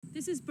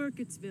This is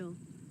Burkittsville,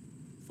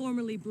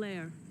 formerly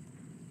Blair.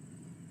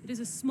 It is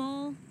a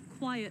small,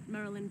 quiet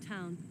Maryland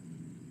town,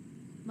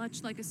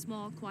 much like a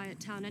small, quiet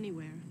town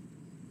anywhere.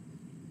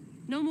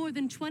 No more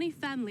than 20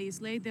 families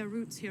laid their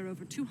roots here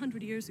over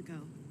 200 years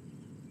ago,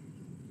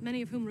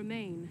 many of whom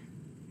remain,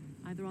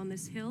 either on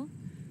this hill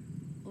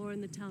or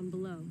in the town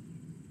below.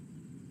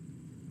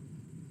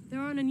 There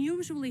are an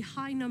unusually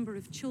high number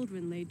of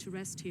children laid to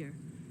rest here,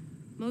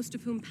 most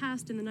of whom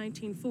passed in the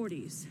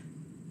 1940s.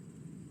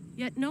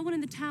 Yet no one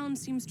in the town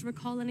seems to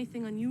recall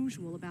anything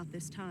unusual about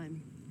this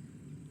time.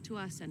 To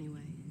us,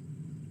 anyway.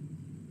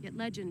 Yet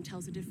legend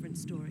tells a different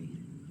story.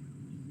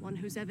 One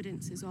whose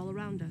evidence is all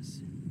around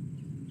us.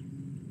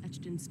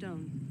 Etched in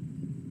stone.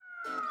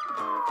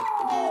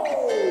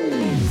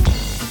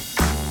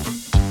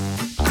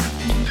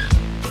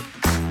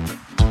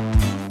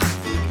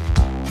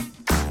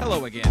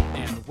 Hello again,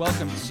 and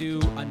welcome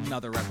to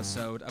another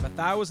episode of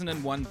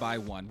 1001 by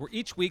 1, where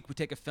each week we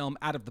take a film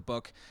out of the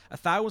book,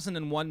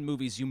 1001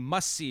 Movies You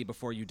Must See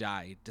Before You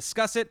Die,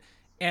 discuss it,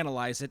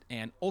 analyze it,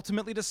 and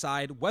ultimately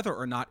decide whether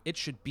or not it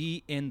should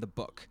be in the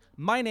book.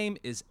 My name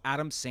is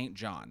Adam St.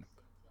 John.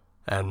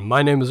 And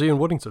my name is Ian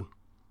Woodington.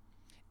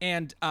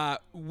 And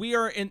we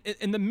are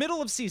in the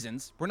middle of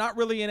seasons. We're not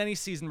really in any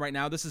season right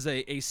now. This is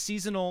a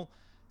seasonal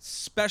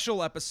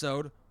special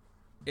episode.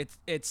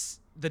 It's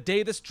the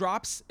day this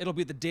drops, it'll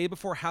be the day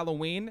before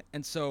Halloween,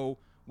 and so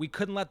we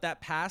couldn't let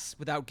that pass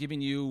without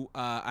giving you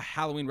a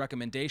Halloween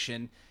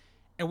recommendation.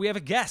 And we have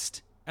a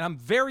guest, and I'm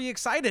very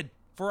excited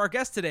for our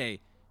guest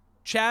today,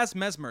 Chaz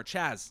Mesmer.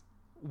 Chaz,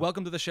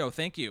 welcome to the show.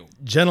 Thank you.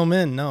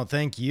 Gentlemen, no,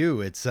 thank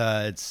you. It's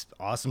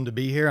awesome to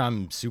be here.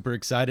 I'm super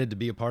excited to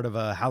be a part of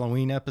a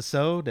Halloween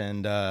episode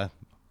and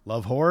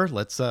love horror.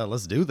 Let's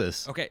do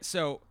this. Okay,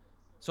 so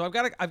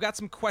I've got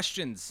some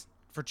questions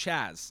for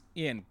Chaz.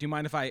 Ian, do you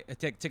mind if I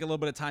take a little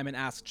bit of time and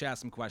ask Chaz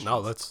some questions? No,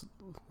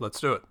 let's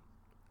do it.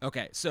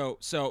 Okay, so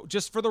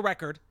just for the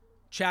record,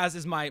 Chaz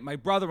is my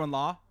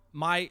brother-in-law.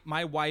 My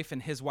wife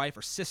and his wife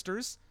are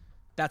sisters.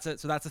 That's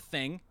a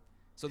thing.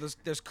 So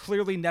there's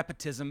clearly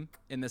nepotism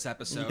in this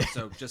episode.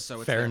 So just so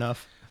it's fair there.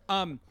 enough.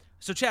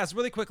 So Chaz,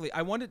 really quickly,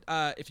 I wanted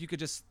if you could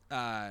just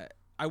I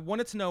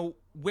wanted to know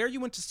where you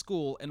went to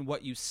school and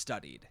what you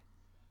studied.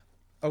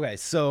 Okay,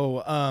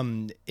 so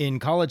in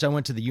college, I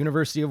went to the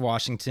University of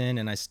Washington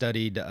and I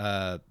studied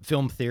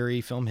film theory,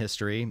 film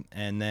history.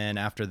 And then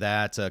after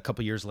that, a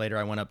couple years later,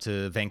 I went up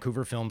to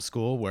Vancouver Film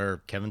School where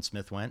Kevin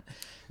Smith went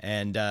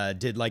and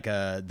did like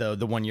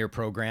the 1 year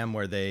program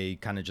where they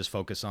kind of just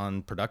focus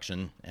on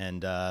production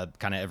and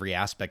kind of every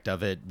aspect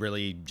of it.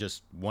 Really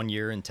just 1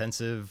 year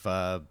intensive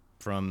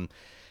from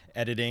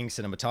editing,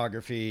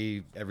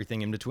 cinematography,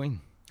 everything in between.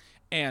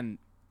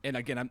 And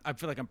again, I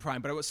feel like I'm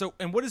primed, but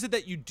and what is it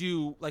that you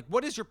do? Like,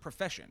 what is your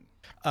profession?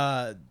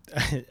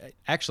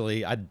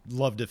 Actually, I'd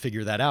love to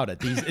figure that out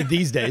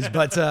these days,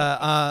 but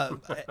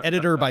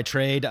editor by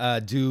trade,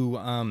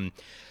 do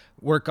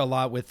work a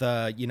lot with,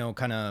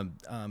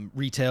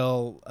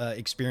 retail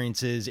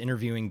experiences,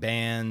 interviewing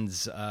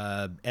bands,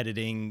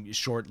 editing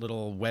short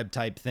little web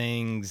type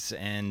things,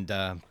 and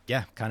kind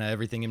of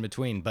everything in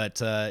between. But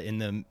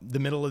in the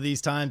middle of these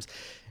times,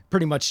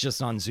 pretty much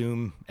just on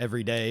Zoom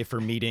every day for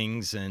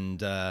meetings,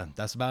 and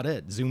that's about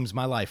it. Zoom's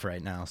my life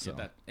right now. So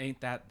Ain't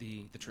that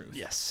the truth?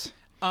 Yes.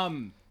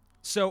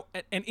 So,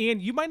 and Ian,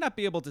 you might not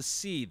be able to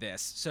see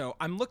this. So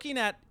I'm looking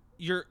at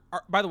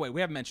by the way,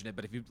 we haven't mentioned it,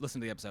 but if you've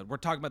listened to the episode, we're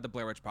talking about the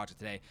Blair Witch Project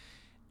today.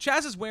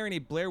 Chaz is wearing a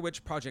Blair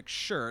Witch Project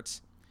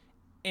shirt,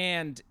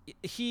 and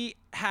he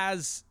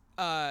has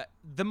the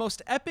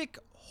most epic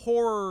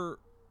horror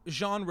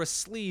genre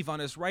sleeve on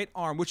his right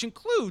arm, which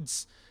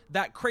includes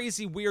that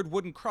crazy weird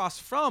wooden cross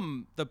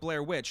from the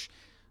Blair Witch.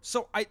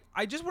 So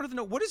I just wanted to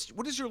know, what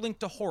is your link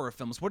to horror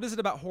films? What is it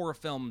about horror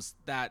films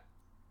that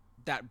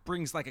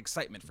brings like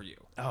excitement for you?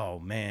 Oh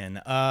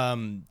man.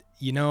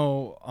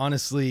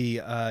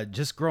 Honestly,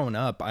 just growing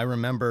up, I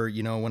remember,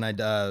 when I'd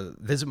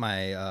visit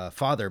my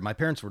father, my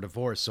parents were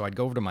divorced, so I'd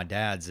go over to my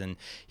dad's, and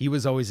he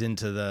was always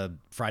into the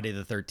Friday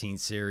the 13th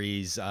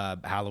series,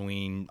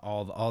 Halloween,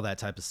 all that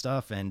type of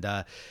stuff. And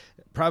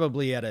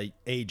probably at an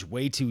age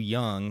way too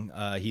young,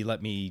 he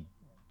let me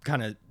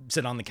kind of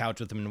sit on the couch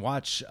with him and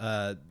watch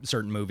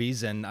certain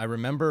movies. And I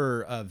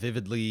remember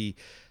vividly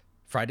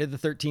Friday the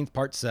 13th,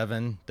 Part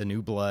 7, The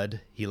New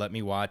Blood. He let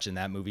me watch, and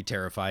that movie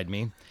terrified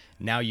me.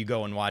 Now you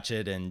go and watch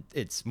it, and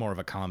it's more of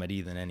a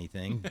comedy than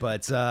anything.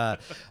 But the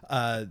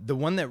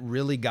one that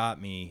really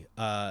got me,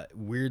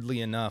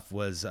 weirdly enough,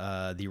 was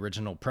the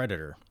original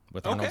Predator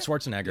with Arnold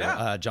Schwarzenegger.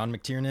 Yeah. John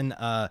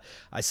McTiernan.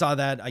 I saw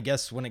that, I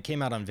guess, when it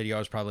came out on video, I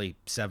was probably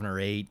 7 or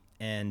 8.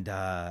 And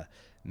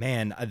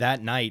man,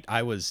 that night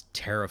I was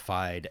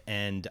terrified,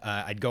 and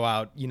I'd go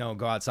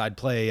outside,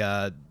 play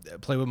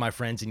with my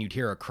friends, and you'd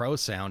hear a crow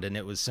sound, and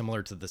it was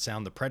similar to the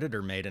sound the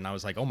Predator made, and I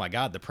was like, oh my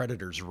God, the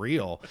Predator's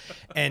real.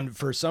 And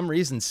for some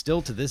reason,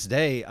 still to this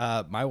day,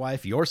 my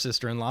wife, your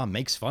sister-in-law,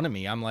 makes fun of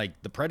me. I'm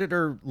like, the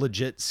Predator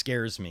legit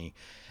scares me.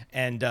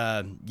 And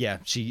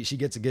she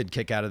gets a good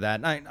kick out of that.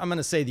 And I'm going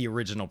to say the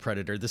original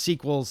Predator. The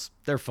sequels,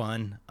 they're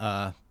fun.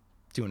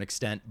 to an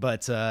extent.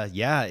 But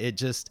yeah, it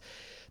just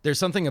there's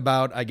something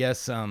about, I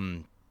guess,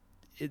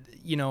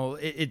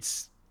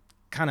 it's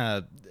kind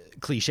of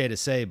cliche to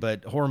say,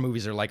 but horror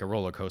movies are like a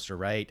roller coaster,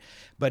 right?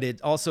 But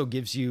it also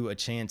gives you a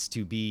chance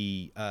to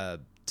be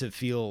to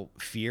feel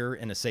fear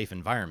in a safe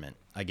environment,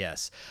 I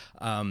guess.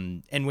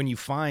 And when you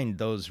find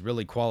those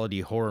really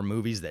quality horror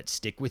movies that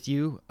stick with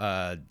you,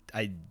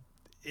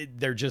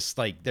 they're just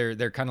like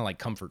they're kind of like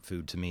comfort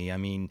food to me. I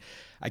mean,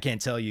 I can't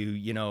tell you,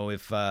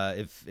 if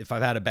I've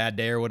had a bad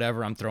day or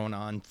whatever, I'm throwing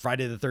on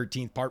Friday the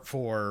 13th Part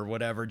 4 or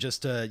whatever,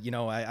 just to,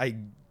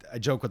 I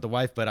joke with the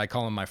wife, but I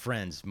call them my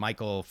friends,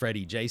 Michael,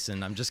 Freddie,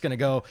 Jason. I'm just going to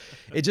go.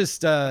 It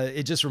just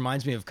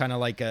reminds me of kind of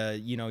like,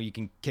 you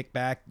can kick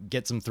back,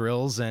 get some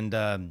thrills, and,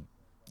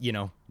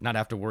 not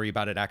have to worry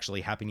about it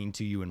actually happening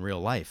to you in real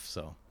life.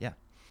 So, yeah.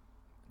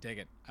 Dig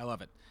it. I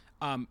love it.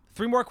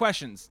 3 more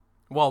questions.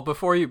 Well,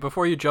 before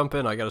you jump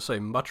in, I got to say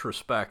much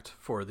respect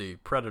for the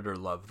Predator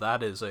love.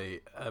 That is a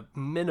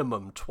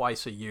minimum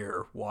twice a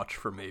year watch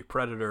for me.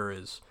 Predator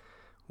is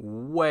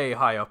way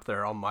high up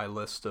there on my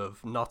list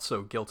of not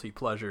so guilty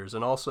pleasures.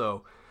 And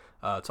also,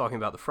 talking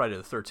about the Friday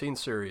the 13th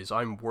series,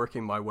 I'm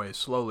working my way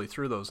slowly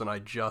through those, and I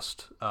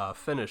just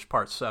finished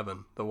Part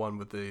 7, the one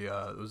with it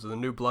was the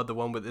New Blood, the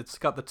one with it's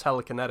got the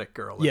telekinetic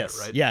girl in it,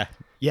 right?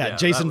 Yeah,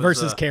 Jason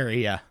versus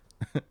Carrie, yeah.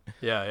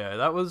 Yeah,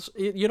 that was,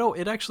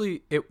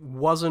 it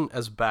wasn't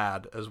as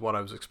bad as what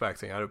I was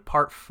expecting.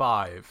 Part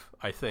 5,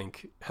 I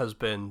think, has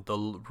been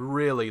the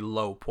really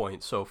low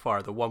point so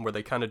far, the one where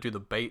they kind of do the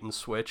bait and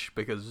switch,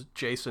 because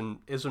Jason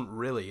isn't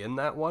really in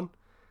that one.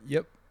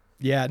 Yep.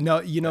 Yeah, no,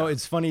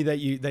 it's funny that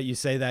you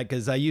say that,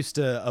 because I used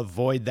to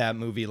avoid that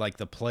movie like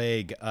the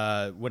plague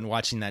when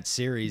watching that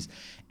series.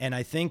 And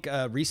I think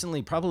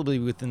recently, probably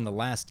within the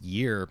last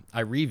year, I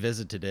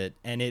revisited it,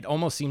 and it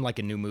almost seemed like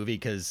a new movie,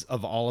 because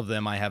of all of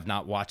them, I have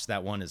not watched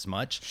that one as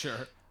much.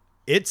 Sure.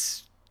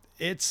 It's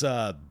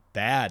a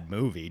bad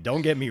movie.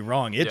 Don't get me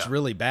wrong. It's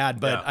really bad.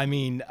 But Yeah. I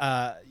mean,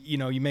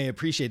 you may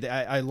appreciate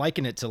that. I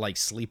liken it to like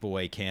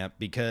Sleepaway Camp,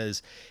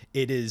 because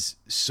it is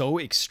so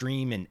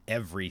extreme in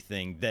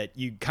everything that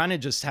you kind of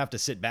just have to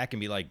sit back and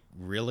be like,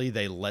 really?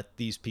 They let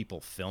these people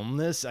film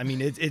this? I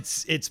mean,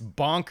 it's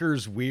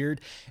bonkers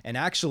weird. And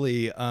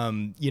actually,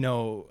 Friday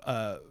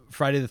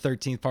the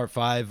 13th Part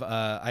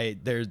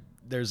 5,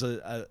 there's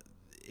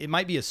it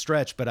might be a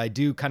stretch, but I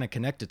do kind of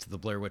connect it to the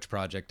Blair Witch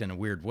Project in a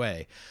weird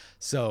way.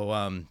 So,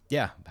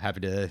 happy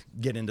to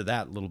get into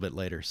that a little bit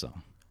later. So,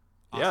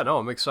 Awesome. Yeah, no,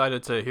 I'm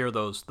excited to hear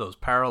those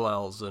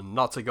parallels, and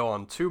not to go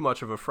on too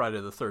much of a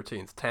Friday the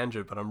 13th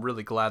tangent, but I'm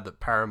really glad that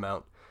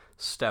Paramount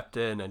stepped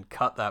in and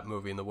cut that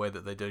movie in the way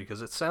that they did,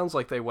 because it sounds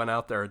like they went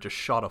out there and just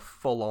shot a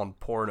full-on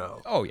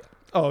porno. Oh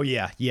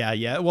yeah.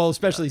 Well,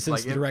 especially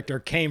since the director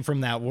came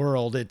from that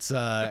world, it's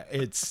a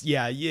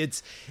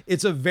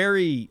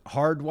very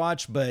hard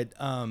watch, but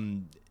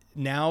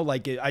now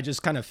I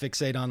just kind of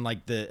fixate on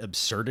like the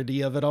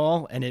absurdity of it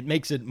all, and it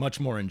makes it much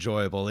more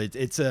enjoyable.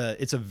 It's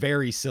a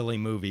very silly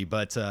movie,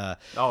 but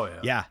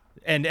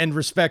and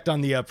respect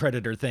on the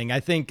Predator thing. I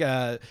think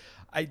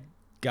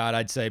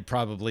I'd say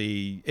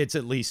probably it's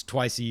at least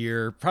twice a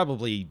year,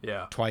 probably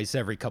twice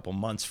every couple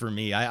months for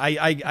me.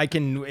 I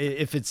can,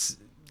 if it's,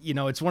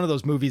 it's one of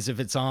those movies, if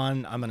it's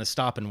on, I'm going to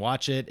stop and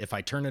watch it. If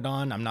I turn it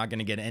on, I'm not going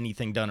to get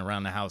anything done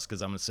around the house,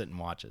 because I'm going to sit and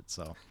watch it.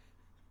 So,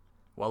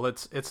 well,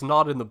 it's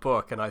not in the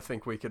book, and I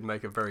think we could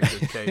make a very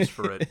good case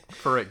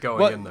for it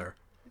going in there.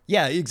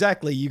 Yeah,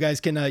 exactly. You guys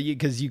can,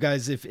 because you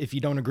guys, if you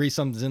don't agree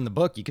something's in the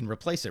book, you can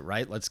replace it,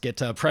 right? Let's get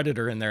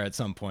Predator in there at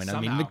some point.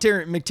 Somehow. I mean,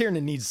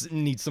 McTiernan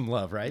needs some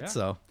love, right? Yeah.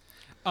 So.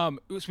 So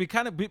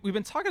we've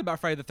been talking about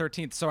Friday the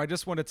 13th, so I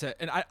just wanted to,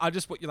 and I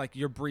just want you, like,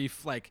 your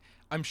brief, like,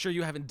 I'm sure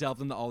you haven't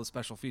delved into all the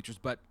special features,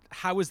 but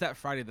how is that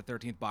Friday the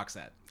 13th box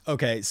set?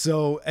 Okay,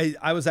 so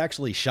I was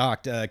actually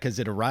shocked because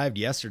it arrived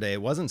yesterday.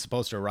 It wasn't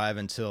supposed to arrive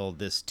until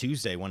this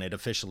Tuesday when it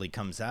officially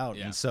comes out,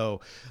 and so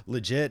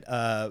legit,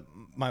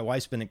 my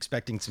wife's been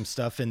expecting some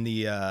stuff in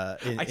the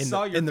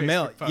in the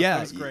mail. Post. Yeah,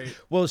 That was great.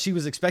 Well, she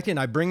was expecting.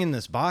 I bring in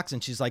this box,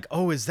 and she's like,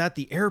 "Oh, is that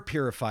the air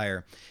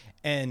purifier?"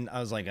 And I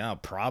was like, oh,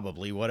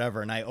 probably,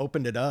 whatever. And I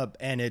opened it up,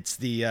 and it's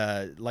the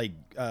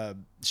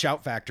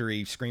Shout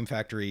Factory, Scream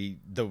Factory.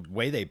 The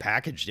way they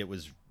packaged it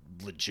was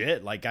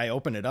legit. Like, I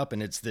opened it up,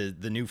 and it's the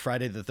new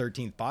Friday the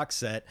 13th box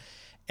set,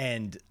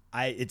 and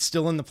it's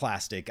still in the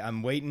plastic.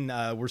 I'm waiting.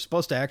 We're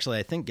supposed to actually,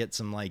 I think, get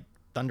some like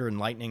Thunder and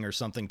Lightning or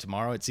something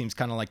tomorrow. It seems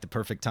kind of like the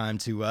perfect time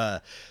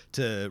to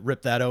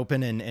rip that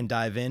open and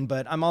dive in.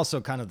 But I'm also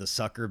kind of the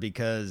sucker,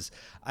 because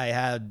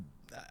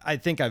I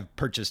think I've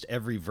purchased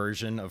every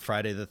version of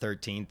Friday the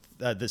 13th,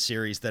 the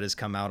series that has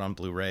come out on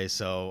Blu-ray.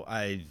 So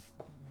I've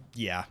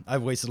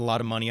wasted a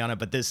lot of money on it,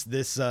 but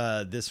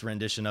this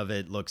rendition of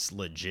it looks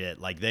legit.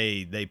 Like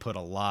they put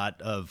a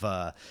lot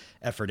of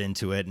effort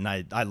into it, and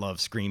I love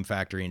Scream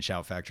Factory and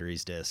Shout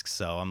Factory's discs,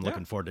 so I'm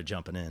looking forward to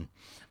jumping in.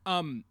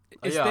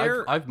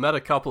 I've met a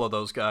couple of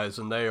those guys,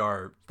 and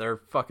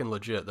they're fucking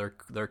legit.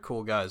 They're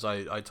cool guys.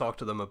 I talked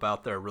to them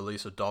about their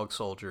release of Dog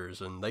Soldiers,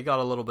 and they got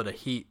a little bit of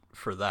heat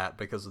for that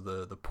because of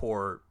the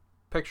poor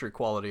picture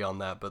quality on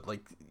that. But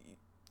like,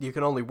 you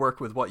can only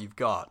work with what you've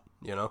got.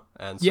 you know?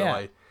 And so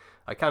Yeah.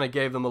 I kind of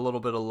gave them a little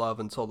bit of love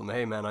and told them,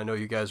 hey, man, I know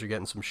you guys are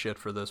getting some shit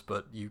for this,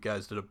 but you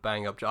guys did a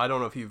bang-up job. I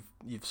don't know if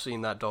you've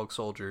seen that Dog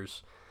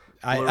Soldiers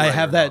I Blu-ray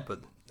have or that. not, but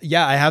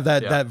Yeah, I have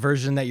that Yeah. that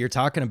version that you're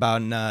talking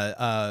about.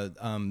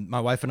 And my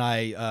wife and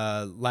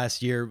I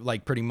last year,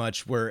 like pretty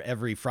much, were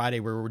every Friday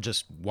we were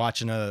just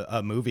watching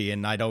a movie,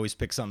 and I'd always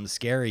pick something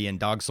scary, and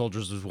Dog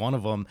Soldiers was one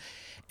of them.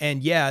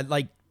 And yeah,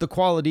 like the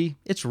quality,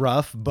 it's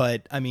rough,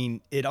 but I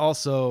mean, it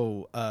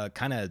also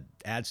kind of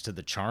adds to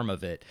the charm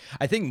of it.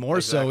 I think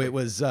more so Exactly. it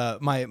was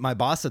my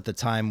boss at the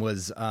time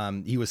was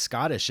he was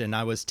Scottish, and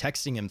I was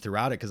texting him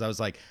throughout it because I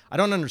was like, I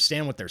don't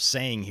understand what they're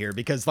saying here,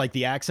 because like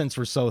the accents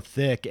were so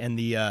thick and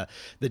the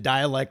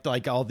dialect,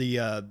 like all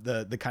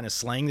the kind of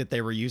slang that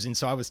they were using.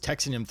 So I was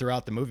texting him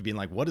throughout the movie being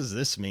like, what does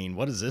this mean?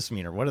 What does this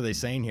mean? Or what are they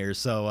saying here?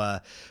 So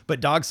but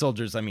Dog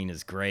Soldiers, I mean,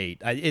 is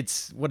great.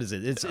 It's what is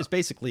it? It's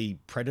basically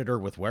Predator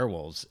with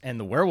werewolves, and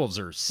the werewolves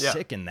are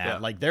sick in that. Yeah.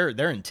 Like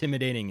they're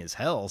intimidating as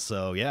hell.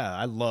 So yeah,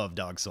 I love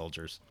Dog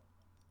Soldiers.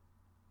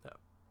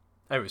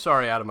 Anyway,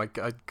 sorry, Adam. I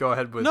go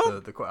ahead with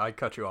No. I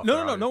cut you off. No,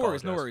 there. no, I no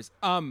worries, no apologize.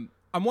 worries.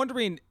 I'm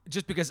wondering,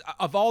 just because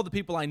of all the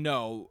people I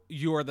know,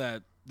 you're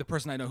the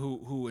person I know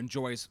who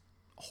enjoys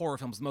horror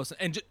films the most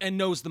and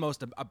knows the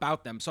most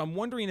about them. So I'm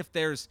wondering if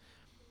there's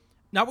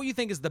not what you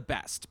think is the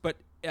best, but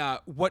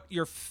what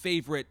your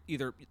favorite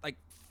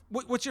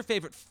what's your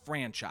favorite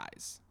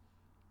franchise?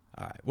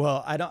 All right.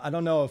 Well, I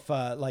don't know if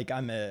like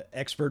I'm an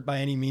expert by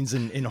any means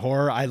in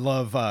horror. I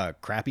love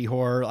crappy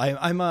horror.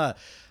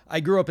 I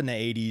grew up in the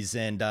 80s,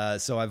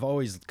 and so I've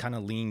always kind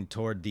of leaned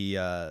toward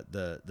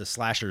the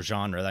slasher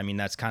genre. I mean,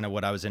 that's kind of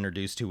what I was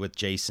introduced to with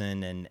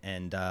Jason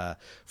and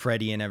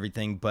Freddy and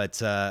everything.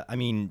 But I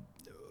mean,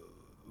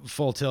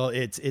 full tilt,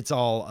 it's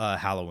all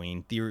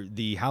Halloween.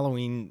 The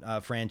Halloween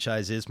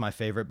franchise is my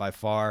favorite by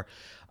far.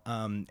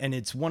 And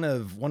it's one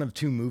of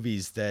two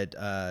movies that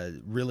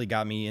really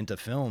got me into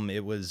film.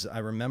 It was, I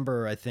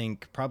remember, I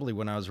think probably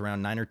when I was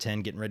around 9 or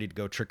 10, getting ready to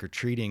go trick or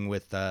treating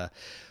with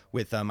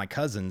my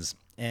cousins,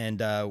 and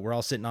we're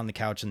all sitting on the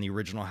couch, and the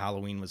original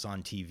Halloween was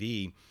on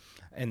TV.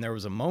 And there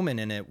was a moment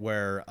in it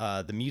where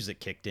the music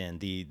kicked in,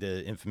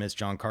 the infamous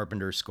John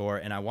Carpenter score,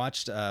 and I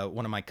watched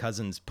one of my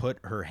cousins put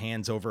her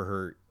hands over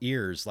her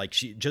ears, like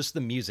just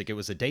the music. It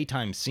was a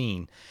daytime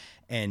scene,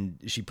 and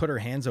she put her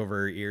hands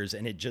over her ears,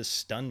 and it just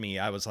stunned me.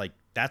 I was like,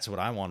 that's what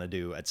I want to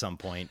do at some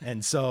point.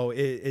 And so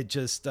it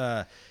just,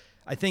 I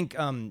think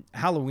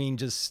Halloween,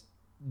 just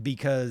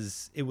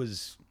because it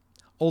was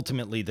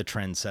ultimately the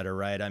trendsetter,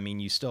 right? I mean,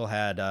 you still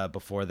had,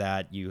 before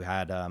that, you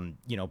had,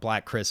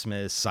 Black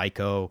Christmas,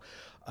 Psycho,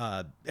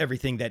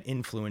 everything that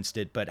influenced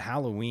it. But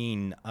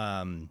Halloween,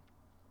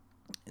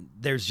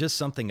 there's just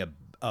something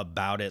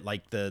about it,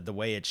 like the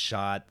way it's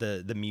shot,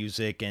 the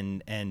music,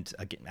 and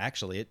again,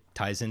 actually it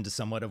ties into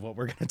somewhat of what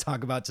we're going to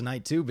talk about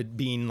tonight too, but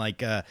being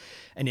like an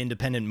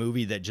independent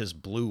movie that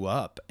just blew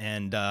up,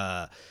 and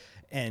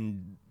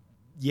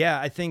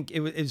yeah, I think it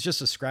was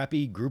just a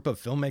scrappy group of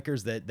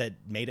filmmakers that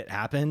made it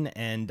happen.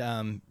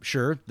 And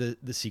sure,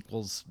 the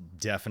sequels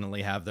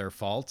definitely have their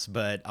faults,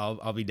 but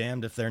I'll be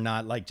damned if they're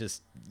not like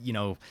just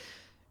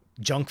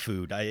junk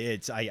food.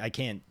 I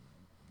can't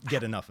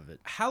get enough of it.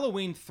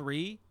 Halloween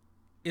 3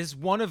 is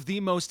one of the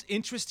most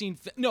interesting.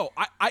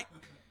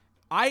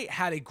 I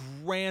had a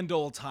grand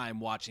old time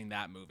watching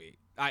that movie.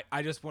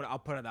 I'll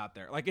put it out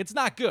there. Like, it's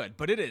not good,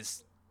 but it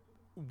is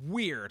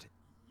weird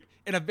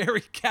in a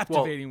very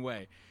captivating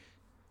way.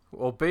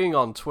 Well, being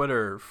on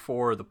Twitter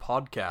for the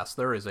podcast,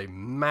 there is a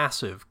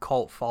massive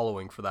cult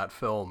following for that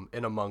film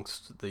in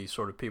amongst the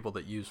sort of people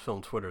that use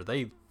film Twitter.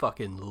 They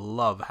fucking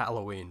love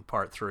Halloween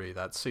Part 3,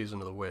 that Season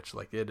of the Witch.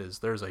 Like,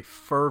 there's a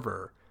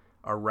fervor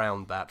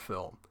around that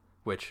film,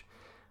 which,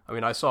 I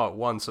mean, I saw it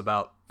once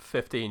about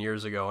 15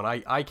 years ago,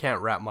 and I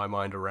can't wrap my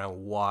mind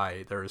around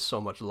why there is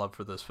so much love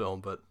for this film,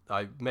 but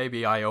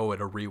maybe I owe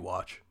it a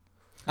rewatch.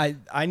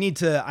 I need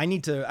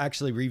to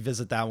actually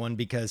revisit that one,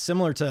 because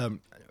similar to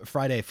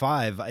Friday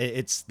 5,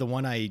 it's the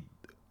one I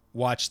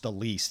watched the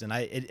least, and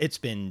it's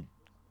been,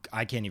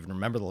 I can't even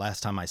remember the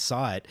last time I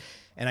saw it.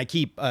 And I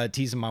keep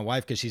teasing my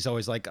wife, because she's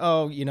always like,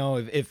 oh,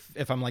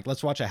 if I'm like,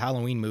 let's watch a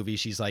Halloween movie,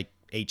 she's like,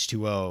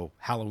 H2O,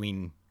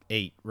 Halloween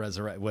 8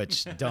 Resurrect,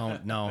 which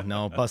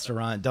no, Buster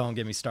Rhymes, don't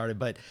get me started.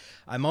 But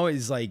I'm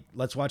always like,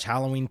 let's watch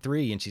Halloween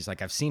 3, and she's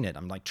like, I've seen it.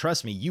 I'm like,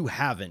 trust me, you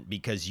haven't,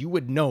 because you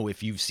would know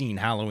if you've seen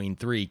Halloween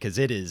 3, because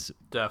it is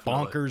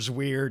Definitely bonkers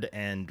weird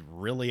and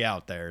really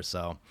out there.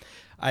 So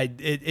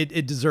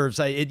it deserves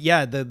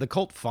the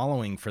cult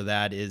following for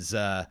that is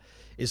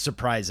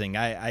surprising.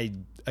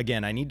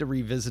 Again, I need to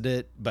revisit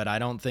it, but I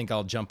don't think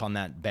I'll jump on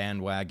that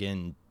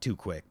bandwagon too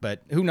quick.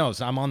 But who knows?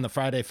 I'm on the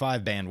Friday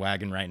 5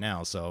 bandwagon right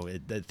now, so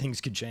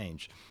things could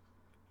change.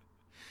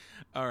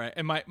 All right.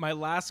 And my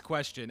last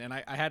question, and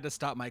I had to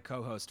stop my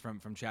co-host from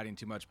chatting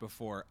too much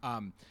before.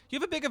 You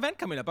have a big event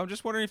coming up. I'm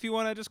just wondering if you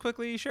want to just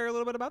quickly share a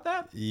little bit about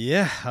that.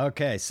 Yeah.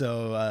 Okay.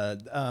 So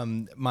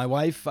my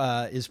wife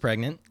is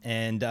pregnant,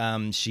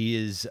 and she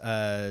is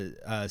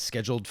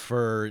scheduled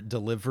for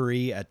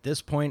delivery at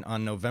this point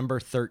on November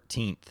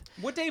 13th.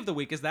 What day of the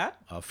week is that?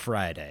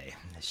 Friday.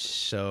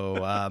 So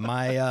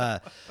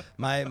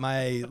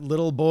my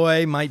little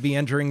boy might be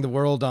entering the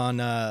world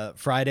on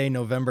Friday,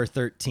 November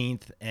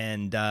 13th,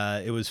 and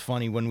it was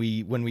funny when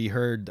we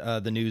heard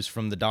the news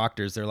from the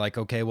doctors. They're like,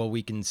 okay, well,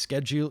 we can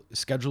schedule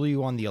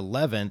you on the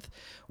 11th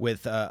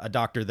with a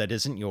doctor that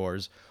isn't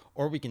yours,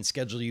 or we can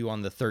schedule you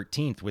on the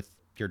 13th with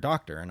your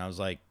doctor. And I was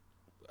like,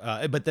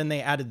 but then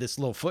they added this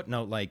little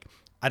footnote like,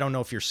 I don't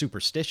know if you're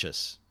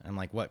superstitious. I'm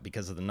like, what?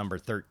 Because of the number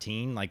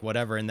 13? Like,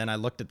 whatever. And then I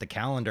looked at the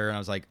calendar and I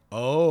was like,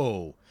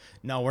 oh,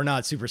 no, we're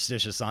not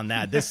superstitious on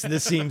that. This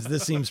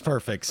seems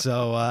perfect.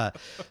 So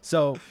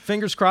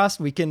fingers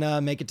crossed we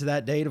can make it to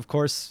that date. Of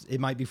course,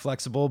 it might be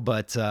flexible,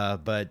 but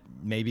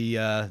maybe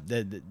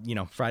the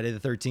Friday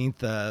the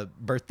 13th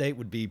birth date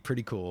would be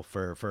pretty cool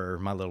for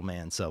my little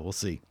man. So we'll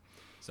see.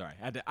 Sorry,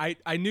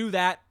 I knew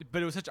that,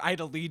 but it was I had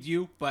to lead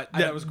you, but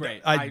that was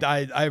great.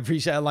 I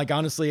appreciate it. Like,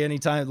 honestly,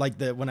 anytime, like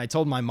when I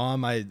told my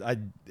mom,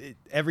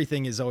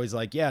 everything is always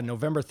like, yeah,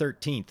 November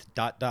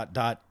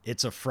 13th, ...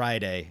 It's a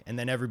Friday. And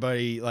then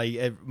everybody,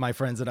 like my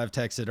friends that I've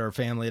texted or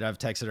family that I've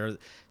texted,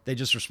 they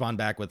just respond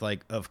back with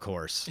like, of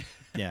course.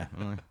 Yeah,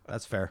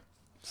 that's fair.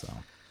 So.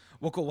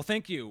 Well, cool. Well,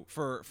 thank you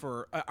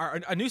for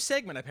a new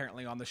segment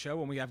apparently on the show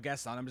when we have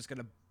guests on. I'm just going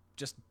to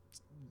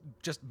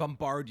just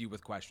bombard you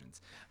with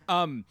questions.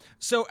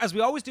 So as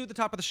we always do at the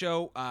top of the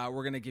show,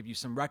 we're going to give you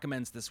some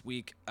recommends this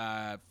week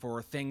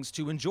for things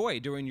to enjoy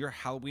during your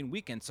Halloween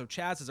weekend. So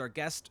Chaz is our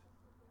guest.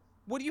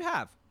 What do you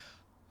have?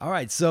 All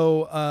right.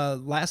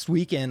 So last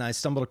weekend, I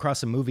stumbled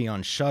across a movie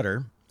on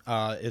Shudder.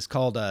 It's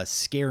called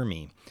Scare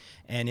Me.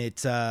 And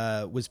it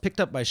was picked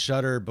up by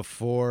Shudder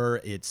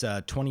before its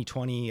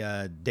 2020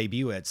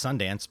 debut at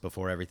Sundance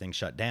before everything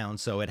shut down.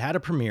 So it had a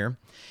premiere.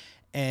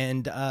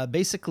 And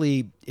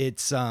basically,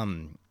 it's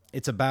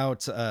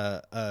about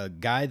a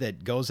guy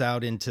that goes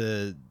out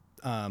into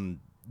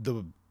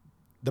the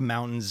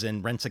mountains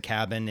and rents a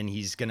cabin, and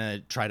he's gonna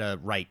try to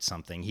write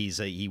something.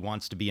 He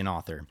wants to be an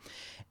author,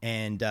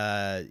 and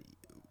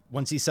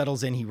once he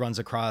settles in, he runs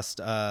across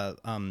a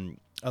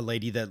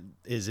lady that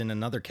is in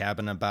another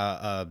cabin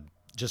about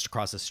just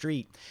across the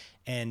street.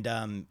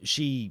 And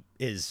she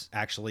is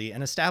actually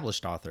an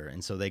established author.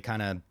 And so they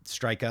kind of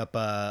strike up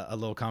a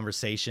little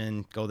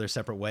conversation, go their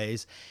separate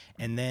ways.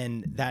 And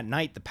then that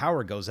night, the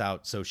power goes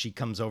out. So she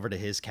comes over to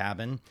his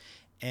cabin.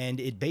 And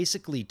it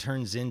basically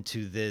turns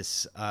into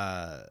this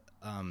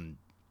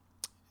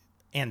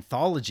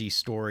anthology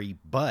story,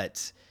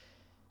 but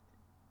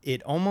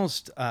it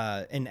almost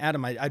and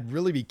Adam, I'd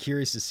really be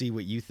curious to see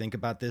what you think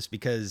about this,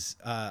 because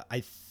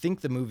I think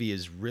the movie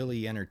is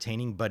really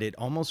entertaining, but it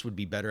almost would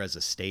be better as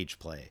a stage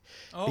play.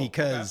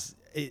 Because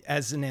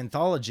as an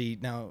anthology,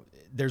 now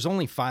there's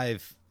only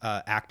 5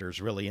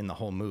 actors really in the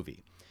whole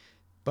movie,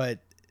 but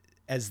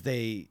as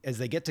they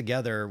get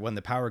together when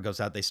the power goes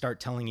out, they start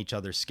telling each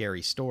other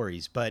scary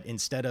stories. But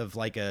instead of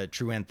like a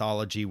true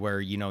anthology where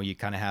you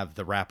kind of have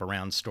the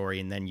wraparound story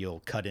and then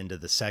you'll cut into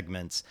the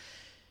segments,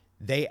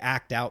 they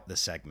act out the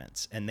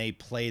segments and they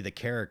play the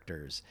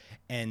characters.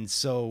 And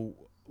so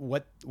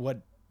what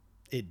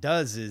it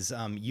does is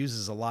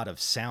uses a lot of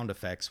sound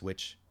effects,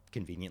 which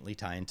conveniently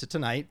tie into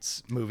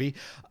tonight's movie.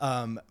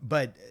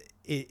 But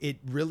it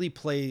really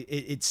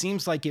it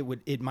seems like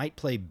it might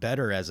play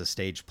better as a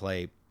stage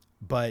play,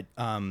 but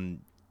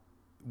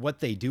what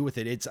they do with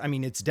it,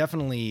 it's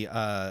definitely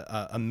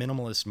a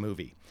minimalist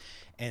movie.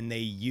 And they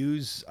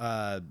use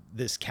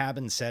this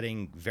cabin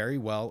setting very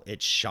well.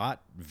 It's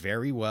shot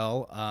very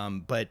well.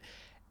 But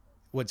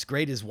what's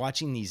great is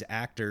watching these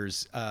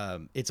actors.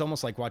 It's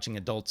almost like watching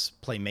adults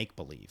play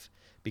make-believe,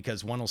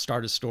 because one will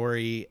start a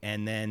story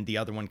and then the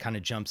other one kind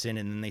of jumps in,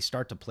 and then they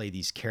start to play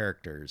these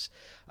characters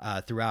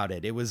throughout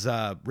it. It was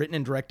written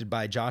and directed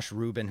by Josh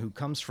Rubin, who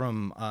comes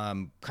from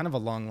kind of a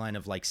long line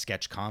of like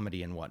sketch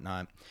comedy and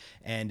whatnot.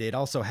 And it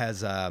also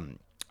has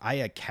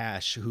Aya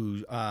Cash,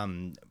 who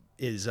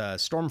is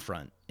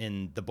Stormfront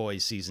in The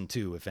Boys season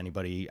 2. If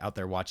anybody out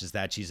there watches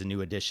that, she's a new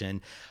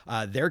addition.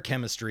 Their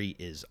chemistry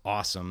is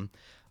awesome.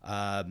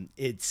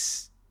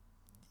 It's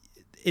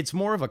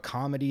more of a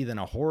comedy than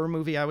a horror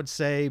movie, I would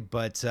say,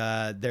 but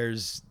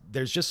there's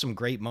just some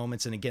great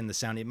moments. And again, the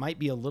sound, it might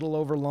be a little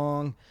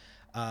overlong.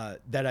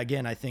 That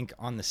again, I think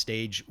on the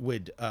stage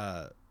would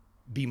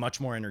be much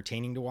more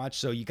entertaining to watch.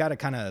 So you got to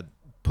kind of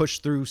push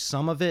through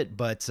some of it,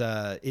 but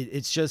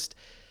it's just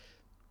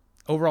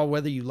overall,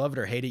 whether you love it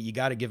or hate it, you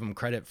got to give them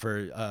credit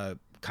for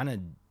kind of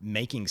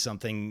making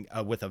something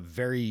with a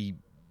very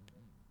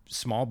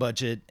small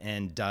budget.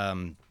 And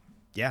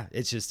yeah,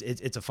 it's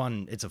a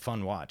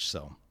fun watch.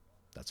 So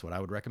that's what I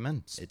would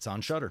recommend. It's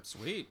on Shudder.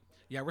 Sweet.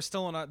 Yeah, we're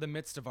still in the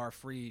midst of our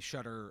free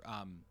Shudder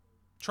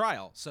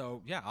trial.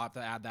 So yeah, I'll have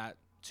to add that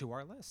to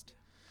our list.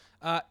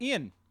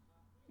 Ian,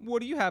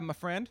 what do you have, my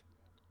friend?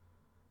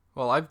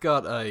 Well, I've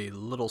got a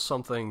little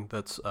something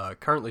that's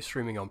currently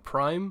streaming on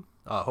Prime.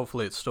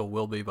 Hopefully it still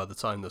will be by the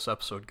time this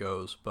episode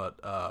goes, but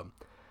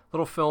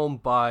little film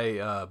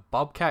by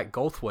Bobcat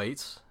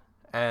Goldthwait,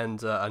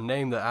 and a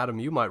name that, Adam,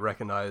 you might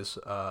recognize,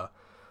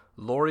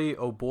 Laurie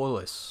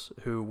O'Boyles,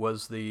 who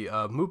was the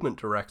movement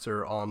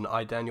director on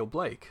I, Daniel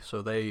Blake.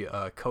 So they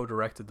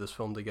co-directed this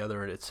film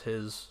together, and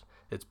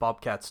it's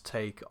Bobcat's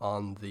take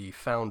on the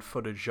found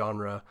footage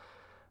genre.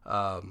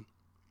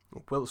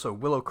 So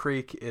Willow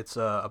Creek, it's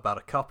about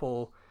a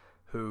couple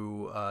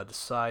who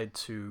decide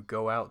to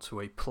go out to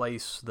a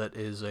place that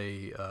is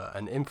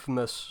an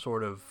infamous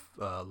sort of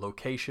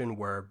location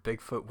where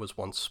Bigfoot was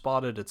once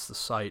spotted. It's the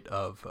site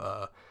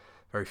of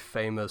very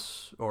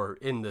famous, or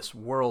in this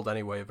world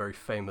anyway, a very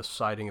famous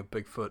sighting of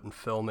Bigfoot and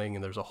filming,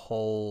 and there's a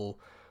whole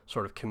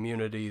sort of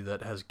community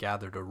that has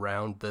gathered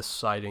around this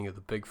sighting of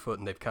the Bigfoot,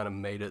 and they've kind of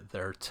made it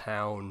their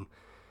town,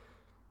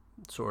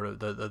 sort of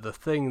the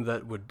thing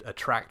that would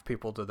attract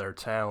people to their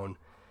town.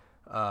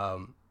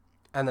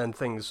 And then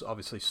things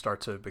obviously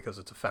start to, because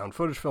it's a found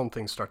footage film,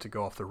 things start to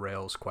go off the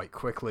rails quite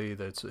quickly.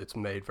 It's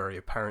made very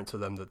apparent to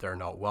them that they're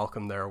not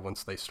welcome there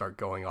once they start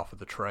going off of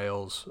the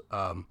trails.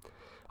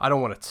 I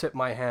don't want to tip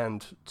my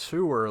hand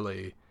too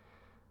early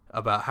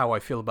about how I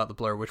feel about the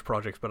Blair Witch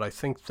Project, but I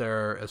think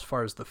as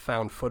far as the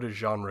found footage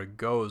genre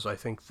goes, I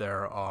think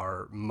there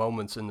are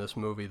moments in this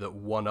movie that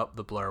one up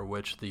the Blair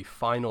Witch. The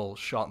final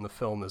shot in the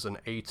film is an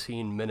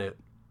 18-minute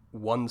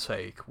one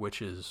take, which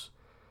is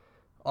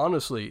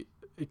honestly,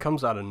 it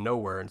comes out of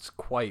nowhere, and it's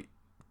quite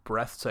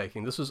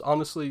breathtaking. This is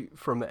honestly,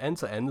 from end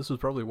to end, this is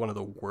probably one of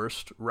the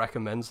worst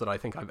recommends that I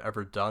think I've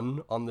ever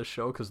done on this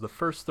show, because the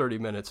first 30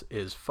 minutes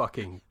is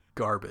fucking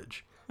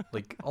garbage.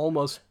 Like,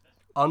 almost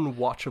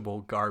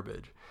unwatchable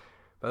garbage.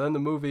 But then the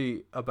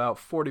movie, about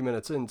 40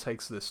 minutes in,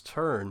 takes this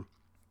turn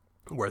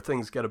where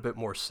things get a bit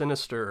more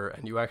sinister,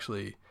 and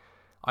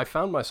I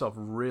found myself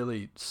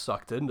really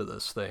sucked into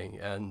this thing.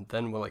 And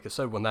then, like I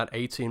said, when that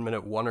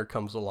 18-minute oneer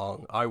comes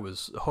along, I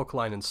was hook,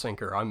 line, and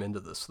sinker. I'm into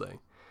this thing.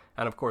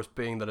 And of course,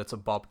 being that it's a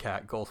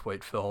Bobcat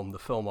Goldthwait film, the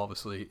film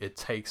obviously, it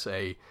takes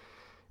a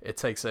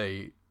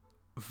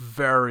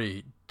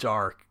very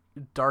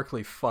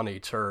darkly funny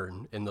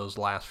turn in those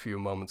last few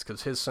moments,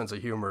 because his sense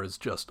of humor is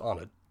just on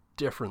a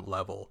different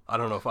level. I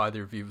don't know if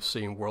either of you have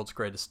seen World's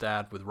Greatest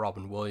Dad with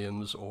Robin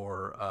Williams,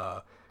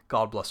 or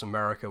God Bless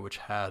America, which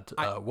had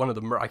one of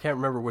the I can't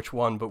remember which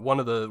one, but one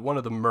of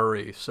the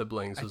Murray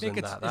siblings is in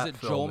that. Is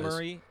it Joel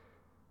Murray?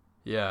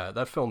 Yeah,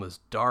 that film is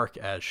dark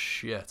as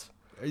shit.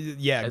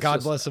 Yeah,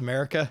 God Bless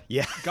America.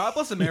 Yeah, God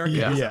Bless America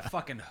Yeah. is Yeah. a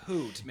fucking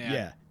hoot,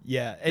 man.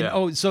 Yeah. And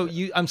Yeah. so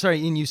I'm sorry,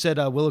 Ian, you said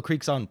Willow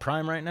Creek's on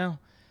Prime right now?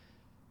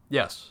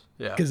 Yes.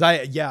 Yeah. Because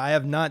I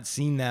have not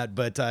seen that,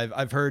 but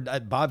I've heard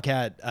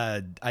Bobcat.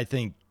 I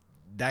think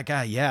that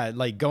guy,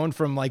 like going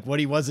from like what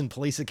he was in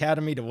Police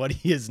Academy to what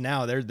he is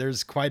now.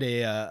 There's quite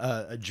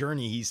a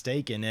journey he's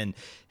taken, and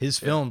his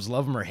films,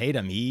 love him or hate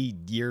him,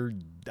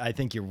 I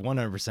think you're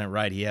 100%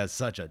 right. He has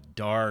such a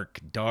dark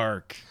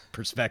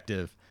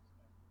perspective.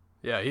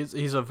 Yeah,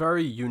 he's a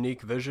very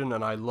unique vision,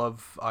 and I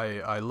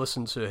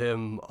listen to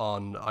him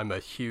on. I'm a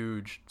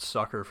huge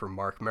sucker for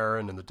Mark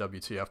Maron in the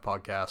WTF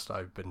podcast.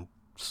 I've been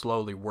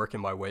slowly working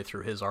my way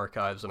through his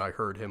archives, and I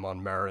heard him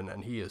on Maron,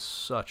 and he is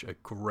such a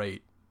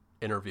great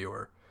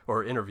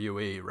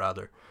interviewee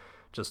rather.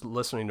 Just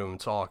listening to him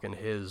talk, and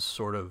his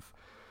sort of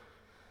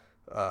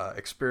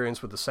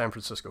experience with the San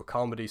Francisco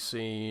comedy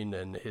scene,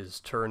 and his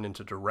turn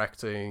into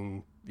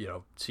directing,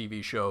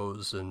 TV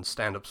shows and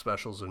stand-up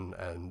specials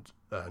and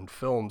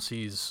films.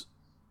 He's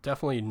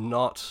definitely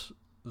not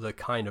the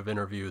kind of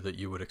interview that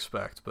you would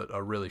expect, but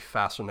a really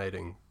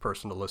fascinating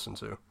person to listen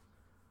to.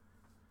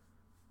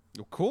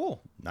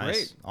 Cool.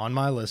 Nice. Great. On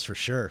my list for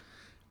sure.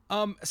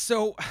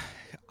 So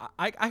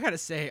I gotta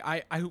say,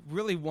 I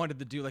really wanted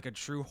to do like a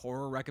true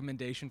horror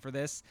recommendation for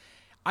this.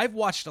 I've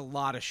watched a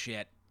lot of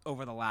shit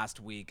over the last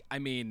week. I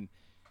mean,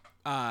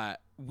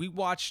 we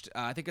watched,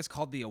 I think it's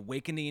called The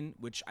Awakening,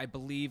 which I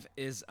believe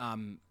is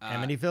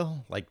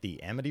Amityville, like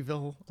the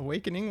Amityville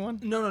Awakening one.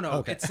 No.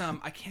 Okay. It's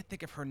I can't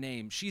think of her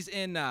name. She's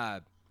in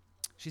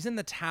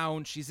the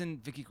town. She's in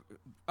Vicky.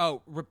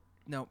 Oh,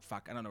 no,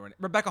 fuck, I don't know her name.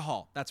 Rebecca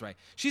Hall. That's right.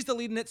 She's the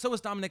lead in it. So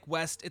is Dominic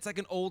West. It's like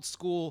an old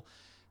school.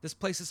 This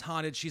place is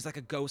haunted. She's like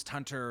a ghost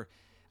hunter.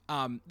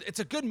 It's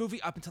a good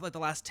movie up until like the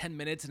last 10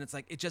 minutes, and it's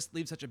like it just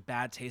leaves such a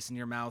bad taste in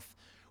your mouth.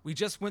 We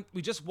just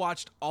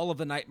watched all of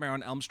the Nightmare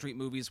on Elm Street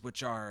movies,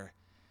 which are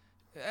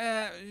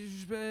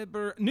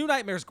New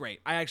Nightmare's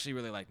great. I actually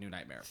really like New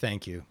Nightmare.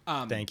 Thank you.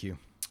 Thank you.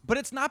 But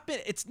it's not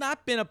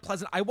been a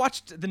pleasant. I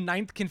watched The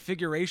Ninth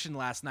Configuration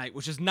last night,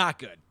 which is not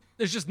good.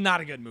 It's just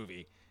not a good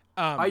movie.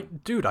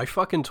 I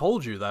fucking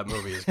told you that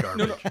movie is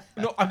garbage.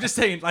 No, I'm just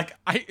saying, like,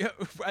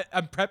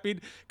 I'm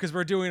prepping because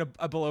we're doing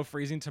a Below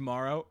Freezing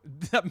tomorrow.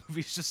 That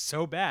movie's just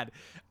so bad.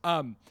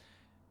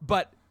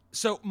 But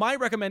so my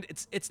recommend,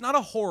 it's not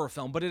a horror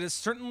film, but it is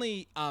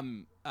certainly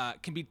can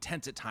be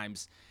tense at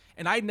times.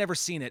 And I'd never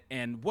seen it,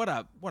 and what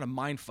a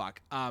mind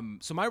fuck.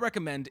 So my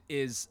recommend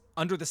is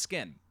Under the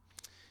Skin.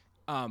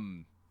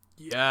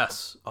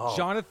 Yes. Oh,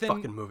 Jonathan,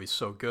 fucking movie's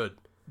so good.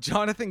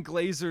 Jonathan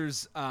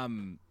Glazer's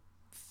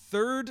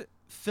third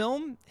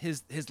film,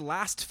 his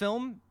last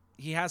film.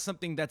 He has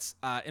something that's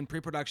in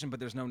pre-production,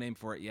 but there's no name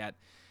for it yet.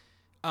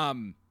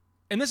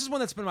 and this is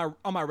one that's been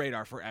on my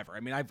radar forever.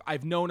 I mean,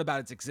 I've known about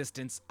its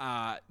existence,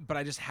 but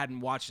I just hadn't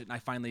watched it, and I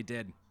finally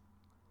did.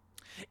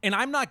 And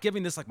I'm not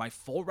giving this like my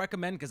full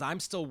recommend because I'm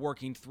still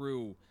working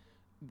through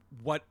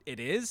what it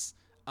is.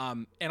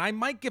 And I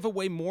might give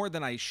away more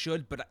than I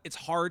should, but it's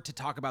hard to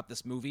talk about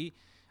this movie.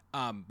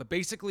 But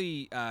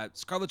basically,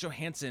 Scarlett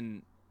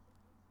Johansson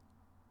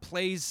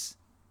plays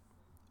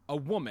a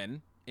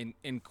woman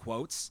in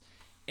quotes,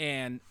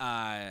 and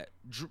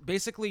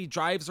basically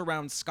drives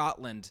around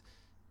Scotland,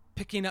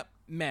 picking up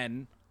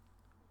men,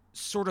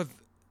 sort of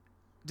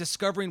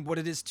discovering what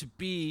it is to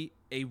be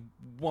a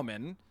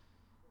woman.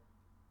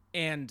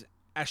 And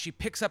as she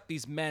picks up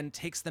these men,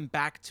 takes them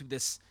back to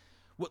this,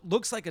 what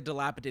looks like a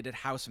dilapidated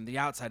house from the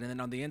outside, and then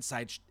on the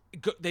inside,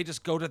 they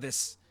just go to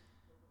this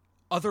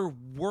other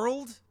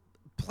world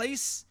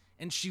place,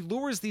 and she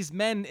lures these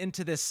men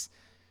into this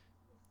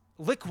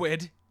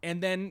liquid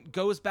and then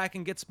goes back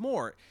and gets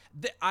more.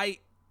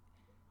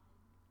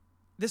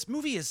 This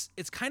movie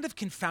it's kind of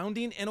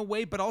confounding in a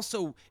way, but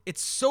also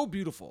it's so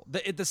beautiful.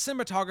 The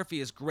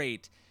cinematography is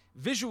great.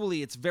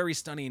 Visually, it's very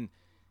stunning.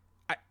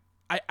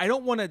 I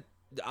don't want to,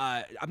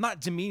 I'm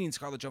not demeaning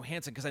Scarlett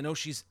Johansson because I know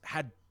she's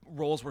had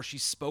roles where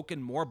she's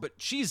spoken more, but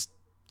she's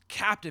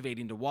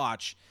captivating to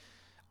watch.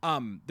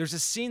 There's a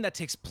scene that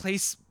takes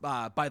place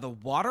by the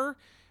water,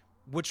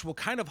 which will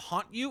kind of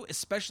haunt you,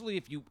 especially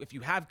if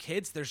you have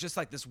kids. There's just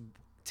like this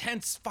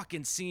tense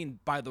fucking scene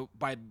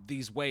by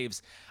these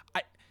waves.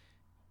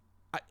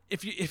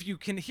 If you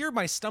can hear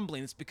my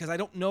stumbling, it's because I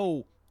don't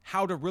know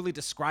how to really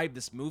describe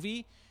this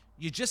movie.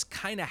 You just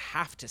kind of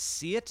have to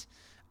see it.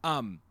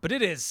 But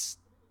it is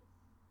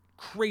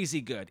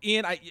crazy good.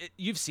 Ian,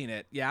 you've seen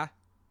it, yeah?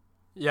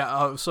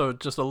 Yeah, so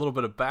just a little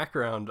bit of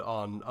background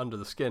on Under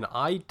the Skin.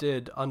 I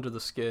did Under the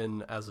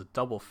Skin as a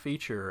double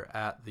feature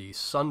at the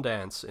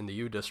Sundance in the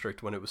U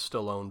District when it was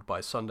still owned by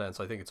Sundance.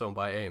 I think it's owned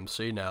by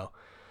AMC now.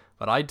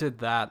 But I did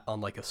that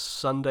on like a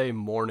Sunday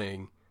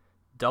morning,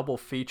 double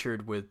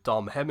featured with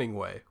Dom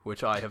Hemingway,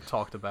 which I have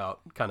talked about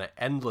kind of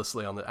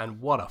endlessly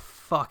and what a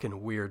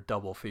fucking weird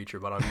double feature,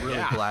 but I'm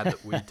really glad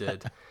that we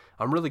did.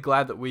 I'm really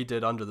glad that we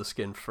did Under the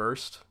Skin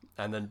first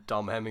and then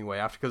Dom Hemingway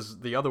after, because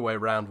the other way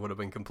around would have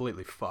been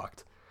completely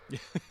fucked.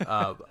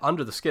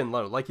 Under the Skin,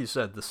 like you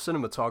said, the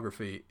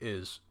cinematography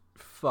is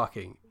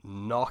fucking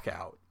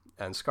knockout.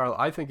 And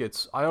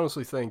I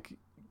honestly think,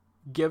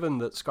 given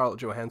that Scarlett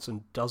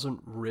Johansson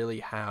doesn't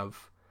really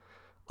have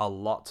a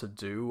lot to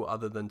do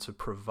other than to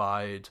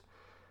provide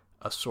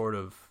a sort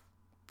of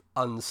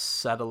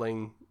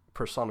unsettling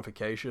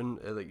personification,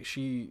 like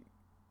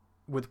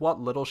with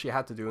what little she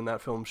had to do in that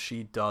film,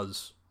 she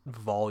does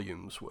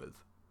volumes with.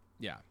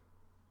 Yeah.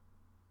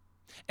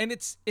 And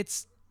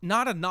it's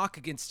not a knock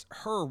against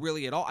her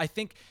really at all. I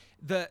think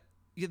the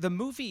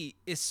movie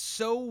is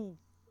so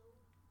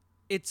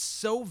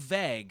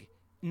vague,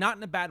 not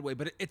in a bad way,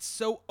 but it's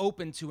so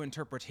open to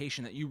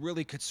interpretation that you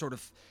really could sort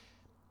of,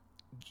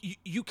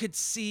 you could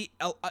see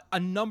a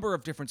number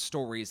of different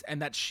stories, and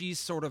that she's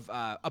sort of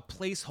a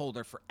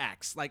placeholder for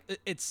X. Like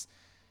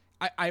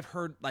I've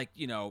heard, like,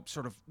 you know,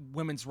 sort of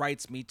women's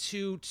rights, Me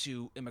Too,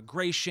 to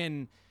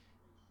immigration,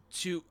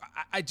 to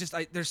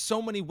there's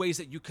so many ways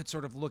that you could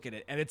sort of look at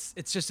it, and it's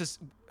just this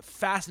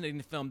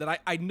fascinating film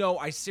that I know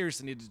I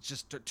seriously need to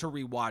just to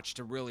rewatch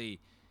to really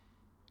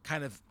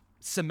kind of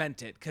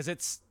cement it, because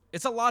it's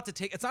a lot to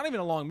take. It's not even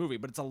a long movie,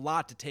 but it's a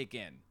lot to take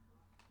in.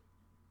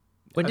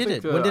 When did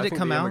it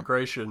come out? The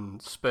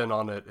immigration spin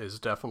on it is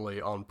definitely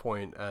on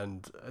point,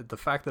 and the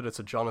fact that it's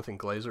a Jonathan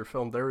Glazer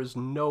film, there is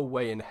no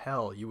way in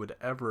hell you would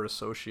ever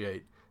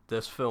associate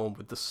this film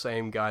with the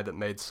same guy that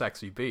made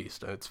Sexy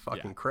Beast, and it's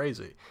fucking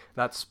crazy.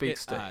 That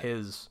speaks to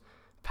his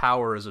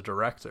power as a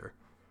director.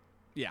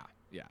 Yeah.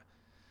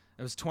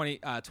 It was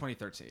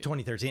 2013.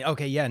 2013.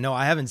 Okay, yeah, no,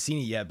 I haven't seen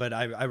it yet, but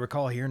I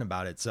recall hearing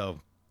about it. So,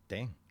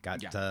 dang,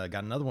 got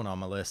another one on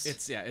my list.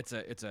 It's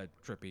a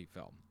trippy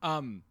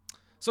film.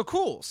 So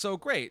cool. So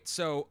great.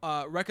 So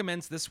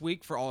recommends this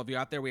week for all of you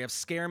out there. We have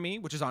Scare Me,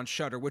 which is on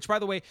Shudder, which, by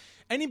the way,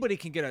 anybody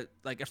can get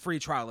a free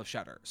trial of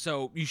Shudder.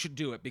 So you should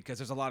do it because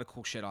there's a lot of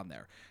cool shit on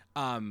there.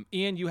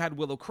 Ian, you had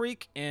Willow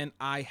Creek, and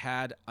I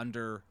had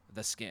Under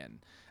the Skin.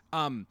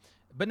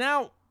 But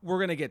now we're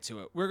going to get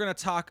to it. We're going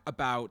to talk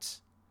about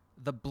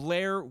the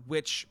Blair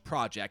Witch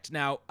Project.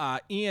 Now,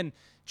 Ian,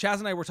 Chaz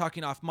and I were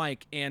talking off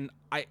mic, and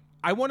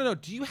I want to know,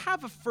 do you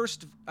have a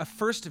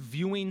first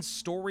viewing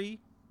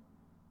story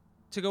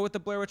to go with the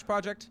Blair Witch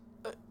Project?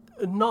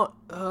 Not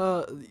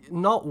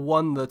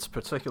one that's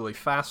particularly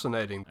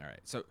fascinating. All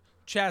right. So,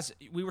 Chaz,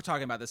 we were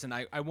talking about this, and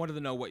I wanted to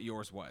know what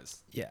yours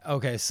was. Yeah.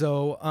 Okay.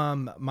 So,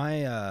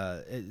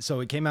 so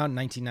it came out in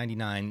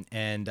 1999,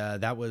 and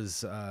that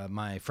was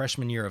my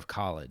freshman year of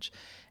college.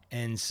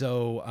 And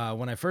so,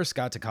 when I first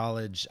got to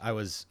college, I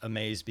was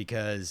amazed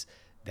because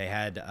they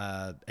had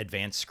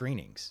advanced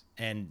screenings,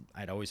 and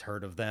I'd always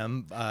heard of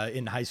them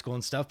in high school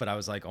and stuff, but I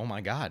was like, oh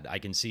my God, I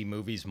can see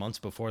movies months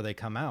before they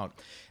come out.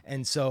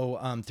 And so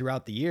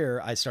throughout the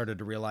year, I started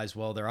to realize,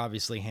 well, they're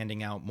obviously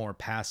handing out more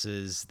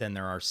passes than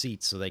there are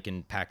seats so they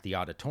can pack the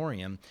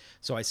auditorium.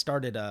 So I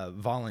started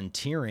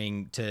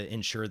volunteering to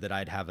ensure that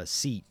I'd have a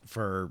seat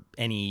for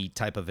any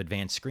type of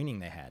advanced screening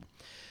they had.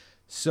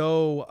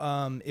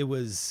 So it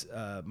was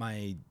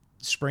my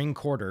spring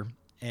quarter,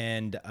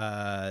 and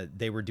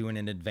they were doing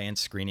an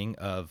advanced screening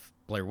of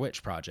Blair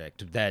Witch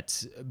Project.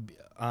 That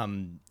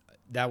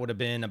would have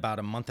been about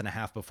a month and a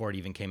half before it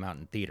even came out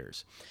in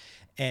theaters.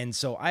 And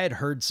so I had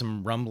heard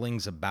some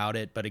rumblings about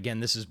it, but again,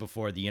 this is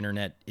before the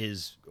internet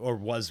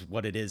was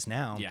what it is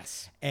now.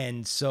 Yes.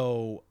 And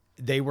so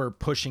they were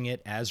pushing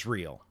it as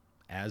real.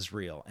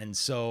 And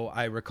so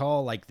I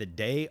recall, like, the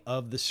day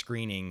of the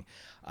screening,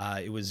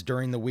 it was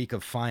during the week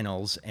of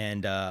finals,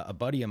 and a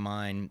buddy of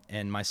mine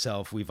and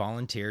myself, we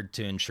volunteered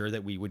to ensure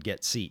that we would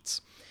get seats.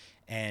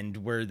 And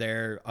we're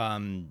there.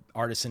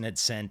 Artisan had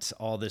sent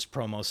all this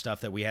promo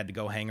stuff that we had to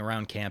go hang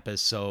around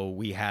campus. So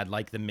we had,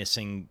 like, the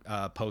missing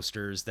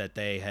posters that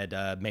they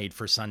had made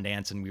for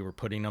Sundance, and we were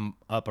putting them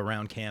up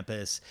around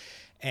campus.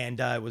 And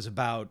it was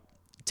about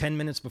 10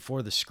 minutes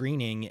before the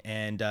screening,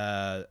 and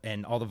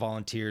all the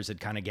volunteers had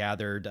kind of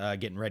gathered,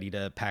 getting ready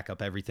to pack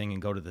up everything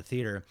and go to the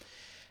theater.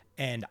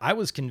 And I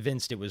was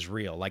convinced it was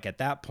real. Like, at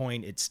that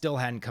point, it still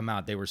hadn't come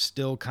out. They were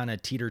still kind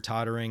of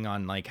teeter-tottering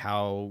on, like,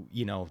 how,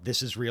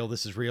 this is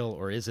real,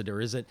 or is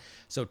it?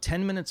 So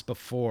 10 minutes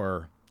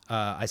before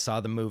I saw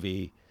the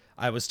movie,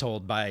 I was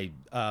told by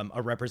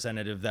a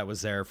representative that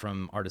was there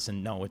from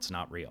Artisan, no, it's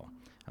not real.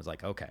 I was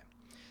like, okay,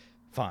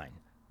 fine.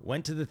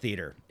 Went to the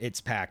theater.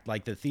 It's packed.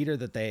 Like,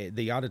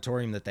 the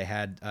auditorium that they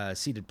had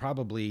seated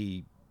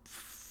probably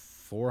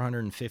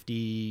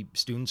 450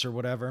 students or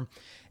whatever.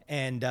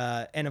 And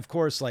of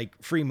course,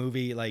 like, free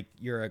movie, like,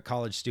 you're a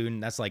college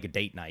student, that's like a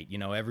date night,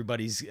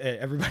 everybody's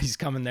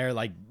coming there,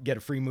 like, get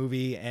a free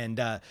movie.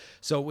 And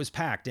so it was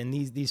packed. And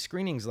these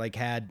screenings, like,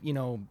 had,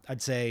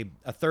 I'd say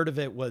a third of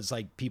it was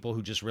like people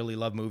who just really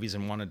love movies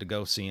and wanted to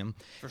go see them.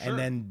 For sure. And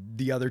then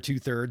the other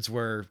 2/3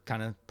 were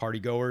kind of party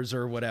goers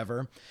or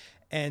whatever.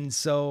 And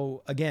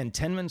so, again,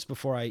 10 minutes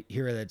before I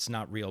hear that it's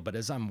not real, but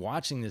as I'm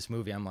watching this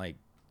movie, I'm like,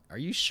 are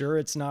you sure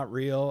it's not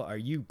real? Are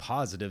you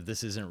positive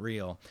this isn't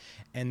real?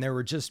 And there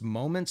were just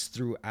moments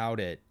throughout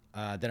it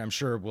that I'm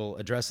sure we'll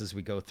address as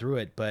we go through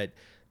it, but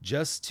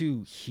just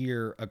to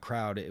hear a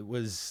crowd, it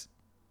was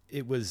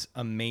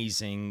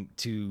amazing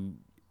to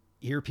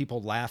hear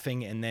people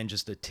laughing, and then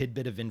just a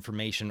tidbit of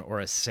information or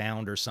a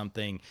sound or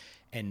something,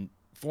 and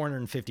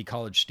 450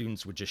 college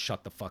students would just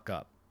shut the fuck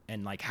up.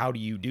 And, like, how do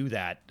you do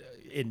that?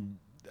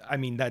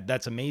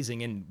 That's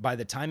amazing. And by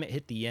the time it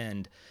hit the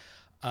end,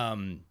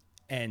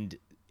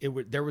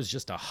 there was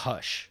just a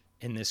hush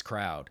in this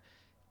crowd,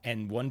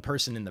 and one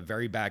person in the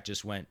very back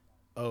just went,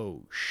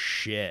 "Oh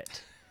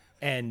shit."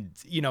 And,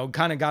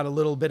 kind of got a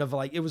little bit of,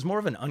 like, it was more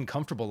of an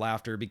uncomfortable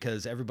laughter,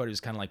 because everybody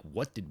was kind of like,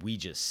 what did we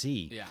just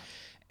see? Yeah.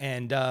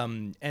 And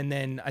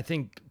then I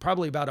think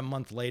probably about a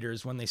month later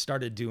is when they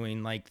started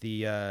doing, like,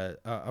 the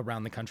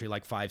around the country,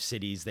 like 5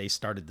 cities, they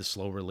started the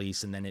slow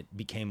release, and then it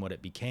became what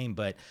it became.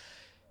 But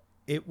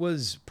it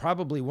was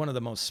probably one of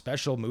the most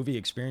special movie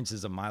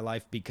experiences of my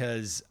life,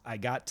 because I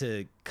got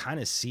to kind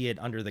of see it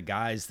under the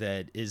guise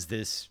that, is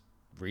this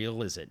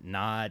real? Is it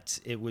not?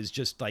 It was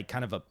just, like,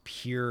 kind of a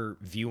pure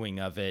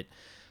viewing of it,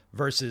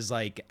 versus,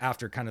 like,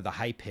 after kind of the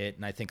hype hit,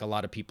 and I think a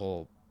lot of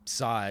people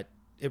saw it,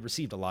 it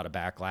received a lot of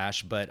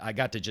backlash, but I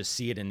got to just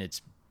see it in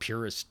its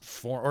purest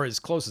form, or as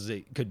close as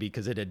it could be,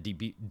 because it had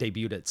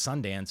debuted at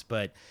Sundance.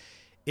 But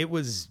it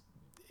was,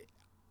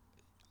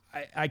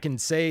 I can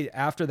say,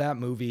 after that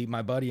movie,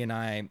 my buddy and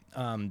I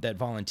that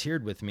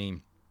volunteered with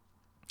me,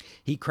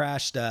 he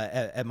crashed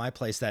at my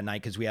place that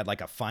night, because we had,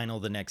 like, a final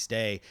the next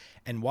day.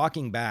 And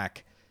walking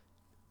back,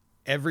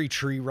 every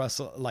tree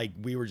rustle, like,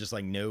 we were just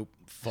like, nope,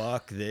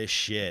 fuck this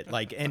shit.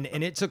 Like, and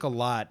it took a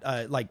lot,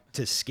 like,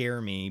 to scare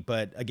me.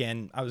 But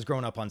again, I was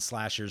growing up on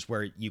slashers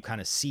where you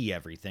kind of see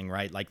everything,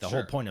 right? Like, the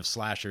whole point of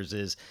slashers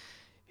is,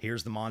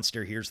 here's the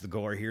monster, here's the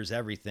gore, here's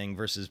everything,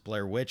 versus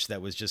Blair Witch,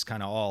 that was just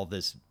kind of all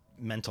this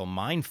mental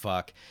mind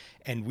fuck.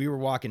 And we were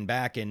walking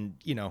back, and,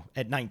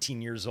 at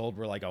 19 years old,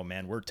 we're like, oh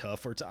man, we're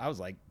tough. I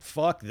was like,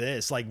 fuck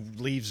this, like,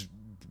 leaves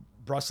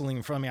rustling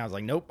in front of me. I was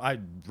like, nope,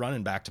 I'm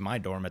running back to my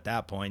dorm at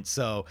that point.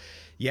 So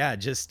yeah,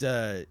 just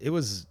it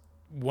was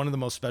one of the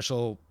most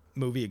special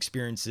movie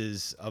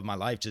experiences of my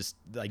life, just,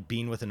 like,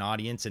 being with an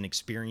audience and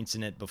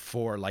experiencing it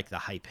before, like, the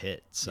hype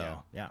hit.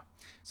 So yeah.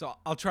 So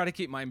I'll try to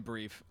keep mine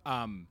brief.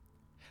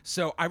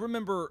 So I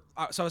remember,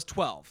 so I was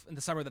 12 in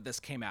the summer that this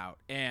came out,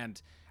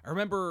 and I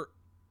remember,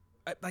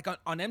 like,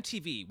 on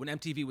MTV, when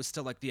MTV was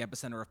still, like, the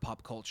epicenter of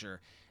pop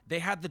culture, they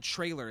had the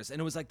trailers,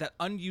 and it was, like, that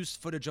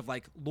unused footage of,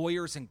 like,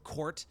 lawyers in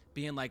court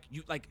being like,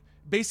 you, like,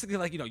 basically,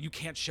 like, you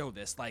can't show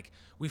this, like,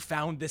 we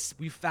found this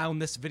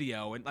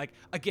video. And, like,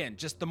 again,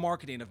 just the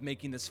marketing of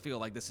making this feel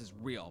like this is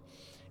real.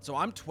 So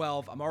I'm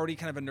 12, I'm already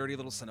kind of a nerdy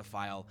little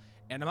cinephile,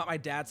 and I'm at my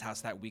dad's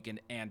house that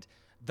weekend, and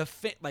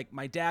like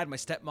my dad, my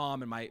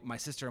stepmom, and my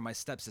sister and my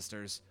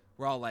stepsisters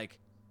were all like,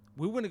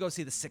 we want to go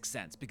see The Sixth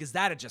Sense because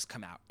that had just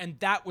come out. And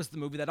that was the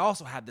movie that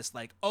also had this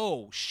like,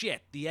 oh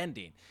shit, the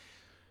ending.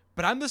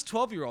 But I'm this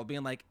 12-year-old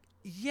being like,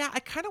 yeah, I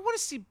kind of want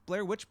to see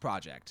Blair Witch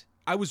Project.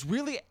 I was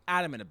really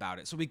adamant about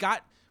it. So we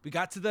got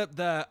to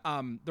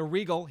the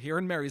Regal here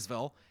in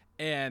Marysville,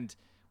 and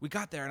we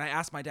got there, and I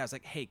asked my dad, I was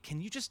like, hey, can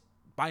you just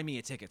buy me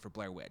a ticket for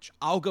Blair Witch?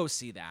 I'll go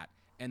see that,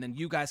 and then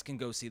you guys can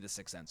go see The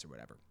Sixth Sense or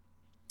whatever.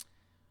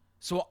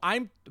 So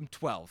I'm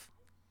 12.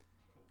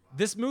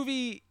 This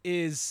movie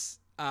is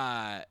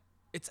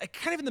it's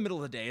kind of in the middle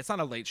of the day. It's not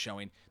a late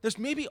showing. There's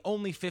maybe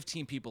only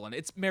 15 people in it.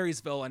 It's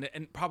Marysville,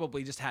 and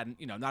probably just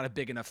hadn't, not a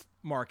big enough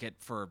market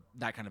for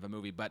that kind of a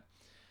movie. But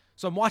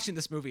so I'm watching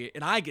this movie,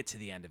 and I get to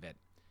the end of it,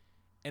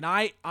 and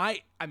I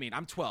mean,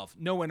 I'm 12,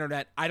 no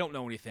internet, I don't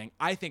know anything.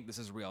 I think this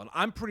is real, and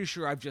I'm pretty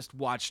sure I've just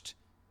watched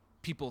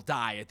people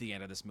die at the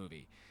end of this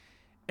movie.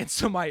 And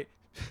so my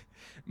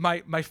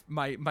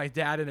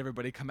dad and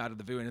everybody come out of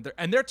the viewing,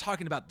 and they're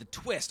talking about the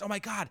twist. Oh my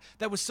God,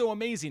 that was so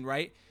amazing,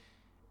 right?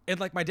 And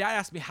like my dad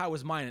asked me how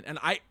was mine, and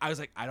I was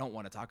like, I don't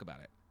want to talk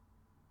about it.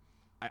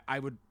 I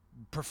would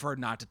prefer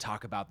not to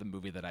talk about the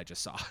movie that I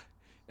just saw.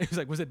 He was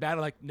like, was it bad? I'm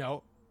like,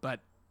 no, but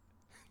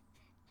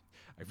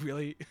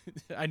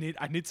I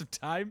need some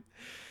time.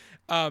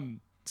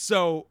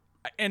 So,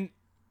 and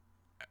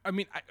I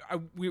mean,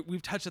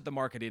 we've touched at the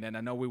marketing, and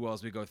I know we will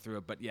as we go through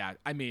it, but yeah,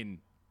 I mean,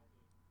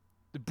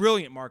 the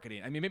brilliant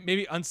marketing. I mean,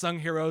 maybe unsung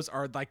heroes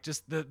are like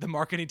just the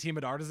marketing team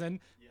at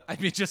Artisan. Yep. I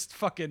mean, just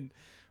fucking,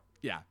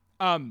 yeah.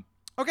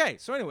 Okay,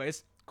 so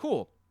anyways,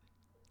 cool.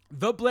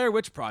 The Blair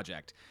Witch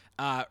Project,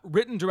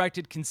 written,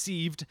 directed,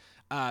 conceived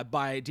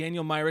by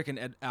Daniel Myrick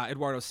and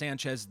Eduardo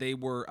Sanchez. They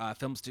were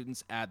film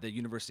students at the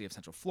University of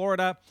Central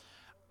Florida.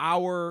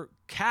 Our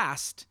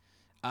cast,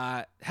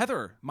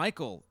 Heather,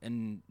 Michael,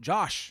 and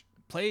Josh,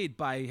 played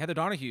by Heather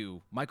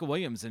Donahue, Michael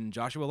Williams, and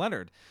Joshua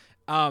Leonard.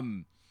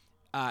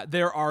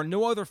 There are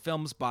no other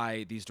films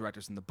by these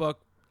directors in the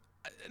book.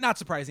 Not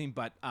surprising,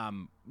 but,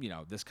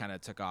 this kind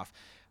of took off.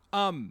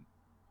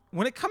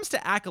 When it comes to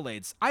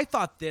accolades, I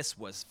thought this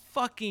was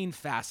fucking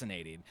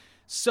fascinating.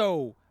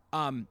 So,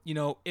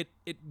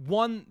 it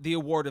won the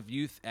Award of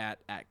Youth at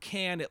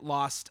Cannes. It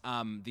lost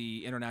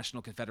the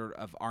International Confederate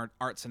of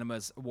Art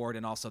Cinemas Award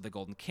and also the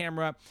Golden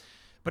Camera.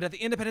 But at the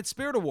Independent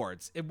Spirit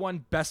Awards, it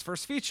won Best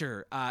First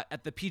Feature.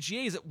 At the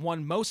PGAs, it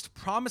won Most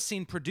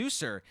Promising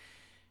Producer.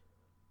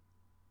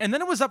 And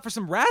then it was up for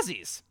some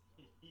Razzies.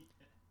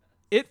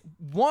 It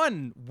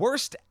won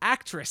Worst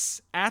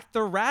Actress at the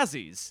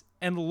Razzies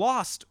and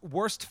lost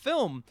Worst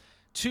Film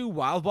to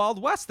Wild Wild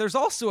West. There's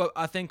also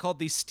a thing called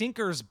the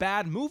Stinkers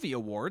Bad Movie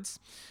Awards,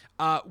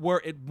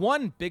 where it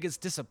won Biggest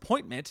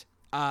Disappointment,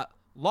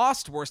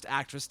 lost Worst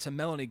Actress to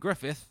Melanie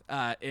Griffith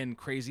in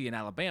Crazy in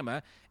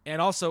Alabama,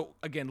 and also,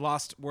 again,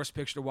 lost Worst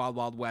Picture to Wild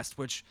Wild West,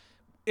 which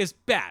is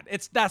bad.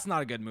 That's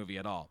not a good movie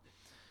at all.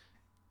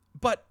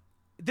 But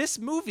this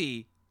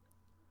movie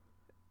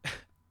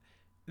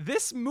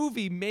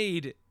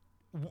made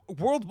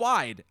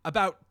worldwide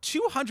about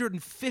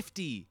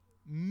 $250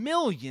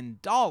 million,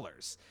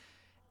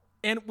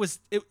 and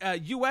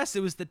U.S.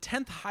 It was the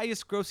 10th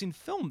highest grossing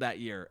film that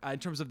year in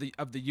terms of the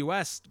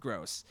U.S.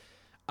 gross.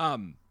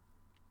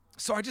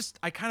 So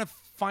I kind of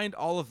find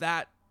all of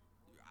that.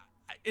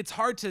 It's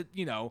hard to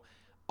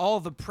all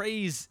the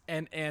praise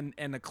and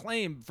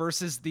acclaim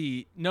versus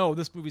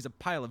this movie's a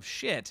pile of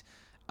shit.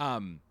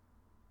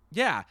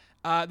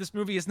 This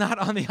movie is not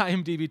on the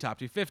IMDb Top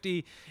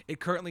 250. It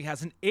currently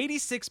has an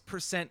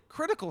 86%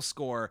 critical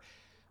score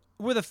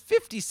with a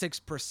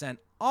 56%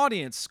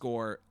 audience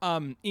score.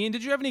 Ian,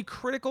 did you have any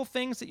critical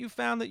things that you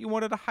found that you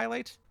wanted to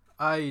highlight?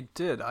 I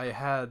did. I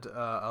had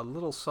a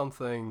little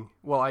something.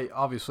 Well, I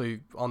obviously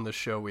on this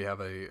show we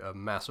have a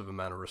massive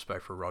amount of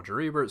respect for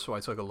Roger Ebert, so I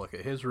took a look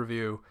at his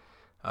review.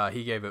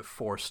 He gave it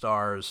 4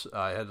 stars.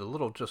 I had a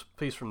little just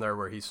piece from there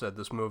where he said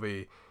this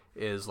movie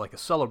is like a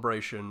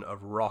celebration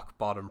of rock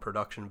bottom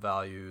production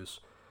values,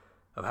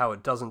 of how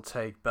it doesn't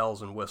take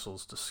bells and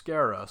whistles to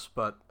scare us.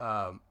 But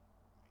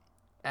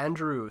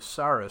Andrew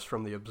Saris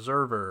from The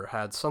Observer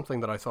had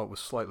something that I thought was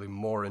slightly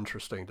more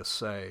interesting to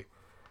say.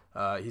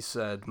 He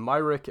said,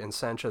 Myrick and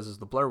Sanchez's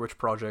The Blair Witch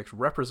Project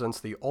represents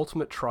the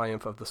ultimate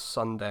triumph of the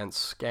Sundance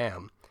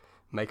scam.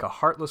 Make a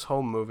heartless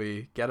home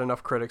movie, get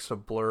enough critics to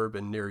blurb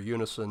in near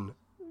unison,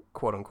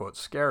 quote-unquote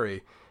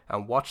scary,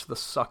 and watch the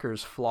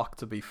suckers flock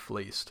to be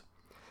fleeced.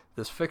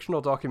 This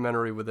fictional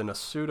documentary within a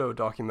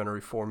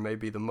pseudo-documentary form may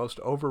be the most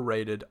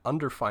overrated,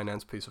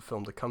 underfinanced piece of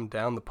film to come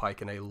down the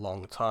pike in a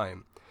long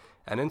time.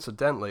 And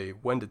incidentally,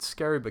 when did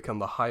scary become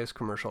the highest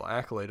commercial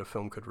accolade a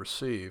film could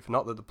receive?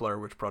 Not that the Blair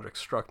Witch Project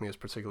struck me as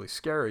particularly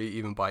scary,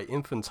 even by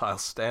infantile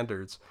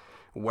standards.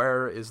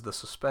 Where is the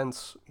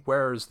suspense?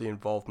 Where is the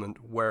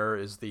involvement? Where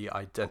is the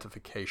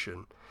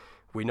identification?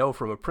 We know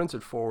from a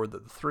printed forward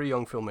that the 3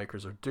 young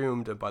filmmakers are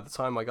doomed, and by the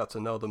time I got to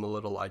know them a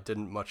little, I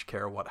didn't much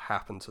care what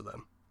happened to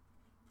them.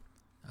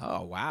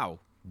 Oh, wow.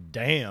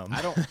 Damn.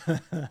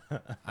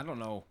 I don't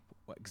know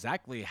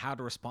exactly how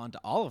to respond to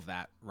all of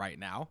that right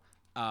now.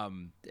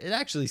 It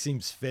actually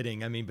seems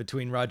fitting. I mean,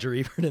 between Roger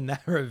Ebert and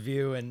that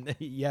review, and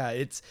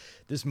yeah,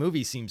 this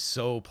movie seems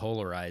so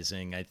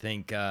polarizing. I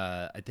think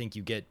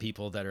you get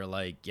people that are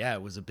like, yeah,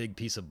 it was a big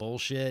piece of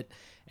bullshit,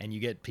 and you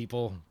get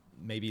people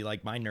maybe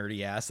like my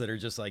nerdy ass that are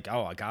just like,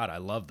 oh God, I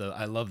love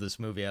this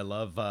movie. I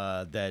love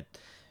that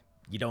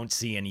you don't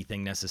see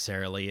anything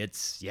necessarily.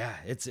 It's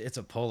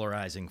a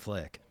polarizing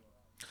flick.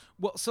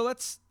 Well, so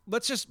let's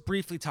just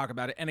briefly talk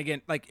about it. And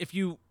again, like if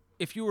you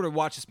were to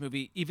watch this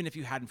movie, even if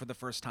you hadn't for the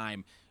first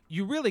time,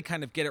 you really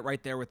kind of get it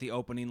right there with the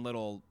opening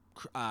little,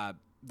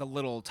 the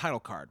little title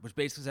card, which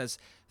basically says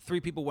 3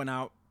 people went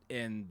out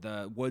in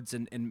the woods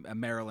in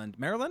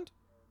Maryland,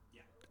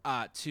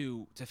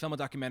 to film a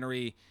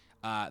documentary.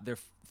 Their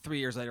 3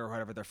 years later or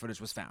whatever, their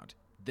footage was found.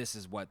 This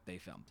is what they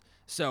filmed.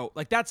 So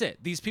like that's it.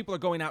 These people are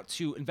going out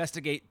to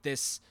investigate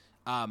this,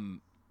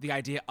 the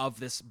idea of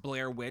this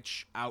Blair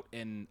Witch out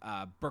in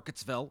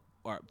Burkittsville,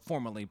 or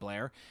formerly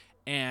Blair.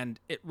 And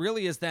it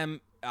really is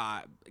them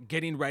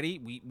getting ready.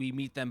 We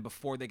meet them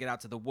before they get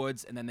out to the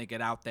woods, and then they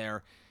get out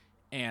there.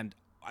 And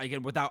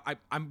again,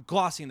 I'm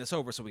glossing this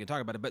over so we can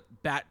talk about it, but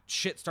that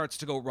shit starts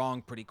to go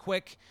wrong pretty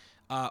quick,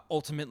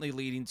 ultimately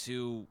leading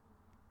to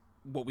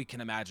what we can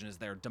imagine is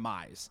their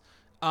demise.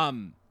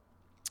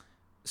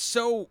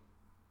 So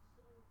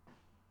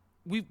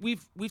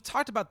we've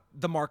talked about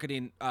the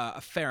marketing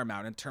a fair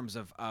amount in terms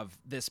of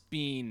this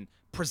being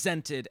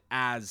presented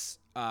as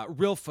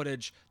real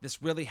footage.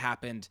 This really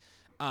happened.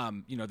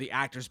 The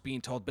actors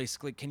being told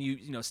basically, can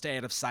you stay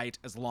out of sight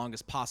as long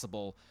as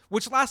possible,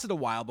 which lasted a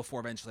while before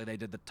eventually they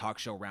did the talk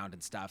show round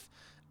and stuff.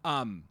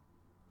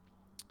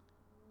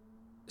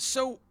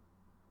 So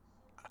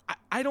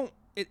I don't,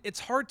 it's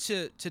hard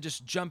to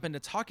just jump into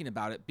talking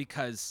about it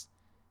because,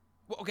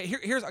 well, okay,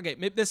 here's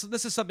maybe this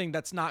is something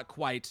that's not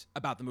quite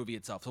about the movie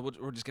itself. So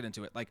we'll just get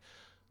into it. Like,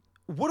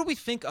 what do we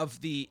think of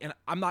and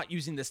I'm not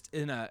using this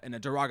in a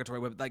derogatory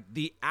way, but like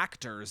the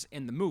actors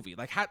in the movie?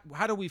 Like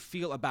how do we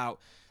feel about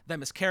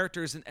them as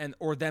characters and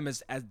or them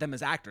as them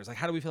as actors? Like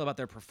how do we feel about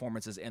their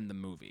performances in the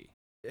movie?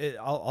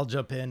 I'll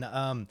jump in.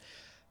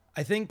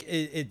 I think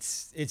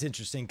it's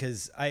interesting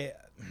because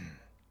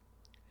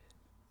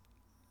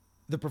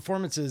the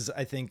performances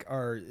I think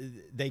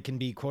they can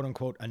be quote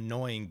unquote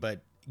annoying,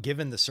 but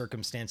given the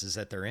circumstances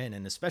that they're in,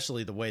 and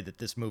especially the way that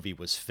this movie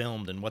was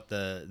filmed and what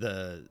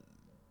the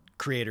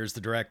creators,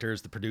 the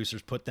directors, the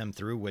producers put them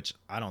through, which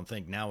I don't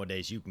think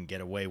nowadays you can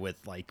get away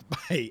with like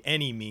by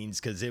any means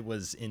because it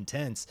was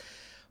intense.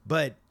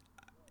 But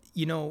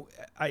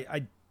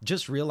I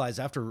just realized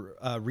after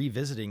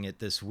revisiting it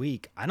this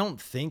week, I don't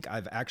think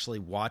I've actually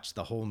watched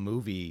the whole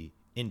movie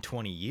in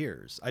 20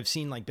 years. I've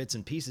seen like bits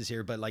and pieces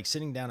here, but like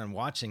sitting down and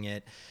watching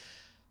it,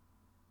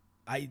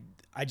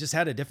 I just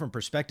had a different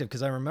perspective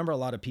because I remember a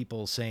lot of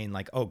people saying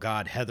like, oh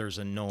God, Heather's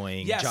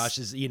annoying. Yes. Josh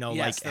is,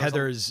 Yes, like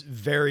Heather's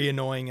very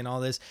annoying and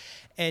all this.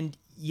 And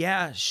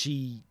yeah,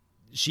 she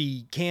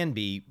can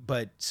be,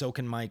 but so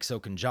can Mike, so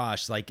can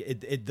Josh. Like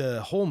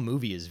the whole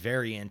movie is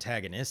very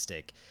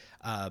antagonistic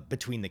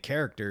between the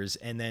characters.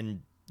 And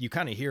then you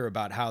kind of hear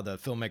about how the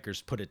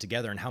filmmakers put it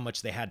together and how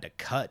much they had to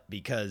cut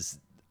because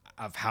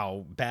of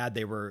how bad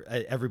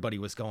everybody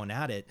was going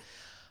at it.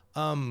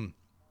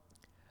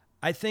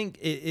 I think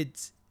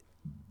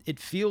it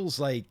feels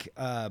like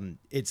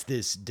it's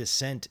this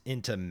descent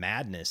into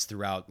madness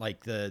throughout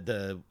like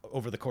the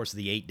over the course of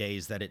the 8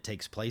 days that it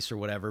takes place or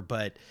whatever.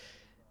 But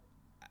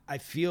I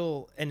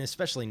feel, and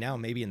especially now,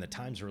 maybe in the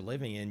times we're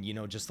living in,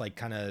 just like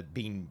kind of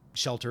being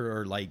sheltered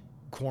or like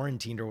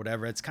quarantined or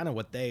whatever, it's kind of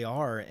what they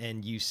are.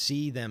 And you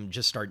see them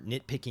just start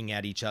nitpicking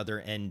at each other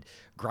and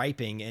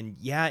griping. And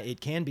yeah,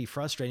 it can be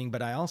frustrating,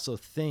 but I also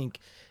think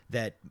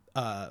that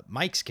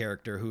Mike's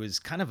character, who is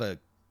kind of a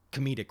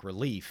comedic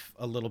relief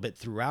a little bit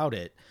throughout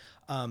it,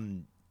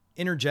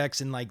 interjects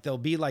and like there'll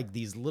be like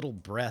these little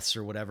breaths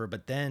or whatever,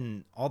 but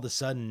then all of a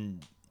sudden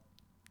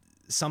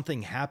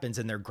something happens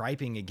and they're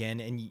griping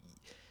again. And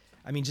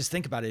I mean, just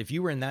think about it. If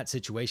you were in that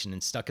situation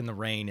and stuck in the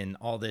rain and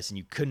all this and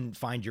you couldn't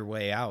find your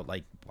way out,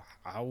 like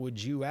how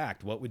would you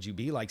act? What would you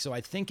be like? So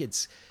I think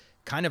it's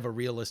kind of a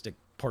realistic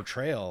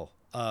portrayal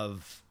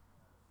of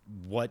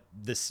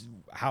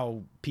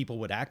how people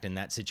would act in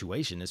that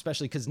situation,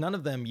 especially because none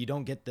of them, you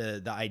don't get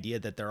the idea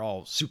that they're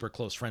all super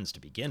close friends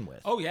to begin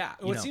with. Oh yeah.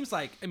 Well, it seems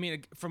like, I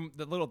mean, from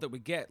the little that we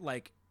get,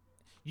 like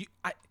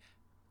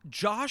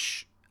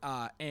Josh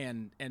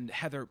and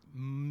Heather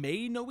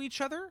may know each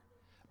other,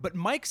 but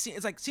Mike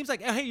seems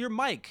like, oh, hey, you're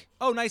Mike.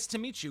 Oh, nice to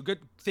meet you. Good.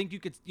 Think you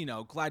could,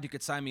 glad you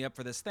could sign me up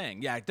for this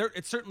thing. Yeah.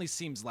 It certainly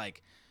seems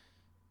like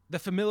the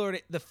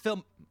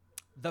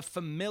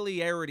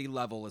familiarity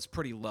level is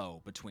pretty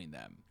low between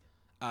them.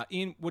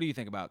 Ian, what do you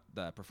think about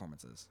the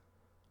performances?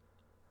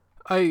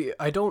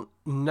 I don't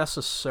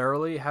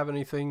necessarily have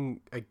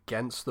anything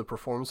against the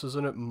performances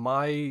in it.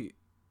 My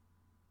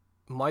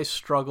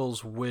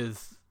struggles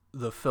with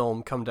the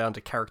film come down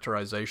to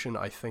characterization.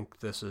 I think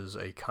this is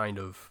a kind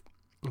of,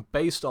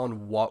 based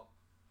on what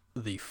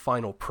the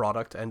final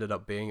product ended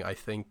up being, I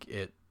think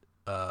it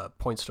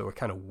points to a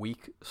kind of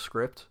weak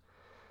script.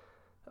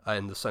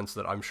 in the sense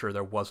that I'm sure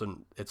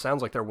it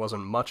sounds like there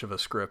wasn't much of a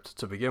script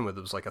to begin with.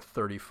 It was like a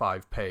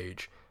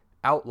 35-page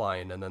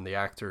outline, and then the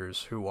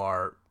actors who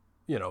are,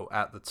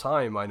 at the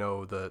time, I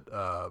know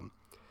that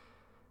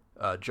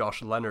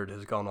Josh Leonard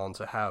has gone on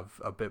to have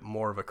a bit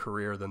more of a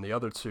career than the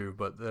other two,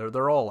 but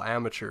they're all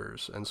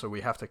amateurs, and so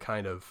we have to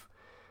kind of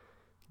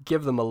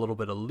give them a little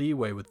bit of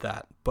leeway with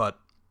that. But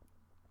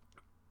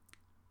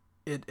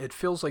it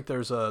feels like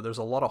there's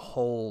a lot of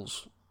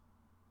holes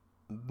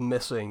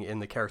missing in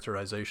the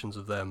characterizations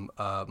of them.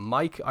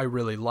 Mike, I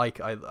really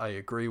like. I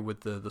agree with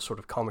the sort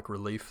of comic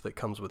relief that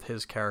comes with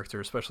his character,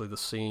 especially the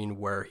scene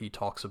where he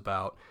talks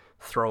about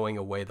throwing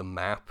away the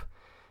map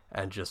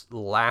and just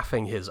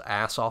laughing his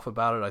ass off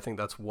about it. I think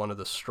that's one of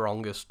the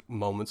strongest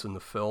moments in the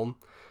film.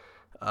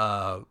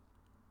 But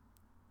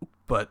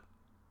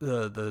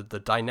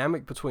the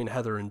dynamic between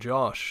Heather and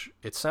Josh,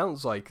 it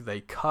sounds like they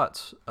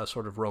cut a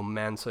sort of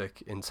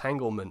romantic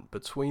entanglement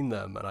between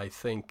them, and I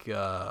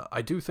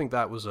do think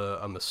that was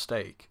a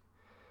mistake,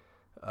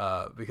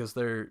 because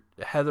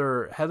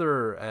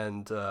Heather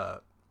and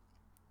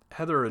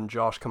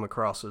Josh come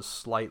across as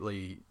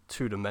slightly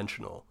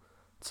two-dimensional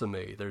to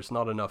me. There's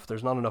not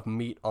enough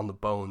meat on the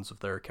bones of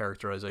their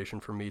characterization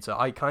for me to.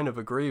 I kind of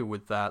agree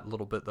with that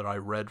little bit that I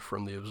read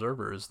from the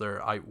Observer.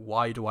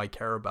 Why do I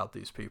care about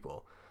these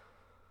people?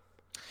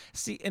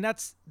 See, and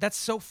that's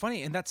so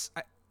funny, and that's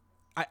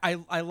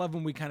I love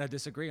when we kind of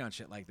disagree on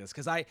shit like this,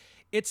 because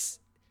it's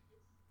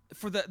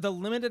for the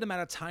limited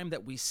amount of time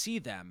that we see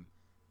them,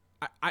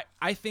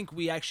 I think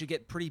we actually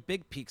get pretty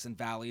big peaks and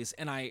valleys,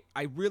 and I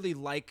really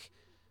like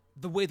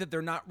the way that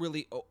they're not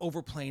really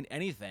overplaying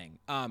anything.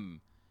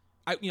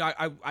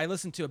 I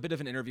listened to a bit of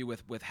an interview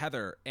with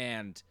Heather,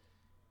 and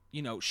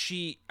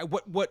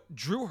what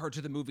drew her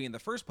to the movie in the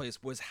first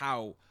place was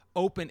how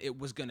open it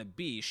was going to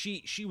be.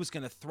 She was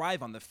going to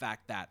thrive on the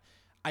fact that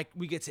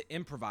we get to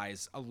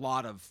improvise a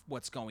lot of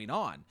what's going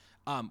on,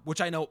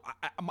 which I know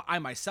I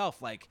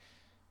myself, like,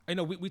 I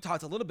know we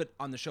talked a little bit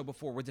on the show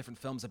before with different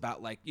films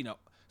about, like,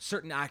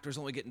 certain actors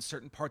only get in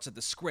certain parts of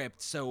the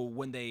script, so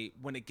when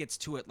it gets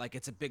to it, like,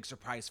 it's a big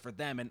surprise for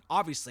them. And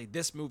obviously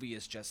this movie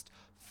is just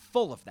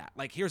full of that.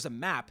 Like, here's a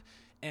map,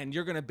 and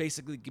you're going to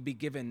basically be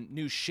given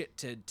new shit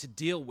to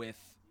deal with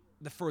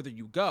the further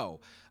you go.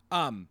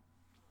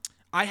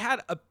 I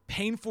had a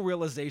painful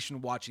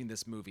realization watching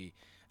this movie.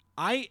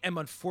 I am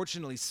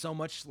unfortunately so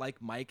much like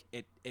Mike,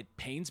 it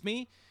pains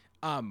me.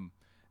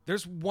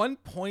 There's one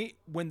point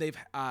when they're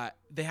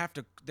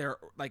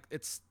like,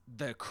 it's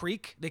the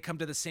creek. They come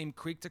to the same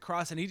creek to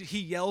cross, and he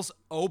yells,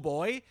 "Oh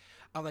boy!"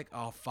 I'm like,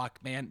 oh fuck,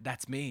 man,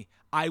 that's me.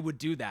 I would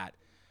do that.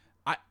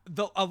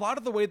 A lot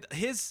of the way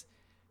his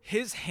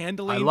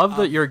handling. I love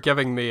that you're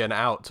giving me an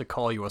out to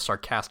call you a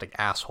sarcastic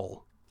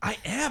asshole. I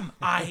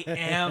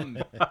am.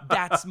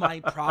 That's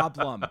my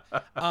problem.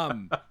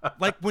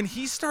 Like, when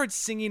he starts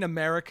singing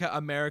 "America,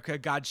 America,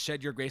 God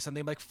shed your grace" on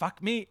them, like,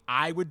 fuck me,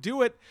 I would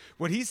do it.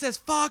 When he says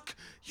 "fuck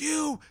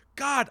you,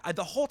 God,"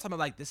 the whole time I'm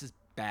like, this is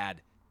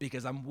bad,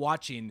 because I'm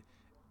watching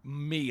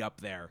me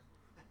up there.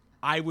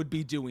 I would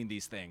be doing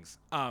these things.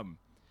 And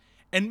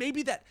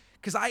maybe that,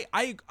 because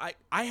I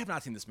have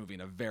not seen this movie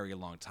in a very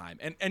long time.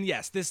 And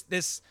yes,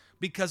 this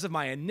because of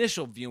my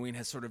initial viewing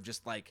has sort of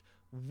just, like,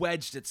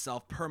 wedged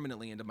itself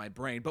permanently into my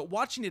brain. But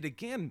watching it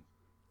again,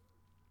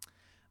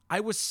 I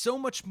was so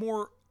much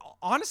more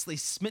honestly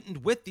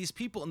smitten with these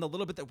people in the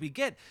little bit that we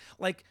get.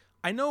 Like,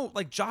 I know,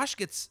 like, Josh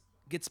gets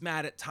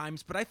mad at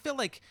times, but I feel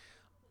like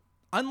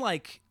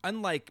unlike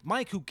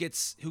Mike, who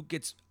gets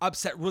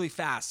upset really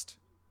fast,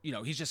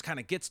 he just kind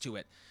of gets to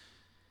it.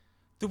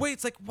 The way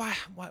it's like, why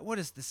what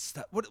is this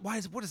stuff? What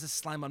is this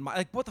slime on my,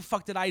 like, what the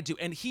fuck did I do?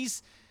 And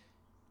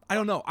I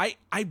don't know. I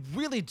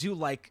really do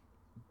like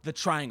the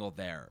triangle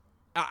there.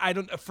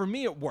 For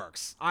me, it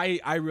works.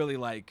 I really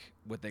like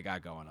what they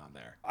got going on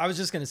there. I was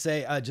just going to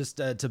say,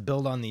 to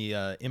build on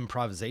the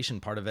improvisation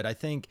part of it, I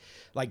think,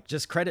 like,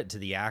 just credit to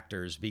the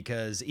actors,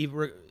 because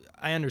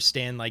I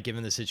understand, like,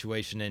 given the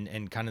situation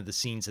and kind of the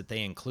scenes that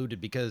they included,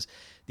 because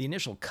the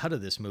initial cut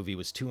of this movie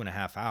was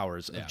 2.5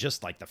 hours of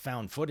just, like, the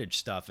found footage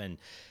stuff. And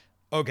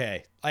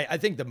okay, I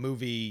think the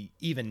movie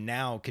even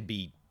now could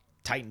be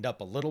tightened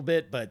up a little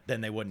bit, but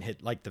then they wouldn't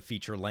hit, like, the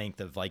feature length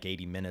of, like,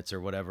 80 minutes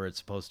or whatever it's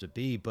supposed to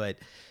be. But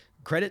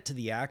credit to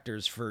the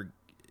actors for,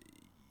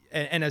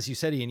 and as you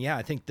said, Ian, yeah,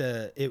 I think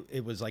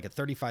it was like a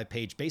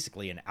 35-page,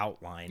 basically an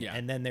outline,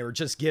 and then they were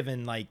just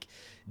given, like,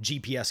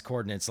 GPS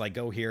coordinates, like,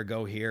 go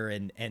here,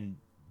 and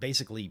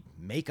basically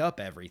make up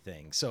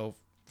everything. So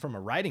from a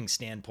writing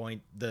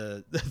standpoint,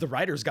 the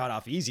writers got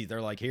off easy.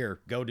 They're like, here,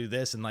 go do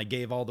this, and, like,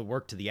 gave all the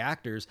work to the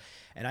actors,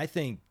 and I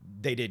think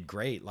they did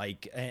great.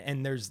 Like,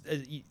 and there's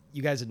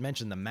you guys had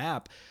mentioned the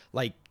map,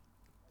 like,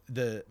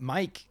 the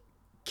Mike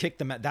kicked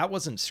the map. That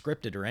wasn't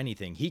scripted or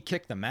anything. He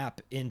kicked the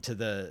map into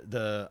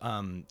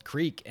the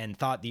creek and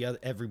thought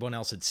everyone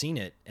else had seen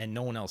it, and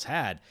no one else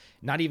had.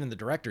 Not even the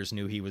directors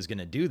knew he was going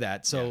to do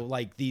that. So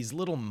like, these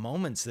little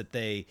moments that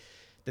they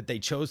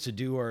chose to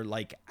do, or,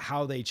 like,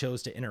 how they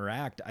chose to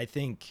interact, I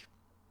think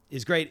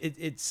is great.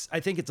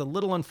 I think it's a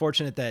little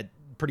unfortunate that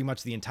pretty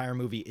much the entire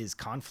movie is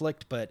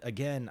conflict. But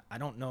again, I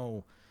don't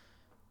know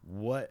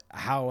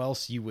how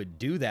else you would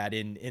do that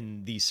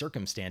in these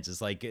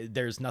circumstances. Like,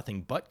 there's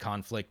nothing but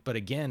conflict. But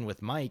again,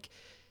 with Mike,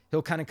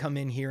 he'll kind of come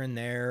in here and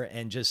there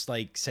and just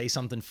like say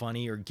something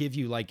funny or give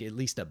you like at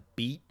least a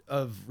beat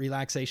of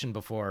relaxation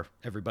before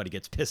everybody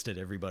gets pissed at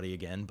everybody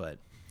again. But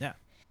yeah.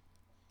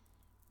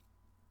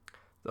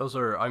 Those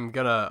are,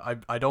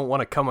 I don't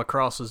want to come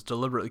across as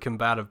deliberately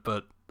combative,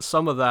 but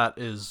some of that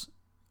is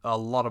a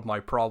lot of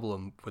my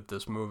problem with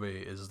this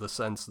movie, is the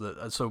sense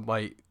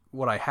that,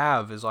 what I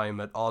have is I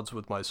am at odds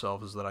with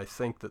myself, is that I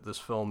think that this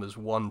film is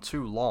one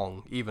too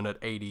long, even at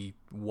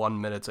 81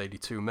 minutes,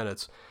 82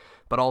 minutes,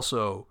 but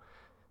also,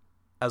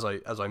 as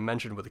I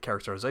mentioned with the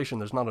characterization,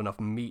 there's not enough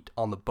meat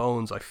on the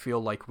bones. I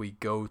feel like we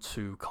go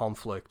to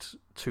conflict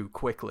too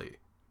quickly.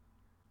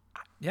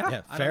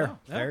 Yeah, fair.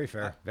 Very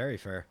fair. Very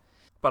fair.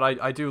 But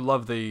I do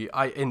love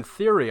in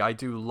theory, I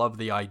do love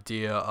the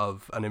idea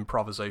of an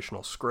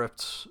improvisational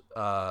script,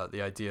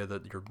 the idea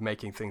that you're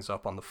making things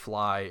up on the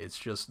fly. It's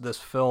just, this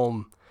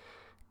film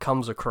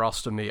comes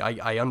across to me.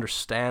 I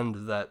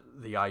understand that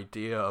the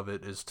idea of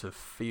it is to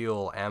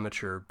feel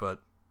amateur, but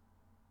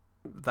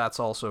that's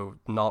also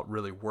not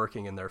really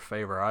working in their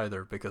favor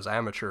either, because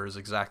amateur is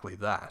exactly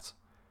that.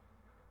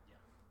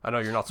 I know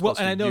you're not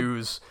supposed I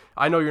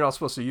know you're not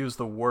supposed to use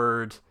the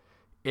word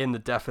in the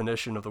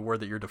definition of the word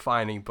that you're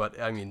defining, but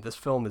I mean, this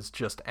film is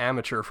just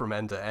amateur from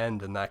end to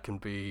end, and that can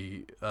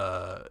be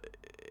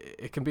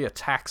it can be a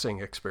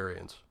taxing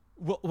experience.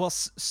 Well,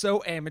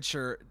 so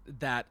amateur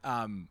that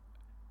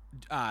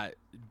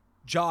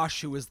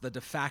Josh, who is the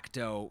de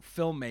facto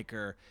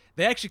filmmaker,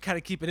 they actually kind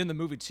of keep it in the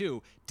movie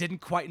too, didn't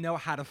quite know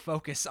how to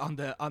focus on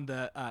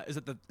the is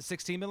it the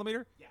 16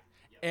 millimeter? Yeah.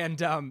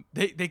 And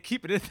they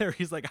keep it in there.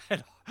 He's like, I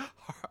had a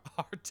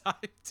hard time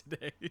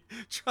today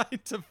trying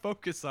to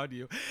focus on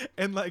you.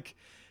 And like,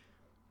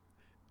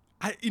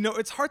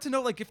 it's hard to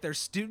know, like, if they're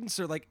students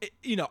or like,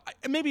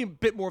 maybe a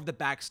bit more of the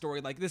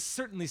backstory. Like, this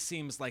certainly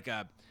seems like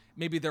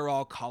maybe they're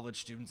all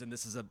college students and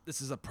this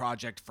is a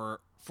project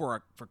for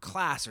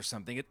class or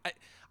something.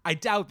 I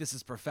doubt this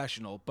is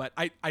professional, but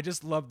I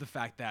just love the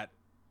fact that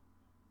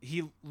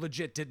he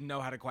legit didn't know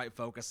how to quite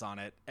focus on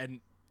it, and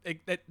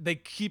they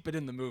keep it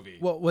in the movie.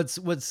 Well,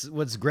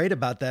 what's great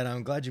about that,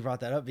 I'm glad you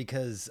brought that up,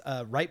 because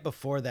right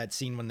before that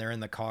scene when they're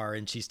in the car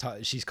and she's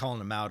calling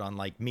them out on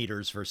like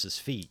meters versus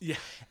feet. Yeah.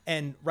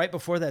 And right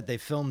before that, they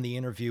filmed the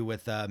interview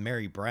with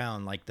Mary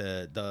Brown, like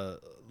the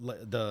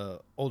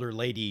older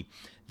lady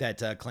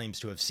that claims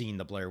to have seen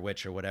the Blair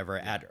Witch or whatever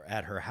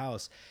at her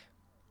house.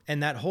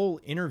 And that whole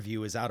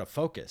interview is out of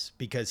focus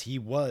because he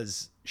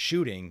was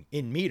shooting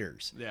in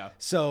meters. Yeah.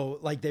 So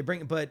like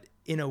but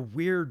in a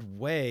weird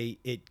way,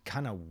 it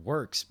kind of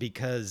works,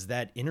 because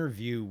that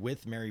interview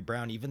with Mary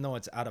Brown, even though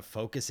it's out of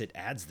focus, it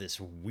adds this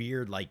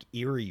weird, like,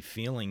 eerie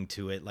feeling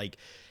to it. Like,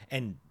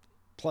 and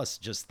plus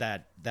just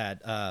that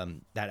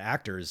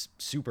actor is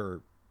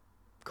super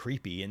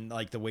creepy, and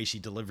like the way she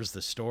delivers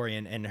the story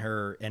and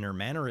her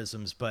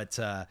mannerisms. But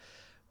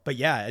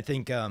yeah, I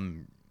think,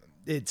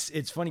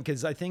 it's funny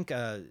because I think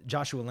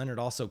Joshua Leonard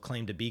also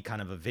claimed to be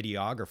kind of a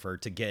videographer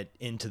to get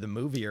into the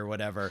movie or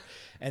whatever,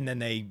 and then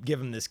they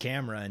give him this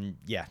camera, and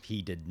yeah,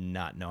 he did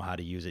not know how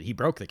to use it. He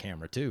broke the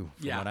camera too,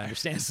 from what I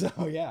understand. So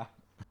yeah.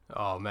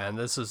 Oh man,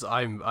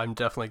 I'm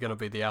definitely going to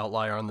be the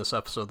outlier on this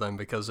episode then,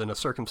 because in a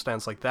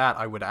circumstance like that,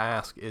 I would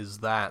ask, is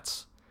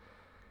that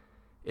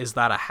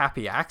a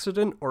happy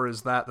accident, or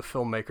is that the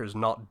filmmakers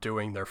not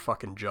doing their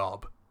fucking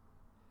job?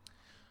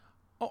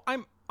 Oh,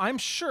 I'm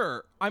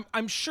sure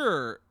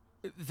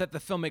that the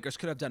filmmakers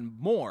could have done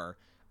more.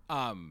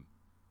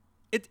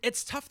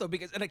 It's tough though,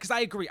 because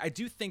I agree. I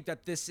do think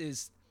that this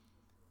is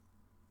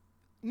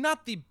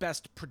not the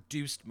best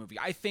produced movie.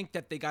 I think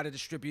that they got a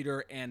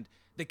distributor, and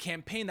the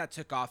campaign that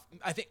took off,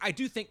 I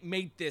do think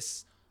made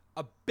this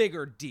a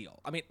bigger deal.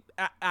 I mean,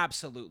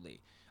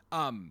 absolutely.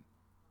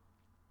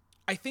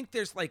 I think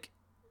there's like,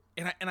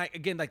 and I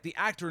again, like, the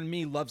actor in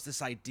me loves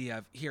this idea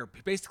of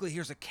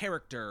here's a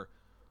character,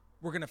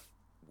 we're gonna,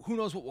 who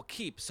knows what we'll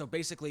keep. So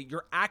basically,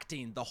 you're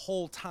acting the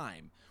whole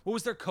time. What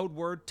was their code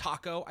word?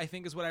 Taco, I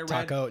think is what I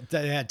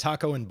read.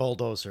 Taco and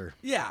bulldozer.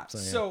 Yeah.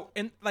 So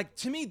and like,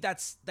 to me,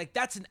 that's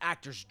an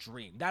actor's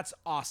dream. That's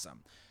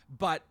awesome.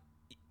 But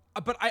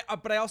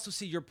I also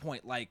see your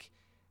point. Like,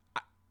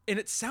 and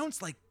it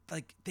sounds like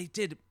they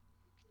did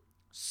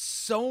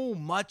so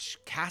much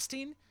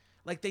casting.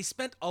 Like, they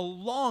spent a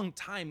long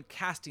time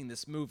casting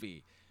this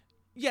movie.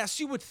 Yes,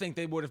 you would think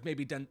they would have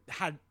maybe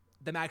had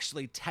them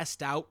actually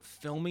test out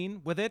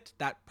filming with it.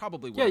 That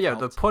probably would have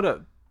helped.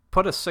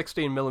 Put a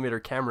 16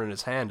 millimeter camera in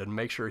his hand and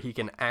make sure he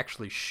can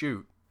actually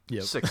shoot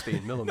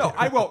 16 millimeter. No,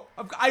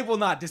 I will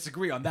not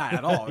disagree on that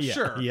at all. Yeah,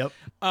 sure. Yep.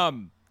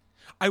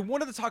 I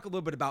wanted to talk a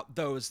little bit about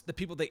the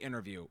people they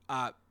interview,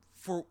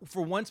 for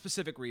one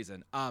specific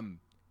reason.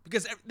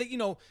 Because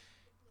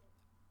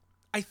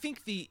I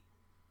think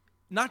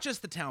not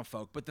just the town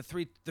folk, but the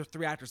three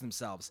actors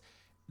themselves,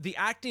 the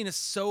acting is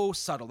so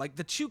subtle. Like,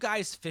 the two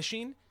guys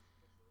fishing,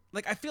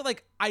 like, I feel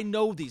like I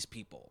know these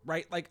people,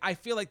 right? Like, I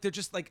feel like they're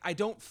just like, I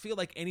don't feel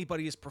like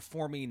anybody is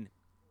performing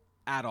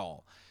at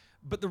all.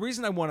 But the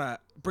reason I want to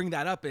bring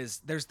that up is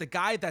there's the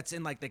guy that's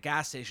in like the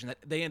gas station that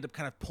they end up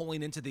kind of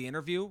pulling into the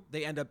interview.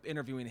 They end up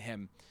interviewing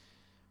him.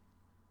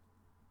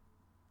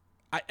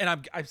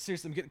 I'm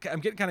seriously,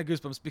 I'm getting kind of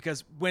goosebumps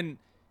because when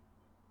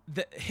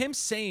him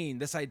saying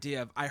this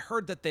idea of, I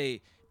heard that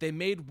they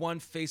made one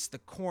face the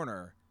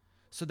corner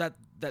so that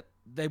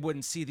they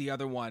wouldn't see the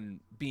other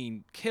one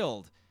being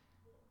killed,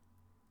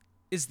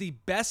 is the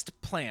best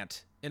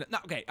plant in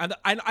not okay.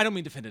 I don't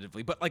mean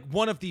definitively, but like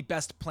one of the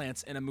best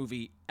plants in a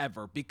movie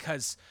ever,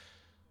 because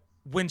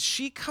when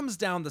she comes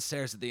down the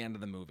stairs at the end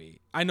of the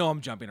movie, I know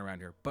I'm jumping around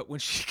here, but when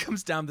she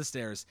comes down the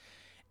stairs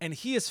and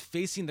he is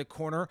facing the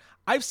corner,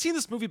 I've seen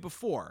this movie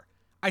before.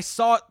 I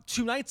saw it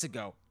 2 nights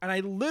ago, and I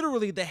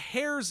literally, the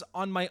hairs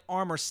on my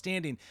arm are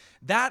standing.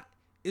 That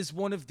is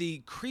one of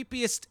the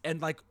creepiest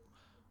and like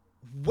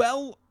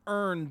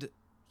well-earned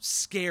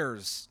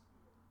scares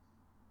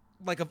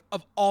like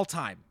of all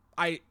time.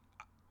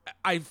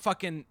 I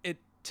fucking, it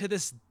to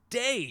this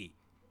day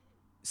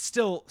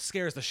still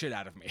scares the shit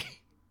out of me.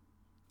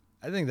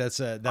 I think that's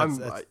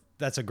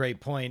a great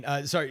point.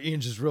 Sorry,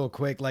 Ian, just real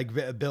quick,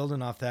 like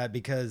building off that,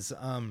 because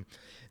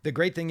the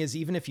great thing is,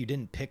 even if you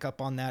didn't pick up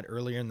on that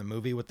earlier in the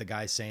movie with the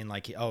guy saying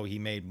like, oh, he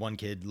made one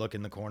kid look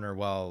in the corner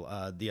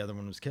while the other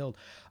one was killed.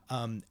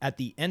 At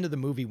the end of the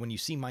movie, when you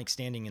see Mike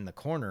standing in the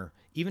corner,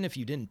 even if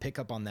you didn't pick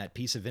up on that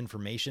piece of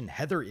information,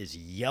 Heather is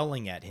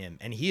yelling at him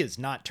and he is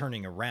not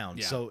turning around.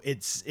 Yeah. So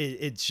it's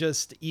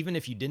just, even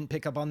if you didn't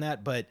pick up on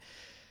that, but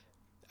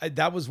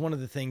that was one of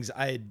the things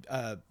I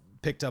had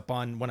picked up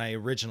on when I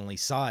originally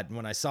saw it. And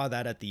when I saw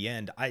that at the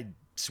end, I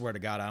swear to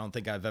God, I don't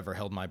think I've ever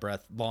held my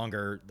breath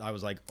longer. I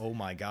was like, oh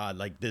my God,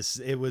 like this,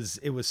 it was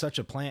such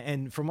a plan.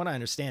 And from what I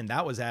understand,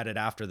 that was added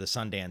after the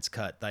Sundance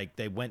cut. Like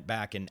they went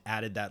back and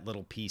added that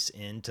little piece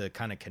in to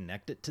kind of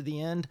connect it to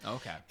the end.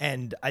 Okay.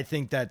 And I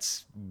think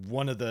that's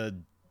one of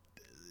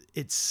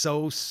it's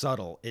so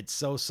subtle. It's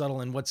so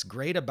subtle. And what's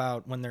great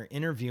about when they're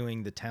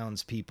interviewing the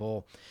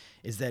townspeople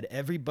is that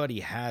everybody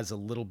has a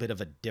little bit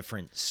of a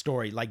different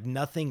story. Like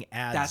nothing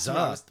adds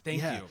up.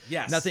 Thank you.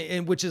 Yes. Nothing,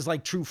 and which is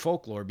like true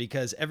folklore,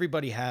 because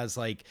everybody has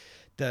like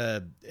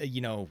the,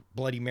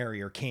 Bloody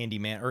Mary or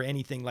Candyman or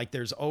anything. Like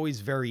there's always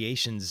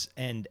variations,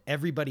 and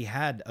everybody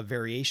had a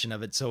variation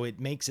of it. So it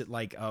makes it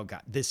like, oh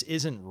God, this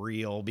isn't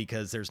real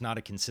because there's not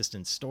a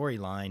consistent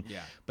storyline.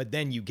 Yeah. But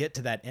then you get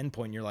to that end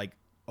point and you're like,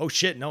 oh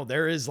shit, no,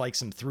 there is like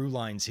some through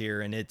lines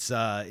here, and it's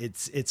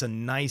a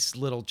nice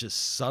little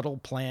just subtle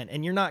plant.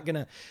 And you're not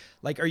gonna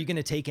like, are you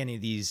gonna take any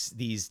of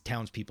these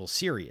townspeople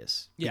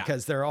serious? Yeah.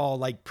 Because they're all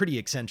like pretty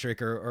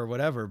eccentric or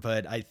whatever.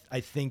 But I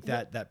think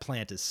that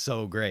plant is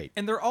so great.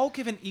 And they're all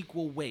given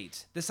equal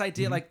weight. This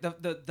idea, like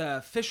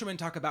the fishermen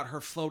talk about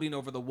her floating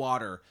over the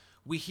water.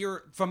 We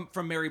hear from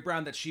Mary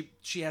Brown that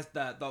she has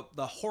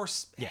the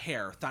horse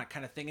hair, that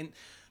kind of thing. And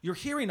you're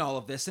hearing all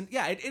of this, and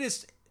yeah, it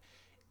is.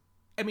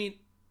 I mean,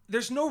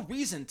 there's no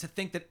reason to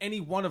think that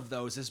any one of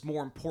those is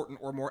more important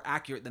or more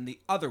accurate than the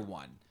other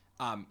one.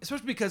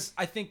 Especially because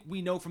I think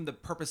we know from the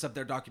purpose of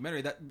their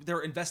documentary that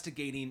they're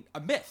investigating a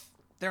myth.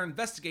 They're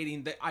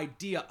investigating the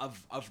idea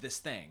of this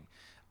thing.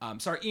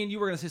 Sorry, Ian, you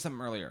were going to say something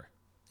earlier.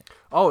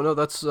 Oh, no,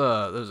 that's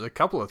there's a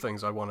couple of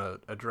things I want to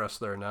address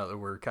there now that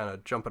we're kind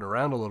of jumping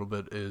around a little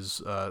bit.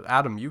 Is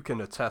Adam, you can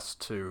attest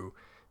to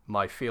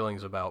my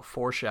feelings about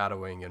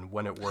foreshadowing and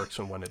when it works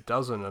and when it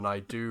doesn't. And I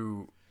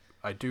do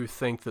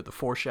think that the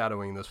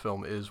foreshadowing in this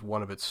film is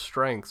one of its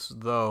strengths,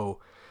 though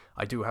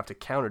I do have to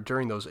counter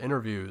during those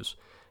interviews.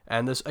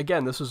 And this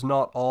is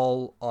not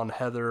all on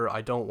Heather.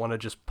 I don't want to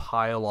just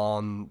pile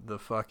on the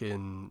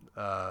fucking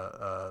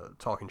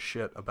talking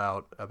shit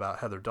about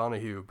Heather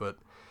Donahue, but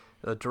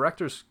the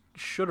directors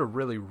should have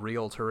really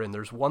reeled her in.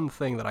 There's one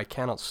thing that I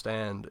cannot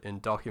stand in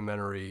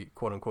documentary,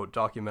 quote-unquote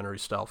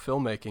documentary-style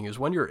filmmaking, is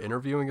when you're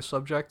interviewing a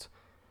subject,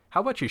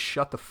 how about you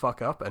shut the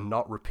fuck up and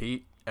not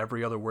repeat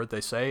every other word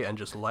they say and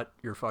just let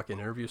your fucking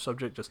interview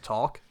subject just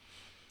talk?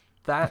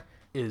 That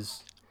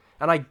is...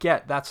 And I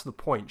get that's the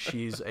point.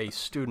 She's a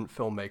student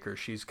filmmaker.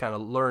 She's kind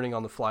of learning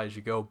on the fly as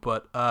you go.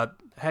 But,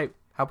 hey,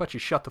 how about you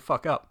shut the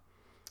fuck up?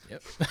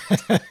 Yep.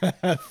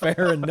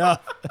 Fair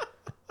enough.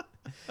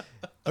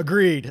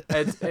 Agreed.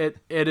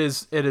 It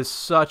is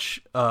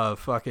such a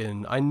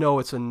fucking... I know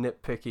it's a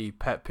nitpicky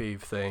pet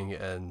peeve thing,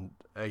 and...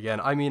 Again,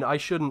 I mean, I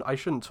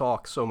shouldn't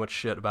talk so much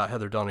shit about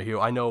Heather Donahue.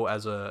 I know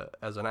as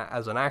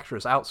an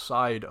actress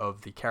outside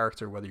of the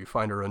character, whether you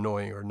find her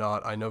annoying or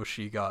not, I know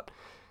she got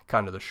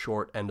kind of the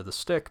short end of the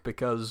stick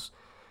because,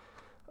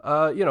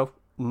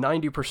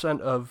 90%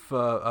 of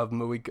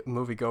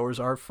moviegoers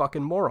are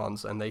fucking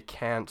morons, and they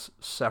can't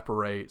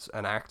separate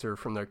an actor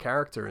from their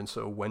character. And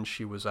so when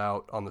she was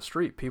out on the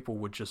street, people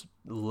would just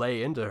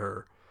lay into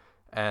her.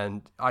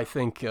 And I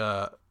think,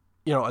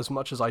 as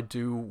much as I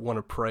do want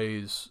to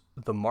praise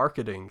the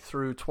marketing,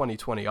 through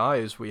 2020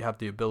 eyes, we have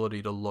the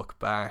ability to look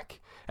back.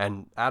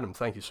 And Adam,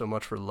 thank you so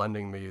much for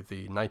lending me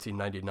the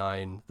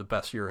 1999 The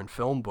Best Year in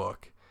Film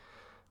book.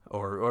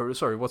 Or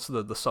sorry, what's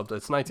the subtitle?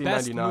 It's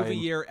 1999. Best movie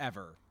year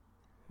ever.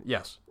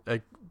 Yes.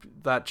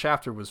 That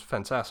chapter was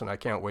fantastic. I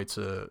can't wait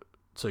to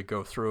to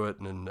go through it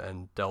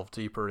and delve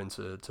deeper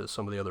into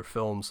some of the other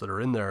films that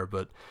are in there,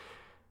 but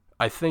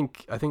I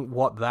think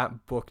what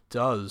that book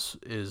does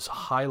is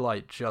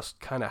highlight just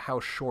kind of how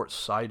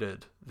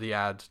short-sighted the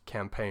ad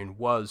campaign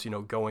was,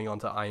 going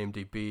onto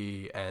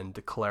IMDb and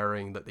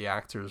declaring that the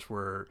actors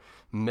were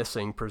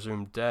missing,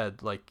 presumed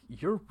dead. Like,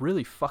 you're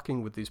really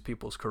fucking with these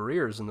people's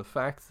careers, and the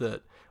fact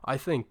that I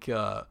think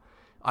I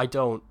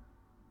do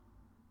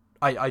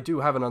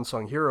have an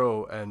unsung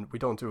hero, and we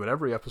don't do it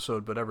every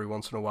episode, but every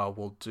once in a while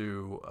we'll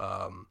do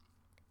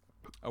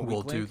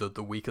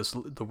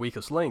the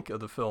weakest link of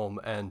the film,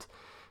 and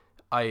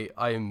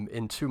I'm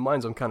in two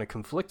minds. I'm kind of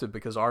conflicted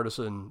because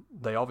Artisan,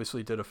 they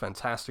obviously did a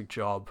fantastic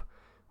job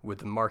with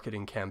the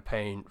marketing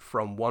campaign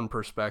from one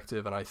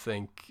perspective, and I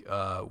think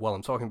while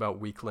I'm talking about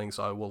weak links,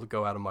 I will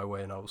go out of my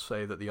way and I will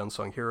say that the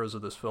unsung heroes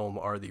of this film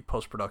are the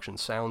post-production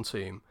sound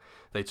team.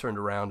 They turned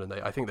around and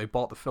I think they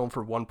bought the film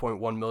for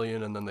 $1.1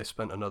 million, and then they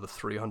spent another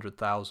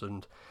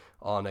 $300,000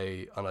 on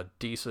a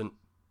decent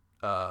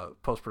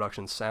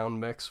post-production sound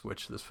mix,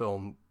 which this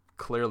film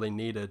clearly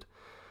needed.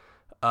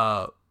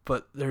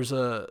 But there's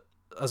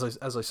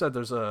as I said,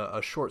 there's a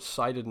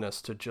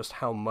short-sightedness to just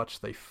how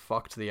much they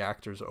fucked the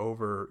actors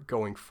over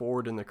going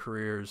forward in their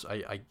careers.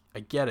 I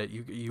get it.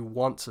 You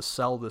want to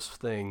sell this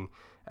thing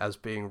as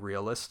being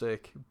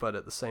realistic, but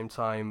at the same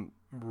time,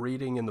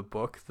 reading in the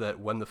book that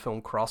when the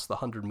film crossed the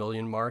 100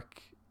 million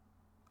mark,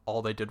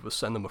 all they did was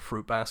send them a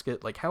fruit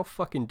basket. Like, how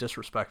fucking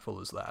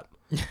disrespectful is that?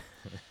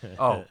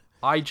 Oh,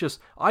 I just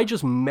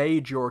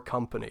made your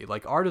company.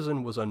 Like,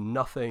 Artisan was a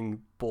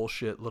nothing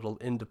bullshit little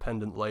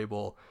independent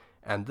label,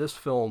 and this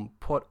film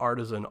put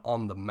Artisan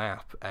on the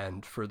map.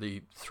 And for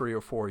the 3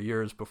 or 4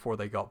 years before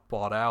they got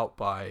bought out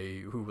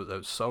by, who was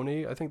it,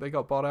 Sony? I think they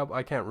got bought out.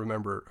 I can't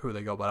remember who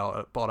they got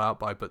bought out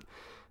by, but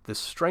the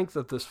strength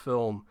of this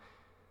film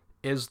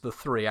is the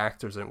three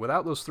actors, and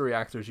without those three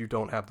actors, you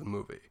don't have the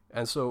movie.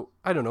 And so,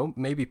 I don't know,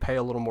 maybe pay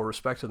a little more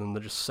respect to them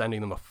than just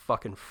sending them a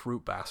fucking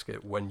fruit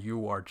basket when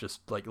you are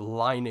just, like,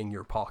 lining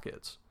your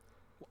pockets.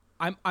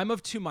 I'm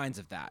of two minds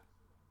of that.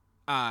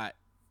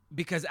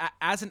 Because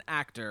as an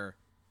actor,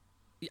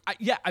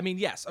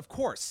 yes, of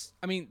course.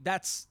 I mean,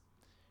 that's,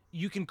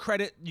 you can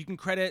credit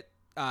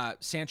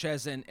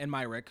Sanchez and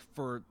Myrick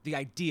for the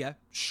idea,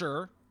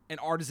 sure, and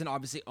Artisan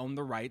obviously owned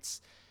the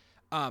rights.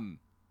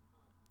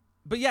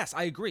 But yes,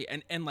 I agree.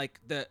 And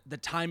like the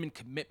time and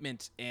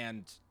commitment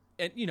and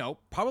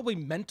probably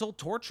mental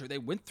torture they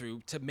went through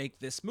to make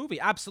this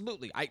movie.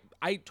 Absolutely.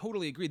 I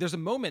totally agree. There's a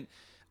moment,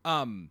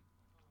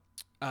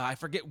 I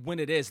forget when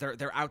it is.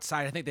 They're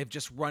outside. I think they've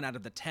just run out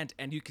of the tent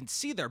and you can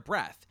see their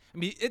breath. I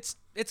mean, it's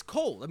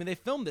cold. I mean, they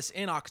filmed this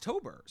in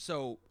October,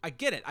 so I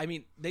get it. I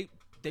mean, they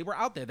were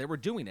out there. They were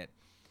doing it.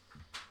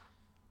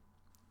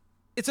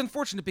 It's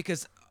unfortunate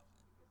because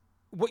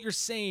what you're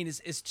saying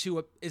is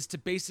to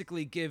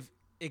basically give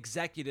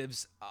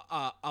executives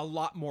a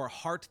lot more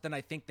heart than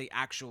I think they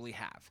actually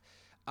have.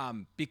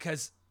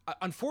 Because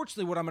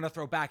unfortunately, what I'm going to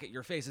throw back at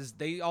your face is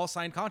they all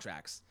signed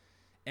contracts.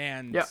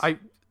 And yeah, I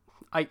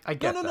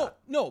get that.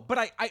 No,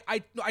 but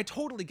I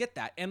totally get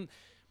that. And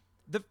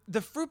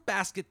the fruit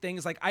basket thing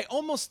is like, I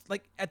almost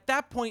like at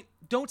that point,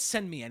 don't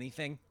send me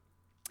anything.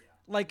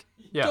 Like,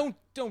 don't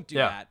do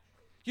that.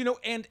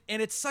 And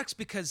it sucks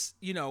because,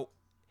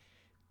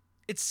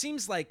 it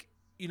seems like,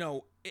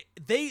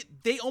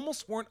 they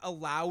almost weren't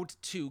allowed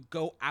to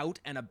go out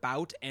and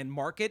about and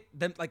market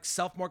them, like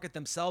self-market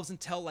themselves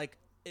until like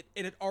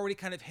it had already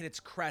kind of hit its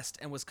crest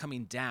and was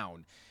coming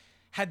down.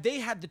 Had they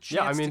had the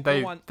chance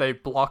they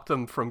blocked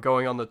them from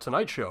going on the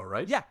Tonight Show,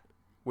 right? Yeah.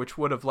 Which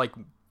would have like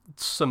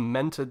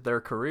cemented their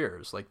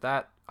careers like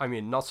that. I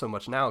mean, not so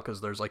much now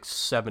because there's like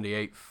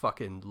 78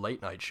 fucking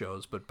late night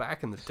shows, but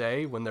back in the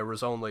day when there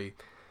was only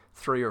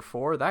 3 or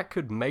 4, that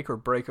could make or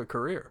break a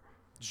career.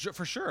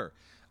 For sure.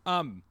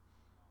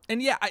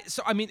 And yeah,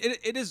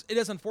 it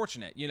is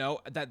unfortunate,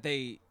 that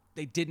they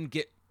didn't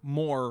get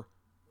more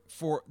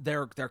for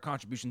their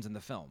contributions in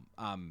the film.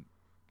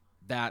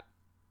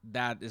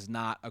 That is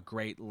not a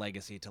great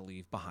legacy to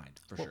leave behind,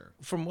 for sure.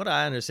 From what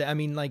I understand, I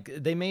mean, like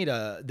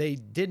they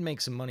did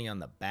make some money on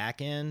the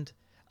back end,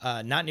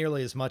 not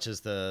nearly as much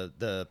as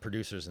the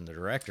producers and the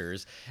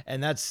directors,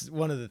 and that's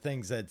one of the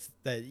things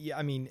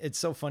I mean, it's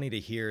so funny to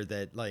hear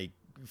that like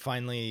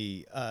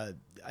finally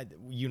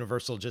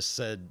Universal just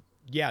said,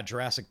 yeah,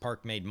 Jurassic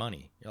Park made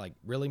money. You're like,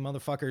 really,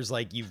 motherfuckers?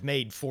 Like, you've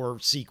made 4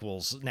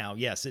 sequels now.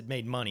 Yes, it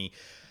made money.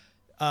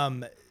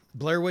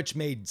 Blair Witch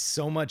made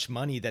so much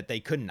money that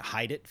they couldn't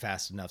hide it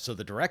fast enough. So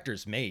the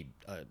directors made,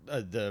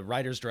 the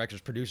writers,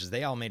 directors, producers,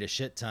 they all made a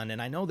shit ton.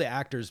 And I know the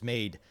actors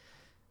made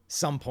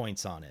some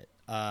points on it.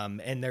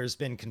 And there's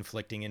been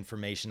conflicting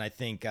information. I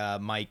think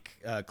Mike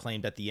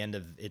claimed at the end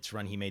of its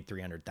run he made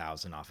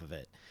 $300,000 off of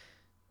it.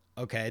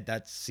 Okay,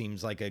 that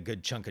seems like a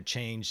good chunk of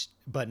change,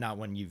 but not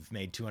when you've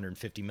made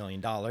 $250 million.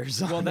 Well,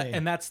 there's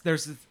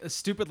a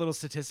stupid little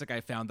statistic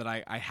I found that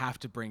I have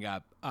to bring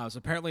up. So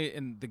apparently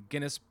in the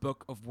Guinness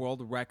Book of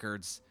World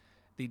Records,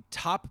 the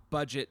top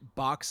budget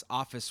box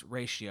office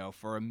ratio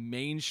for a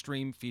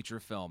mainstream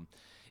feature film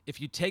if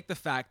you take the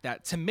fact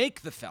that to make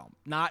the film,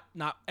 not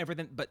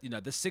everything, but the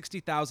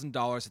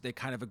 $60,000 that they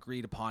kind of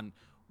agreed upon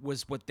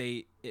was what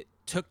it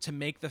took to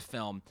make the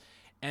film,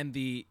 and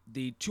the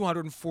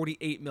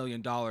 $248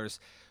 million,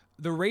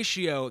 the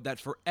ratio that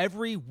for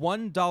every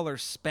 $1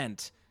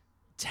 spent,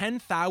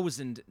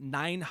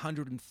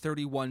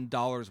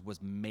 $10,931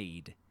 was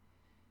made.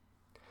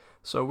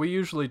 So we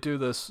usually do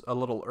this a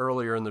little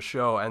earlier in the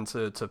show, and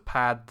to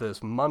pad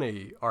this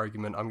money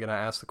argument, I'm going to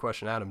ask the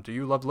question, Adam, do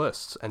you love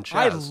lists? And Chaz,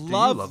 I do you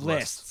love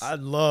lists. I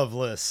love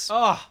lists.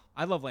 Oh,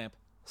 I love Lamp.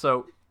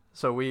 So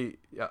we,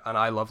 and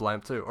I love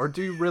Lamp too. Or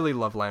do you really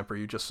love Lamp, or are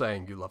you just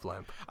saying you love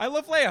Lamp? I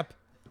love Lamp.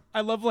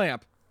 I love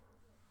Lamp.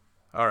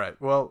 All right.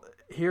 Well,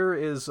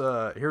 here's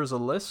a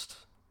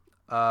list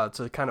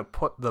to kind of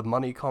put the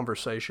money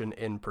conversation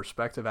in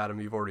perspective. Adam,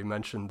 you've already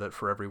mentioned that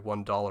for every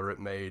 $1 it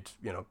made,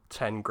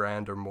 10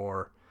 grand or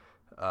more.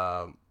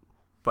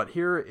 But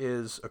here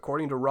is,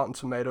 according to Rotten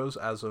Tomatoes,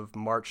 as of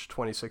March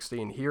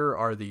 2016, here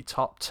are the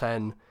top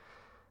 10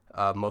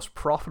 most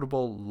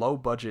profitable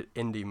low-budget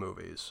indie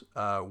movies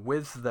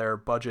with their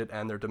budget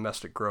and their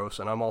domestic gross.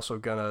 And I'm also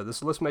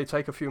this list may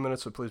take a few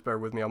minutes, so please bear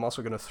with me. I'm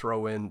also going to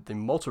throw in the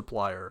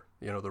multiplier,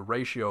 the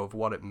ratio of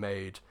what it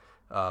made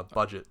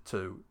budget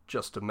to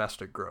just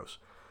domestic gross.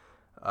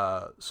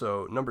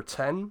 So number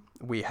 10,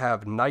 we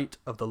have Night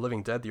of the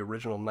Living Dead, the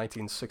original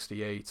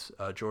 1968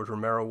 George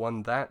Romero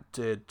one. That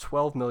did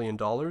 $12 million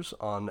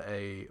on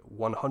a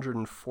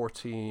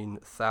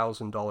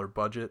 $114,000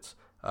 budget.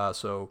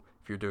 So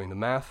if you're doing the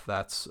math,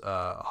 that's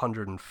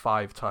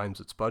 105 times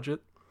its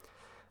budget.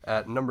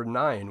 At number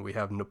 9, we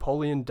have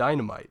Napoleon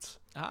Dynamite.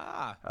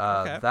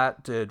 Okay.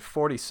 That did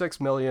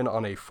 $46 million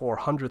on a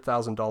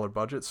 $400,000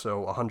 budget, so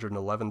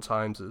 111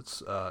 times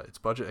its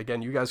budget.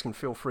 Again, you guys can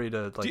feel free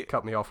to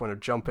cut me off when I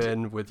jump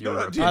in with your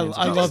opinions.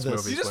 I about love these this.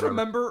 movies Do you just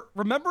whenever.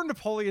 remember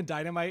Napoleon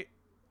Dynamite?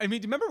 I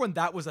mean, do you remember when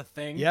that was a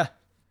thing? Yeah.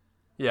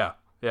 Yeah.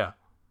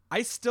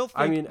 I still think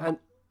I mean, and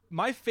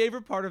my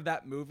favorite part of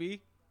that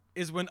movie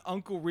is when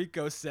Uncle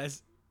Rico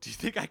says, "Do you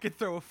think I could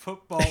throw a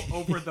football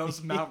over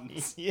those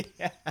mountains?" Yeah.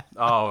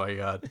 oh my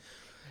god.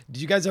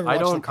 Did you guys ever I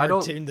watch the don't- I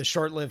don't- cartoon, the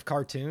short-lived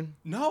cartoon?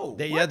 No.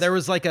 Yeah, there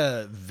was like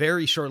a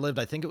very short-lived.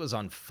 I think it was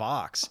on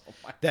Fox.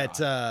 That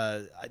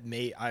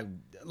I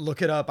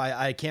look it up.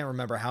 I can't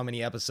remember how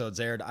many episodes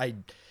aired. I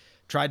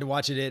tried to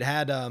watch it. It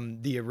had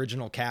the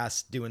original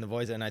cast doing the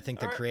voice, and I think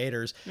the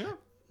creators. Yeah.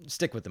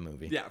 Stick with the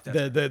movie. Yeah,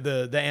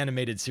 the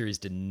animated series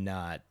did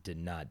not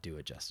do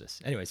it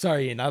justice. Anyway,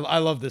 sorry, Ian. I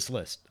love this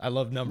list. I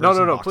love numbers. No,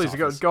 and box please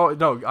office. go.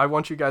 No, I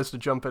want you guys to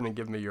jump in and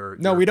give me your.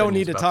 No, your we don't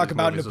need opinions to talk these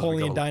about movies as we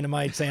Napoleon go.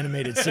 Dynamite's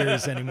animated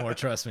series anymore.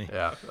 Trust me.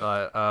 Yeah.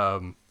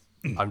 I'm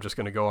just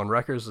gonna go on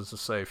records as to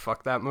say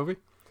fuck that movie.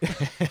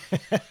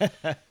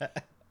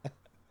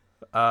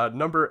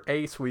 Number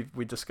 8,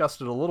 we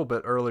discussed it a little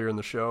bit earlier in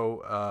the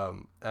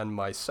show, and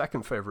my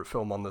second favorite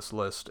film on this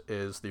list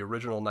is the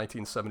original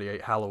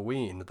 1978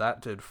 Halloween.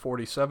 That did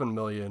 $47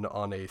 million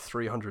on a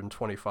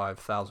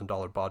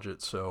 $325,000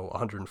 budget, so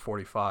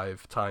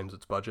 145 times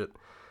its budget.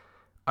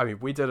 I mean,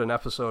 we did an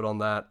episode on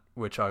that,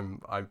 which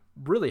I'm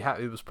really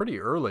happy. It was pretty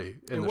early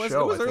in the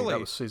show. It was I think early.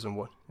 that was season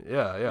 1.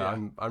 Yeah.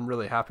 I'm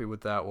really happy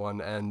with that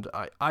one, and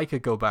I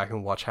could go back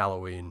and watch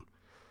Halloween.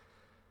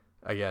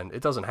 Again,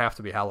 it doesn't have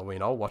to be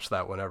Halloween. I'll watch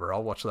that whenever.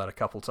 I'll watch that a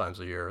couple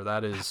times a year.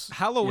 That is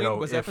Halloween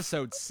was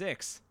episode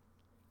 6.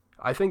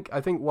 I think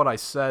what I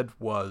said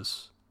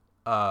was,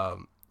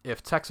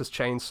 if Texas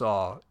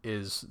Chainsaw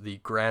is the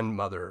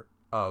grandmother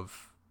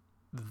of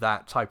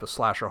that type of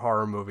slasher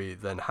horror movie,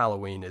 then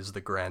Halloween is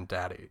the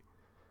granddaddy.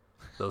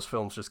 Those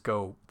films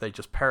they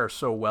just pair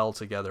so well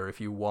together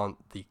if you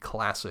want the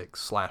classic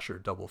slasher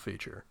double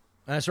feature.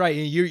 That's right.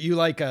 You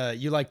like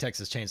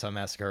Texas Chainsaw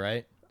Massacre,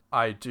 right?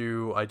 I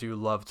do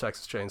love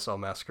Texas Chainsaw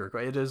Massacre.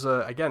 It is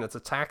it's a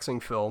taxing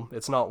film.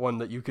 It's not one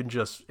that you can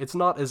it's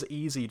not as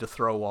easy to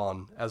throw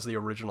on as the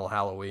original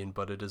Halloween,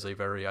 but it is a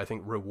very, I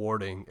think,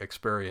 rewarding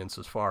experience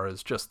as far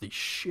as just the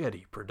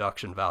shitty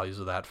production values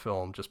of that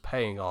film just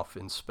paying off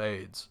in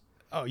spades.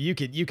 Oh, you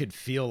could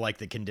feel like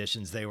the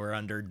conditions they were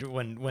under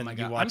when you watch I'm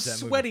that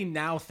movie. sweating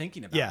now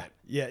thinking about it.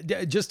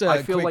 Yeah. Just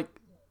I feel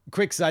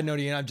quick side note,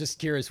 Ian, I'm just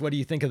curious, what do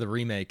you think of the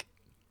remake?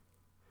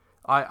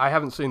 I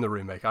haven't seen the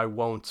remake. I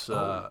won't.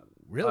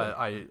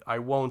 Really? I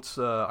won't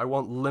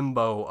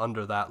limbo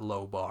under that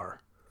low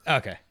bar.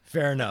 Okay,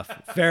 fair enough.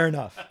 Fair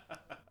enough.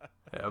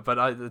 Yeah,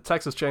 but the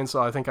Texas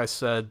Chainsaw, I think I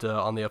said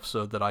on the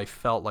episode that I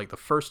felt like the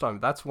first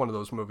time. That's one of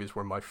those movies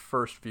where my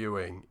first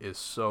viewing is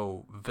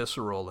so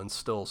visceral and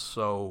still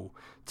so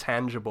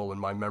tangible in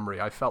my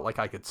memory. I felt like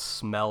I could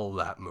smell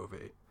that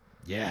movie.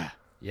 Yeah.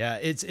 Yeah,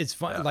 it's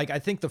fun. Yeah. Like, I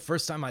think the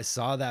first time I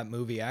saw that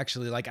movie,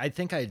 actually, like, I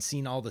think I had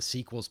seen all the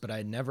sequels, but I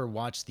had never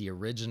watched the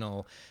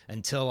original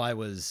until I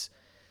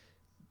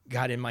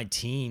got in my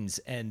teens,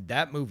 and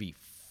that movie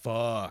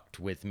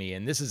fucked with me.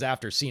 And this is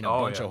after seeing a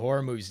bunch of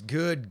horror movies.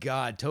 Good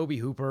God, Tobe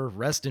Hooper,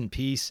 rest in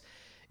peace.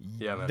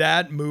 Yeah, man.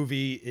 That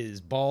movie is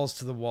balls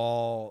to the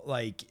wall.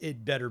 Like,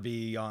 it better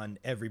be on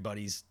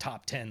everybody's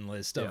top 10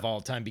 list of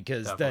all time,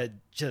 because definitely.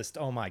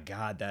 oh my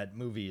God, that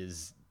movie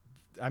is...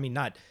 I mean,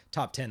 not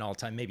top 10 all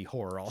time, maybe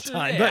horror all Sure,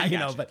 time, yeah, but I you got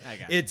know, you. but I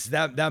got you. it's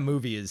that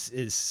movie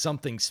is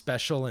something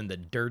special in the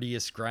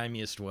dirtiest,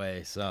 grimiest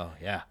way. So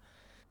yeah,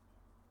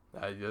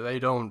 They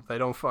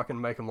don't fucking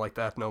make them like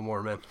that no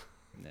more, man.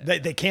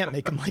 they can't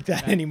make them like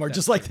that anymore.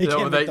 Just like they No,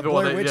 can't make the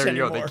well, Blair Witch there you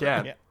go, anymore. they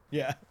can't.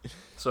 Yeah.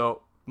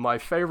 So my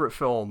favorite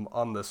film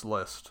on this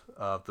list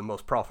of the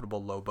most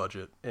profitable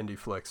low-budget indie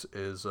flicks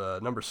is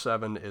number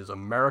 7 is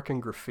American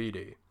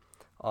Graffiti.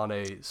 On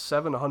a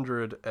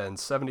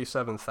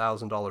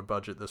 $777,000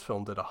 budget, this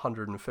film did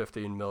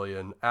 $115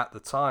 million. At the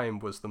time,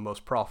 was the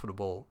most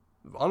profitable,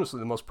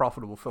 honestly, the most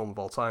profitable film of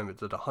all time. It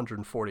did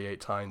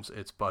 148 times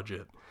its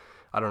budget.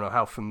 I don't know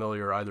how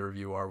familiar either of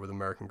you are with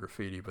American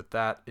Graffiti, but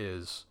that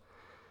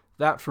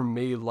for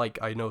me, like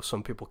I know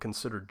some people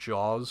consider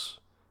Jaws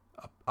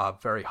a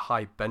very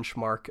high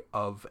benchmark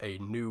of a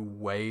new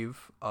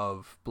wave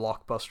of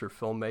blockbuster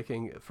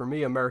filmmaking. For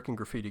me, American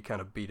Graffiti kind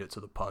of beat it to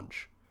the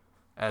punch.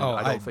 And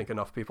I don't think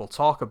enough people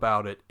talk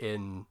about it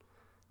in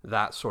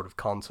that sort of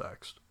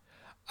context.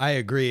 I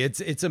agree.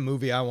 It's a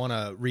movie I want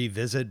to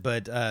revisit,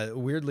 but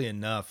weirdly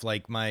enough,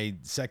 like my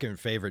second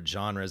favorite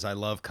genre is I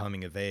love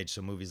coming of age.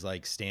 So movies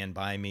like Stand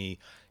By Me,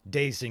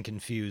 Dazed and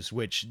Confused,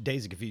 which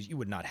Dazed and Confused you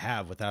would not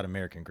have without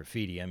American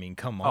Graffiti. I mean,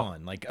 come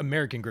on. Like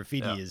American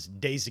Graffiti is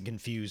Dazed and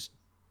Confused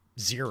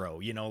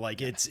 0, you know,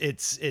 like it's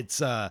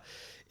the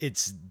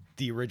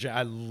original.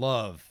 I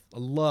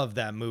love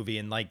that movie,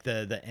 and like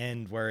the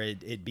end where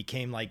it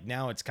became like,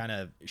 now it's kind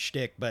of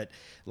shtick, but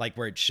like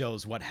where it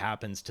shows what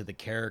happens to the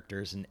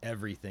characters and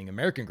everything.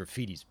 American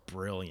Graffiti's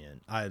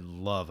brilliant. I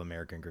love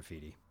American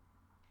Graffiti.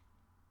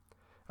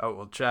 Oh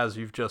well, Chaz,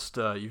 you've just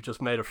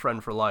made a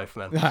friend for life,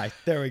 man. All right,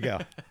 there we go.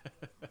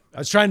 I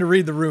was trying to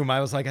read the room. I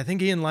was like, I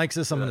think Ian likes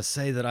this. I'm going to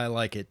say that I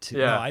like it too.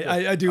 Yeah, no,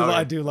 I do. Okay.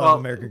 I do love Well,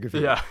 American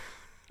Graffiti. Yeah.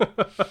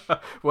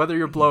 Whether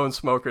you're blowing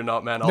smoke or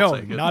not, man, I'll No,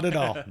 take it. not at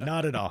all.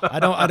 Not at all.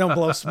 I don't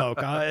blow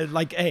smoke. I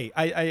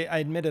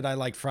admitted I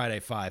like Friday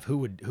 5. Who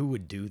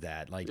would do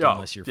that? Like,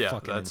 unless you're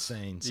fucking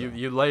insane. So.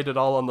 You laid it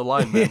all on the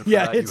line, man. For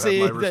Yeah, that, it's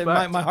you have my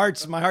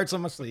respect. my heart's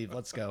on my sleeve.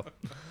 Let's go.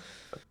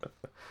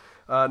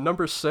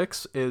 Number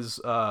 6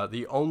 is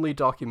the only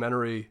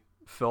documentary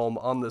film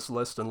on this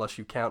list, unless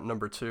you count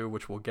number 2,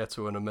 which we'll get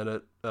to in a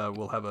minute.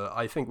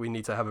 I think we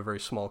need to have a very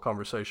small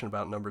conversation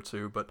about number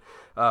 2, but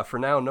for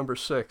now, number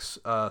 6,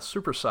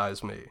 Super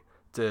Size Me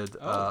did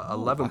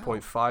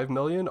 $11.5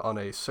 million on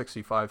a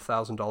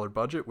 $65,000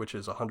 budget, which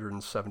is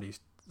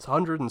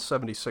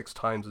 176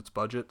 times its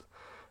budget.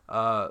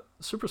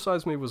 Super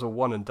Size Me was a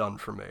one and done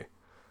for me.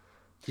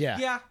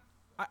 Yeah.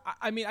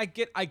 I mean, I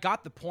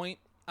got the point.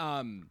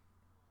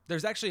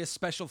 There's actually a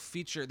special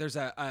feature. There's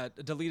a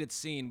deleted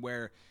scene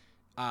where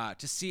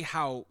to see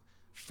how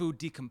food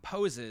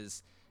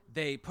decomposes,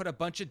 they put a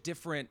bunch of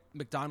different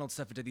McDonald's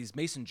stuff into these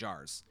mason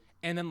jars.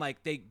 And then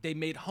like they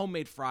made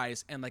homemade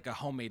fries and like a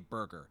homemade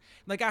burger.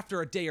 Like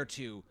after a day or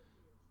two,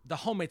 the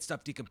homemade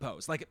stuff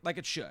decomposed like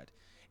it should.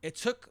 It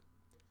took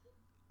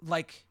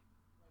like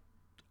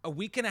a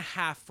week and a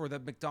half for the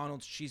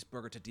McDonald's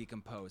cheeseburger to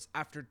decompose.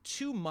 After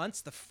 2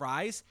 months, the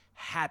fries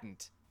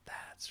hadn't.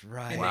 That's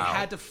right. And they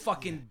had to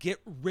fucking get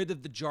rid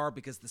of the jar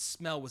because the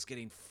smell was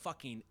getting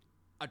fucking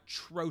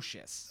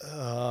atrocious.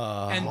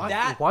 And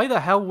Why the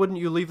hell wouldn't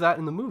you leave that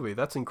in the movie?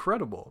 That's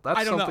incredible.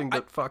 That's something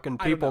that fucking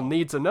people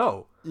need to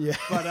know. Yeah.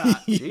 But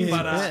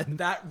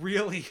that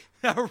really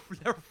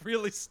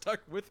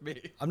stuck with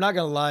me. I'm not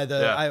gonna lie.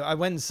 I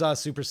went and saw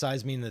Super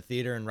Size Me in the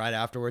theater, and right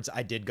afterwards,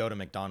 I did go to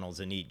McDonald's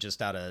and eat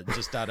just out of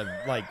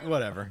like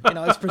whatever. You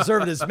know, it's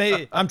preservatives.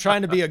 I'm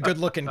trying to be a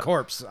good-looking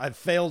corpse. I've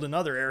failed in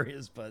other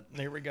areas, but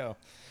there we go.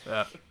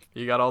 Yeah,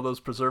 you got all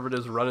those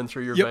preservatives running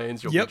through your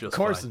veins. You'll be just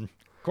fine.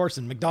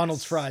 Corson,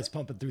 McDonald's fries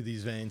pumping through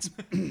these veins.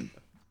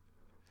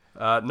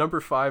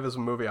 Number 5 is a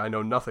movie I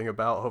know nothing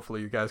about.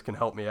 Hopefully you guys can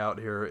help me out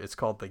here. It's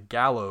called The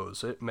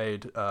Gallows. It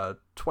made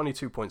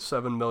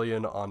 $22.7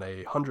 million on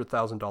a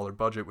 $100,000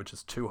 budget, which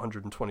is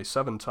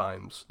 227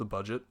 times the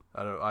budget.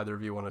 I don't know, either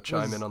of you want to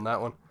chime in on that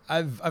one?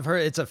 I've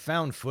heard it's a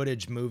found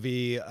footage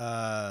movie.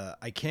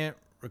 I can't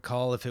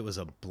recall if it was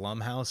a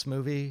Blumhouse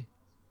movie.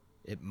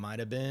 It might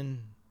have been.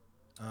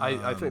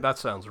 I think that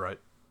sounds right.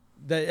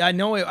 I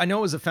know it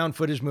was a found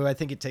footage movie. I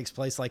think it takes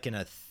place like in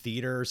a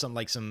theater or something,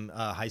 like some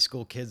high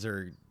school kids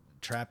are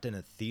trapped in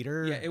a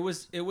theater. Yeah, it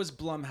was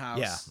Blumhouse.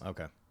 Yeah,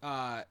 okay.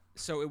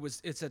 So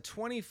it's a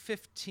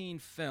 2015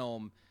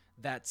 film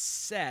that's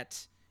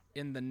set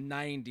in the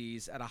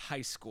 90s at a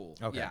high school.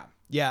 Okay.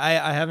 Yeah,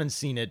 I haven't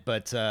seen it,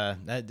 but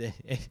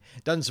it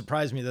doesn't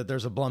surprise me that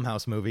there's a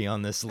Blumhouse movie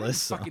on this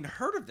list. I've fucking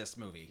heard of this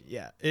movie.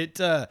 Yeah,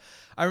 I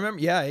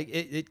remember. Yeah,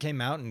 it came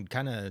out and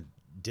kind of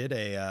did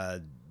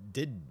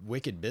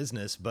wicked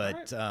business,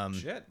 but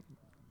Shit.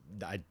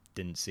 I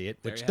didn't see it,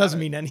 which doesn't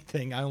mean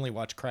anything. I only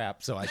watch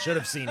crap, so I should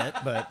have seen it,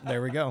 but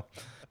there we go.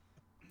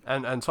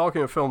 And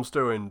talking of films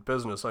doing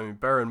business, I mean,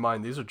 bear in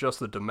mind, these are just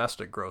the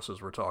domestic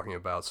grosses we're talking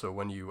about, so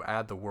when you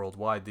add the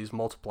worldwide, these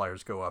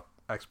multipliers go up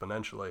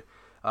exponentially.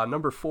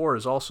 Number 4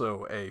 is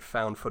also a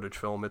found footage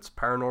film. It's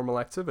Paranormal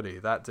Activity.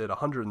 That did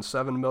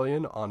 $107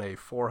 million on a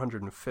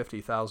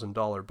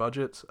 $450,000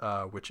 budget,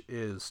 which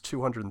is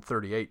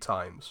 238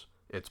 times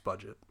its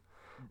budget.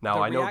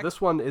 Now I know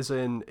this one it's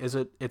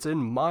in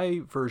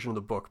my version of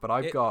the book, but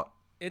I've got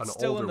an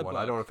older one.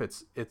 I don't know if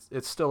it's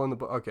still in the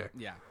book. Okay.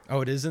 Yeah.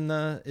 Oh, it is in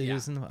the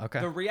okay.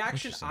 The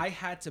reaction I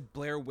had to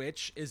Blair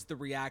Witch is the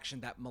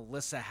reaction that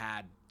Melissa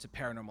had to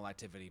Paranormal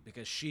Activity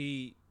because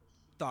she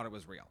thought it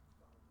was real.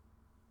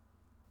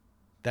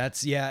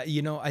 That's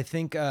I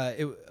think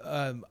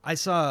I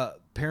saw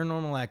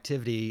Paranormal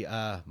Activity.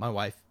 My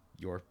wife,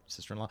 your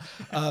sister-in-law,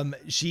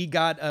 she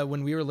got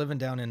when we were living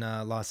down in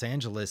Los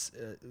Angeles.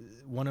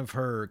 One of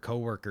her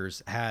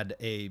coworkers had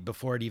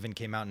before it even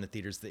came out in the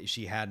theaters. That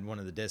she had one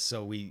of the discs,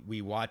 so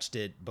we watched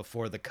it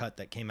before the cut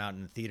that came out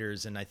in the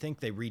theaters, and I think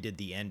they redid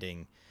the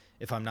ending,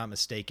 if I'm not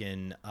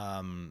mistaken,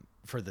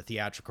 for the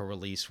theatrical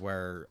release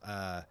where.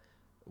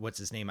 What's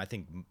his name? I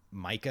think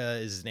Micah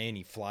is his name.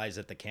 He flies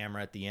at the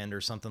camera at the end or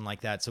something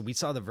like that. So we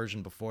saw the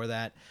version before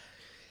that.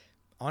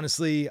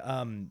 Honestly,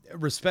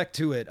 respect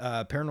to it.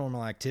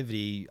 Paranormal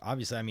Activity,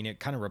 obviously, I mean, it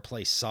kind of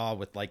replaced Saw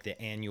with like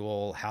the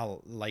annual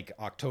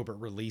October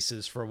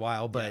releases for a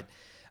while. But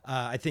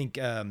I think,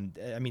 I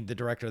mean, the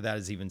director of that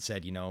has even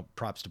said,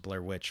 props to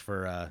Blair Witch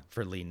for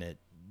leading it,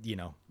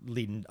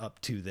 leading up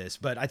to this.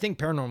 But I think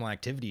Paranormal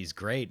Activity is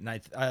great. And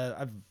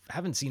I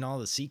haven't seen all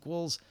the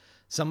sequels.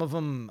 Some of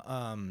them,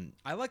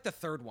 I like the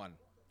third one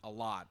a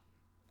lot.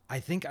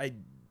 I think I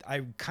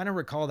kind of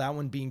recall that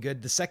one being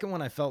good. The second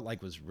one I felt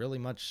like was really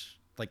much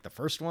like the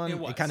first one.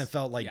 It kind of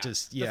felt like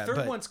The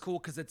third one's cool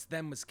because it's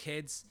them as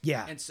kids.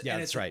 Yeah, and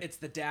that's right. It's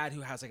the dad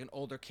who has like an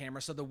older camera,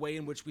 so the way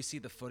in which we see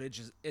the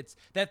footage they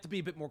have to be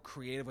a bit more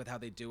creative with how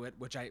they do it,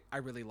 which I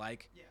really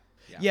like.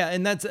 Yeah,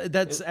 and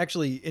that's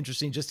actually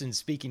interesting. Just in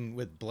speaking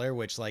with Blair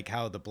Witch, like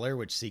how the Blair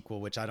Witch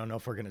sequel, which I don't know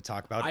if we're going to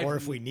talk about or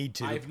if we need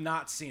to. I've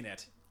not seen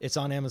it. It's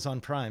on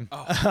Amazon Prime.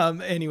 Oh.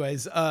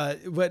 Anyways,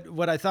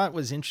 what I thought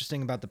was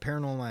interesting about the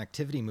Paranormal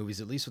Activity movies,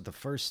 at least with the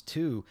first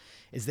two,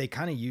 is they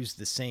kind of used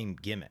the same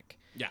gimmick.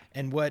 Yeah.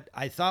 And what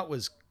I thought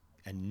was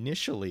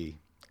initially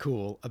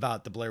cool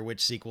about the Blair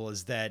Witch sequel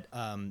is that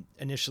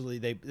initially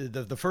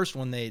the first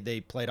one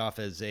they played off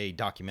as a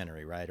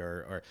documentary, right?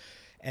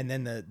 And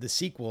then the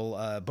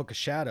sequel, Book of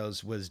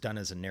Shadows, was done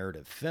as a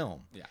narrative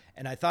film. Yeah.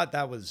 And I thought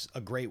that was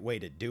a great way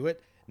to do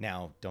it.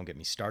 Now, don't get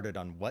me started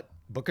on what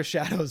Book of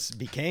Shadows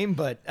became,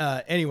 but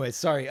anyway,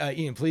 sorry,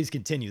 Ian, please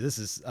continue. This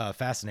is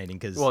fascinating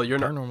because you're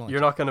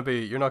not going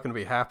to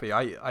be happy.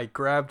 I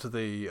grabbed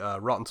the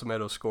Rotten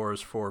Tomato scores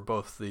for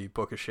both the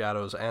Book of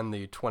Shadows and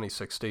the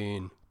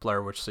 2016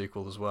 Blair Witch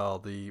sequel as well.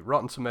 The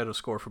Rotten Tomato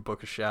score for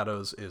Book of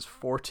Shadows is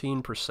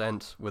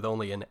 14% with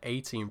only an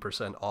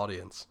 18%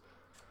 audience.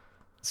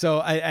 So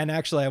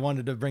I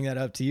wanted to bring that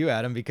up to you,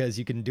 Adam, because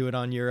you can do it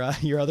on your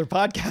other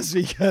podcast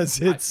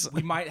because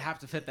we might have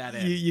to fit that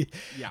in.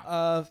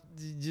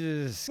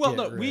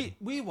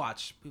 We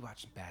watch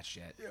some bad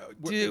shit.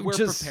 We're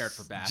prepared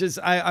for bad.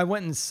 I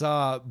went and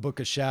saw Book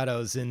of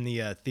Shadows in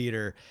the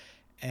theater,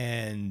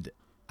 and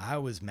I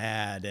was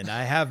mad, and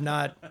I have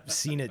not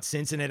seen it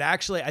since. And it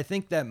actually, I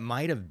think that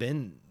might have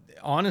been,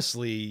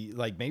 honestly,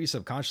 like maybe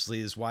subconsciously,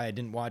 is why I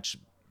didn't watch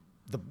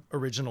the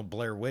original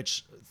Blair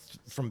Witch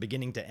from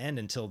beginning to end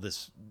until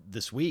this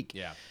week.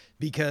 Yeah.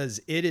 Because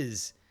it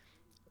is,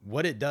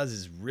 what it does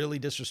is really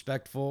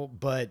disrespectful,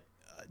 but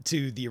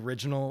to the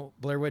original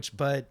Blair Witch,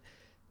 but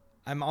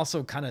I'm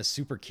also kind of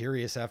super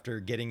curious after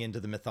getting into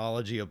the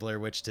mythology of Blair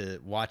Witch to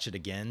watch it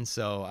again.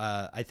 So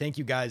I thank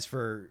you guys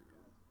for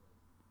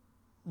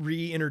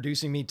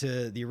reintroducing me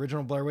to the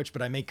original Blair Witch,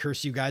 but I may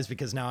curse you guys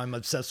because now I'm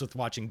obsessed with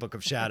watching Book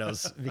of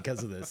Shadows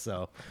because of this.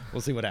 So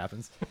we'll see what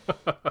happens.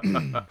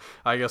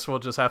 I guess we'll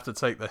just have to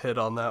take the hit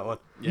on that one.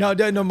 Yeah.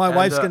 No. My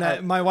wife's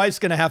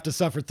gonna have to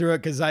suffer through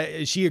it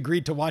because she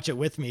agreed to watch it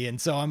with me, and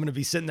so I'm gonna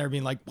be sitting there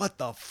being like, "What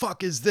the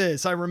fuck is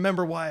this?" I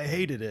remember why I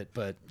hated it,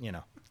 but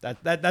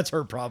that's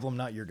her problem,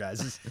 not your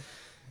guys's.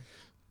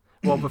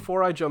 Well,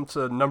 before I jump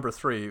to number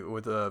 3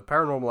 with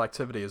Paranormal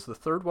Activity, is the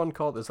third one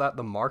called? Is that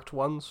the Marked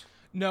Ones?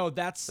 No,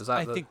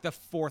 I think the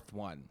fourth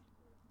one.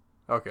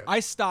 Okay. I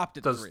stopped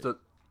at 3.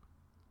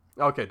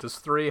 Does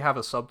 3 have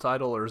a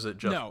subtitle or is it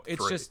just No,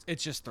 it's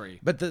just 3.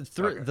 But the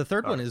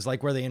third one is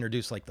like where they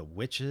introduce like the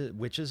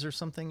witches or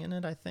something in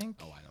it, I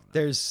think. Oh, I don't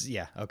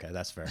know. Okay,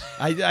 that's fair.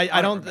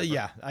 I don't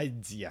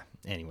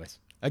anyways.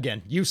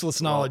 Again,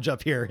 useless knowledge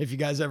up here. If you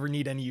guys ever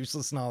need any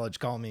useless knowledge,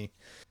 call me.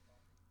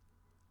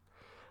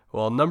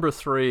 Well, number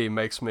 3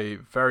 makes me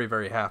very,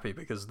 very happy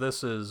because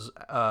this is,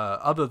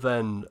 other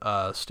than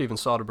Steven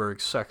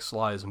Soderbergh's Sex,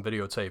 Lies, and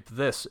Videotape,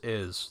 this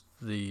is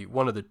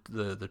one of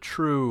the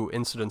true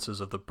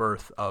incidences of the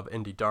birth of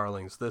indie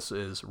darlings. This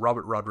is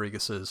Robert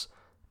Rodriguez's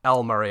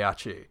El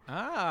Mariachi.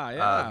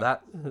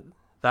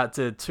 That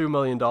did $2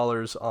 million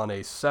on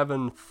a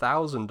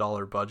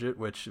 $7,000 budget,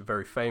 which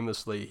very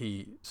famously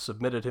he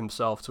submitted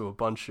himself to a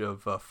bunch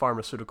of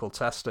pharmaceutical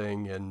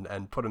testing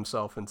and put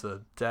himself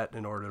into debt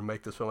in order to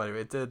make this film.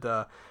 Anyway, it did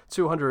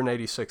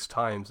 286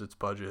 times its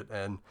budget,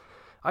 and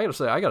I gotta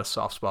say, I got a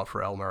soft spot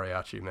for El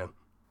Mariachi, man.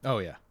 Oh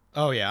yeah.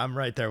 Oh yeah. I'm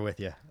right there with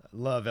you.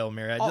 Love El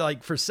Mariachi.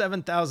 Like for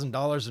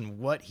 $7,000 and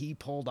what he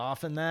pulled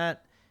off in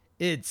that,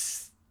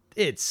 it's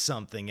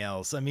something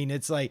else. I mean,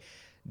 it's like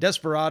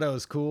Desperado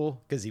is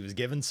cool because he was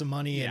given some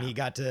money and he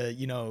got to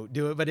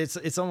do it. But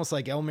it's almost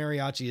like El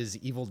Mariachi is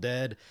Evil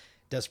Dead,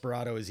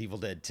 Desperado is Evil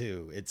Dead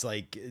 2. It's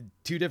like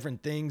two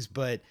different things,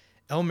 but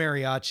El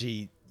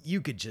Mariachi, you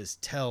could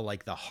just tell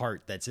like the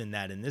heart that's in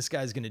that, and this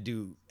guy's gonna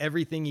do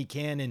everything he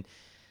can, and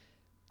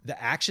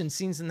the action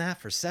scenes in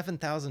that for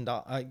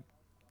 $7,000.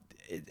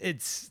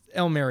 It's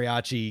El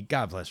Mariachi.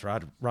 God bless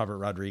Robert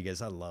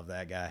Rodriguez. I love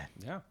that guy.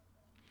 Yeah.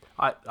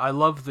 I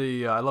love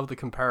the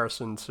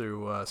comparison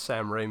to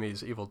Sam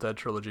Raimi's Evil Dead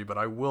trilogy, but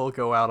I will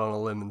go out on a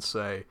limb and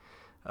say,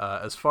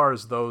 as far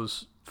as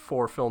those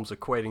 4 films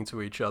equating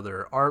to each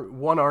other,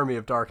 one Army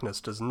of Darkness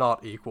does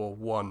not equal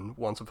one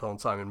Once Upon a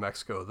Time in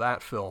Mexico.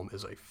 That film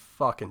is a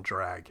fucking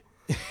drag.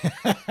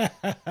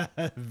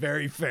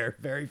 Very fair.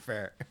 Very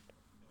fair.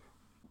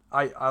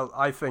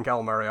 I think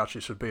El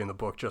Mariachi should be in the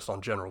book just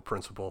on general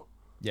principle.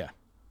 Yeah.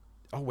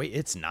 Oh wait,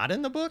 it's not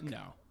in the book?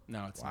 No,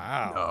 it's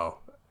Wow. No.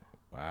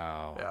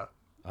 Wow.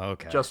 Yeah.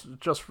 Okay.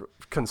 Just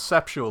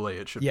conceptually,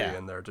 it should be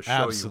in there to show you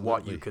what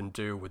absolutely. you can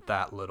do with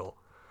that little.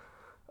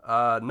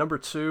 Number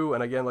 2,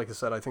 and again, like I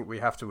said, I think we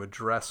have to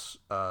address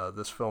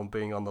this film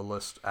being on the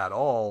list at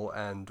all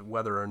and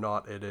whether or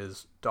not it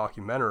is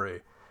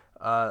documentary.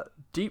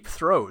 Deep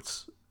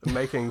Throats,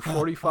 making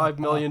 $45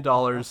 million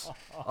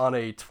on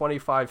a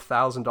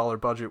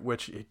 $25,000 budget,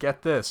 which,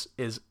 get this,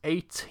 is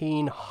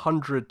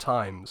 1,800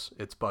 times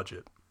its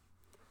budget.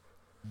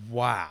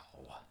 Wow.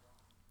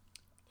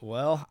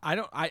 Well,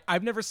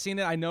 I've never seen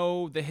it. I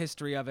know the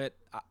history of it.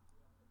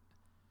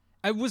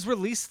 It was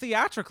released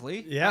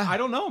theatrically. Yeah. I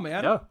don't know,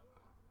 man. Yeah.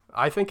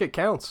 I think it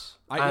counts.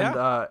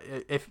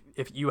 If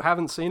you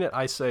haven't seen it,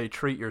 I say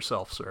treat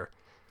yourself, sir.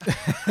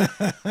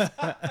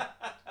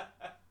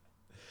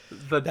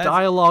 The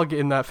dialogue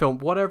in that film,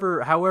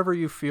 however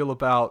you feel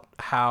about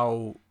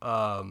how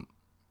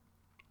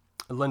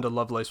Linda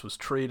Lovelace was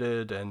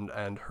treated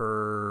and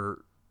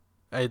her,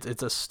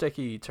 it's a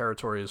sticky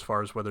territory as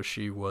far as whether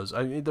she was.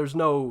 I mean, there's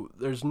no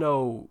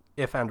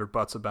if and or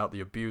buts about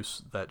the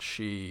abuse that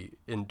she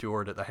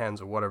endured at the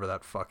hands of whatever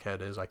that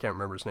fuckhead is. I can't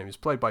remember his name. He's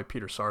played by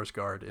Peter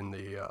Sarsgaard in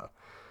the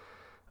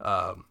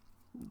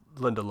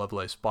Linda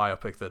Lovelace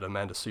biopic that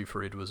Amanda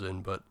Seyfried was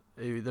in. But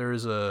there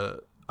is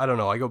I don't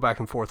know. I go back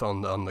and forth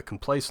on the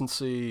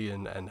complacency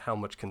and how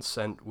much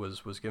consent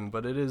was given,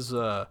 but it is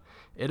I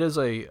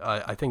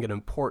think an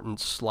important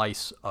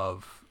slice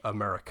of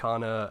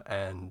Americana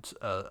and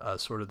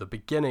sort of the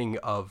beginning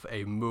of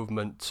a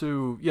movement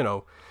to,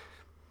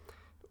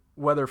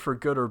 whether for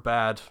good or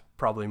bad,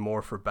 probably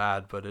more for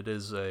bad, but I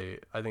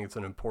think it's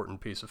an important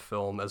piece of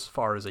film as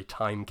far as a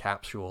time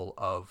capsule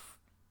of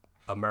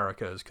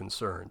America is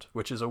concerned,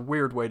 which is a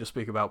weird way to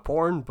speak about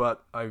porn,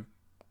 but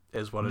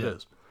is what it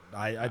is.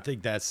 I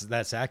think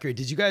that's accurate.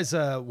 Did you guys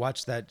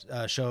watch that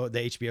show, the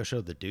HBO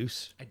show, The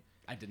Deuce?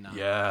 I did not.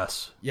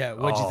 Yes. Yeah.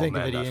 What'd you think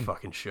of it, that Ian?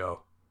 fucking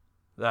show.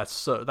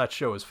 That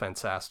show is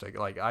fantastic.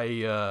 Like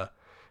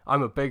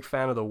I'm a big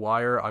fan of The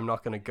Wire. I'm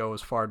not going to go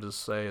as far to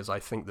say as I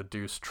think The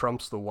Deuce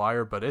trumps The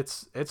Wire, but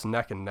it's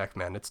neck and neck,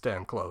 man. It's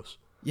damn close.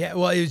 Yeah,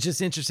 well, it was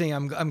just interesting.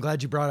 I'm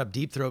glad you brought up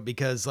Deep Throat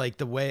because, like,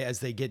 the way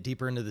as they get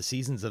deeper into the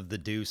seasons of The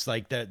Deuce,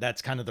 like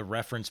that's kind of the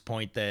reference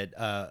point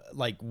that,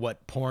 like,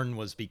 what porn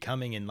was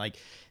becoming and like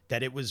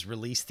that it was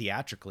released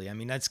theatrically. I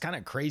mean, that's kind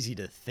of crazy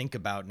to think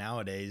about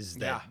nowadays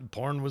that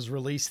porn was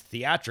released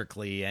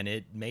theatrically and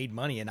it made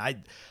money. And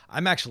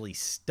I'm actually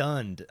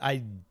stunned.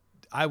 I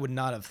would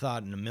not have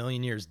thought in a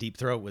million years Deep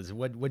Throat was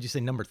what'd you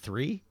say, number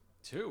 3?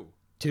 2.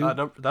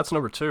 That's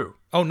number 2.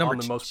 Oh, number on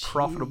the 2. most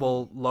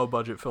profitable low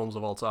budget films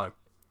of all time.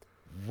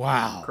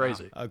 Wow.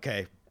 Crazy.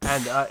 Okay.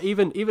 And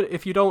even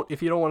if you don't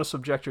want to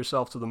subject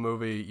yourself to the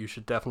movie, you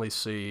should definitely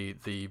see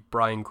the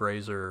Brian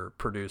Grazer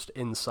produced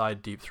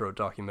Inside Deep Throat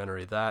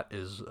documentary. That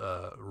is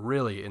a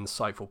really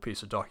insightful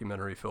piece of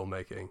documentary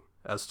filmmaking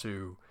as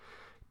to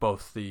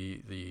both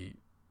the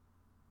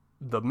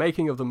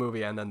making of the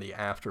movie and then the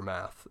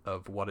aftermath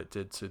of what it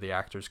did to the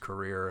actor's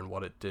career and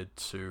what it did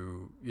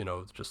to,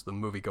 just the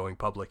movie going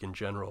public in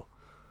general.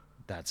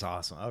 That's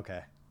awesome.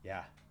 Okay.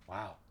 Yeah.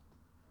 Wow.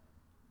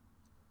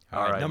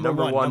 All right,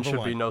 number one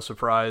should be no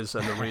surprise,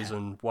 and the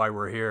reason why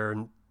we're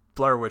here.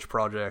 Blair Witch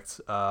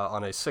Project,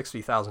 on a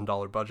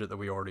 $60,000 budget that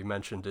we already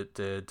mentioned, it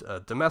did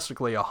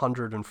domestically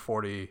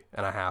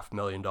 $140.5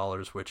 million,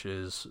 which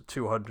is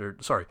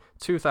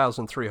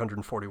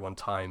 2,341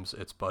 times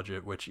its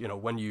budget. Which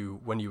when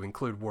you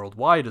include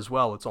worldwide as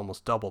well, it's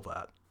almost double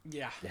that.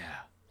 Yeah.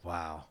 Yeah.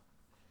 Wow.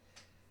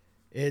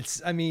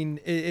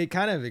 It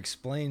kind of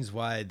explains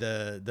why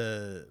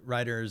the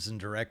writers and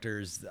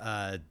directors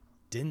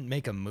didn't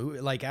make a movie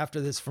like after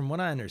this. From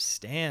what I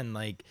understand,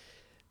 like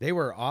they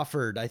were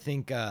offered, I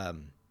think,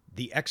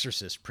 the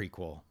Exorcist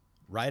prequel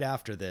right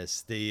after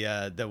this,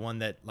 the one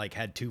that like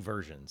had 2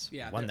 versions,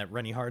 one that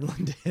Rennie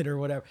Harlan did or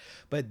whatever.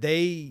 But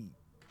they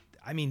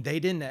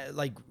didn't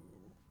like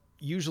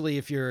usually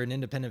if you're an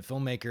independent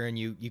filmmaker and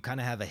you kind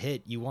of have a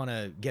hit, you want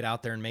to get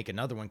out there and make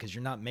another one because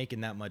you're not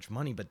making that much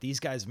money. But these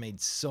guys made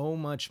so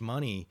much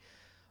money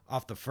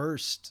off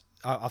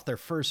off their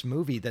first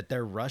movie that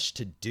they're rushed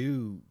to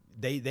do.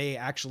 They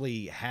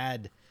actually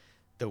had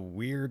the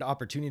weird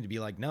opportunity to be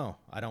like, no,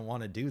 I don't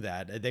want to do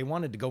that. They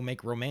wanted to go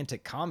make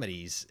romantic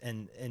comedies,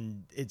 and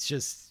it's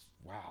just,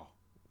 wow,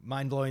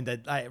 mind blowing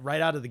that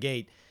right out of the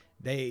gate,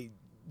 they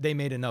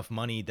made enough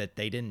money that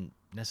they didn't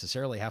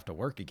necessarily have to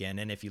work again.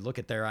 And if you look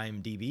at their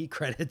IMDb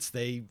credits,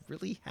 they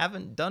really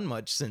haven't done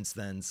much since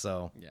then.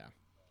 So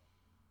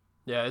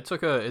yeah, it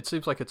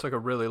seems like it took a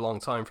really long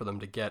time for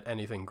them to get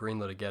anything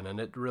greenlit again, and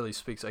it really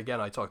speaks,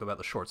 again, I talked about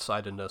the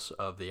short-sightedness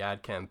of the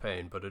ad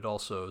campaign, but it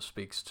also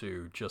speaks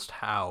to just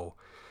how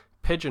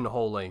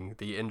pigeonholing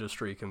the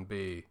industry can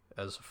be,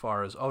 as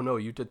far as, oh no,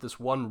 you did this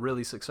one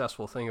really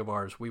successful thing of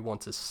ours, we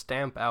want to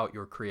stamp out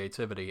your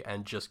creativity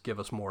and just give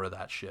us more of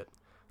that shit.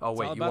 Oh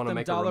wait, you want to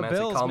make a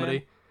romantic comedy?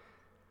 Man.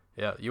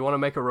 Yeah, you want to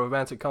make a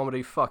romantic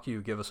comedy? Fuck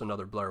you, give us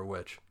another Blair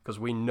Witch, because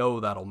we know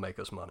that'll make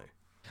us money.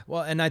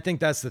 Well, and I think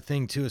that's the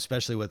thing too,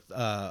 especially with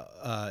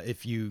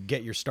if you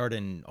get your start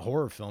in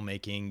horror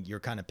filmmaking, you're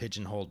kind of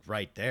pigeonholed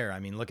right there. I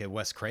mean, look at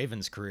Wes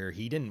Craven's career;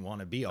 he didn't want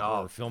to be a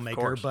horror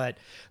filmmaker,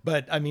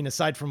 but I mean,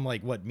 aside from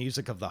like what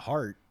Music of the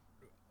Heart,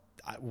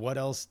 what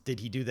else did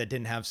he do that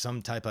didn't have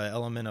some type of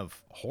element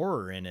of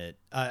horror in it?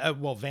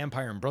 Well,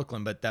 Vampire in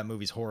Brooklyn, but that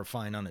movie's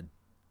horrifying on a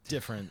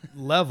different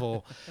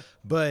level.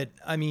 But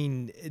I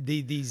mean,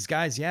 these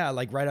guys,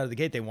 like right out of the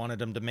gate, they wanted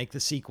them to make the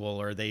sequel,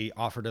 or they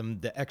offered them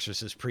the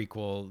Exorcist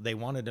prequel. They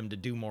wanted them to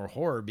do more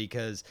horror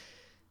because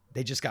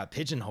they just got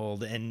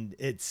pigeonholed, and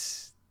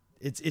it's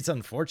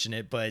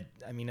unfortunate, but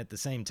I mean, at the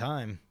same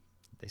time,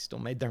 they still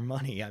made their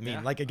money. I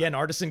mean, like again,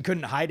 Artisan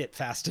couldn't hide it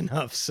fast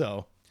enough.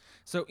 So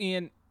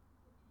Ian,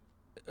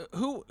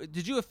 who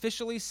did you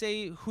officially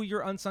say who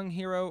your unsung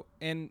hero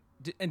and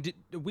did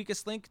the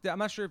weakest link? I'm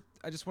not sure.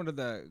 I just wanted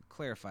to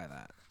clarify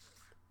that.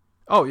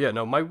 Oh yeah,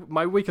 no,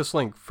 my weakest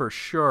link for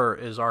sure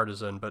is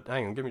Artisan. But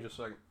hang on, give me just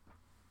a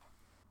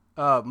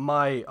second.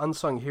 My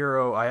unsung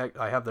hero,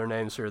 I have their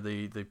names here.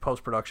 The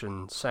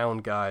post-production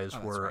sound guys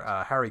were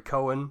right. Harry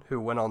Cohen, who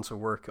went on to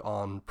work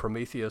on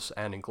Prometheus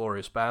and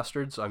Inglourious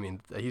Bastards. I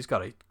mean, he's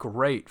got a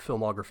great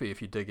filmography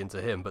if you dig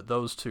into him. But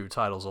those two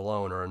titles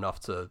alone are enough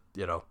to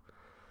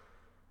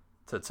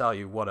to tell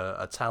you what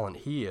a talent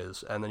he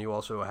is. And then you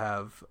also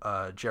have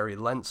Jerry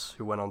Lentz,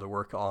 who went on to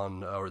work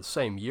on, or the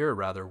same year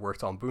rather,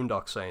 worked on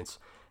Boondock Saints.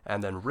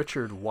 And then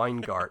Richard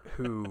Weingart,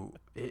 who,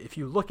 if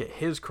you look at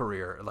his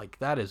career, like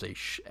that is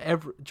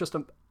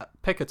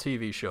pick a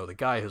TV show. The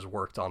guy has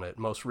worked on it.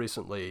 Most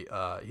recently,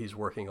 he's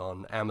working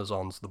on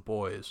Amazon's The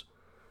Boys.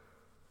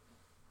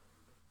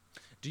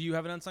 Do you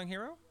have an unsung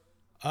hero?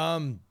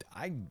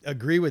 I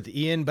agree with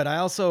Ian, but I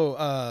also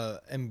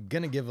am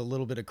going to give a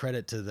little bit of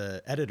credit to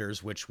the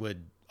editors, which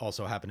would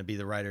also happen to be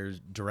the writers,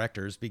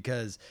 directors,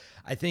 because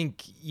I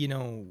think,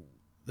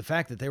 the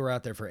fact that they were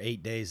out there for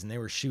 8 days and they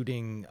were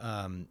shooting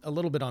a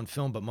little bit on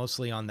film, but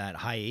mostly on that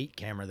Hi8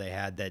 camera they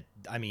had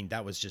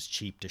that was just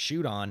cheap to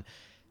shoot on.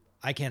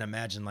 I can't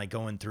imagine like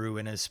going through,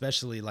 and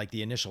especially like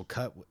the initial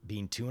cut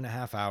being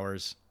 2.5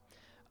 hours.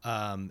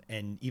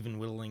 And even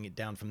whittling it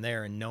down from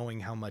there and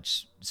knowing how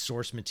much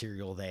source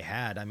material they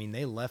had. I mean,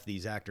 they left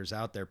these actors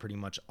out there pretty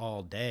much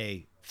all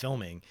day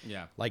filming.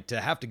 Yeah. Like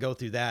to have to go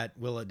through that,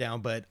 whittle it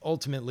down. But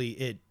ultimately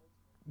it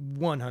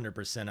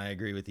 100%, I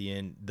agree with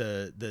Ian.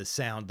 The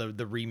sound, the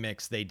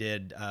remix they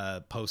did,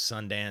 post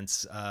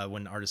Sundance,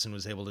 when Artisan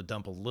was able to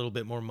dump a little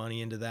bit more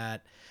money into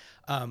that.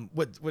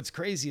 What's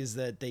crazy is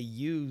that they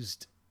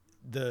used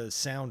the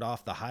sound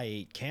off the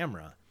Hi8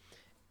 camera,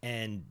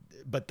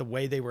 but the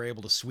way they were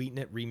able to sweeten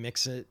it,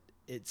 remix it,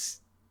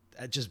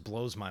 that just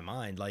blows my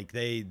mind. Like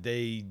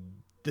the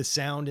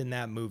sound in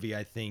that movie,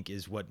 I think,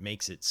 is what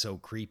makes it so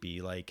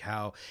creepy. Like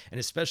how, and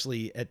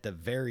especially at the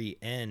very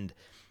end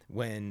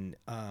when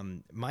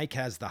Mike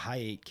has the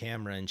Hi8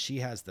 camera and she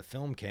has the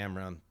film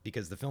camera,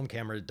 because the film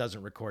camera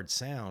doesn't record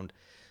sound.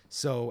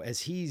 So as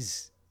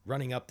he's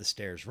running up the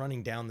stairs,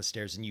 running down the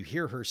stairs, and you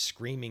hear her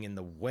screaming in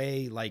the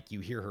way, like you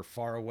hear her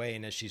far away,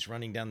 and as she's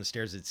running down the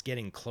stairs, it's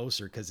getting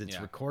closer because it's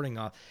recording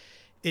off.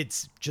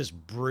 It's just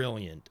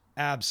brilliant,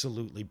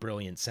 absolutely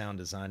brilliant sound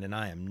design, and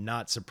I am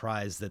not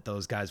surprised that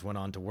those guys went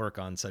on to work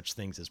on such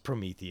things as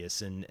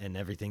Prometheus and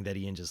everything that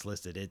Ian just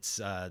listed.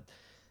 It's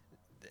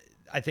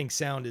I think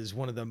sound is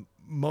one of the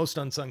most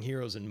unsung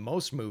heroes in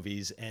most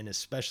movies, and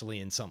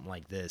especially in something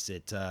like this.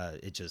 It's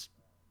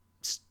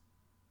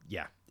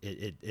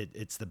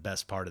the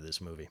best part of this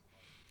movie.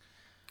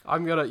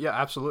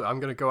 Absolutely. I'm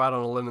gonna go out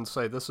on a limb and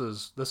say this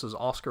is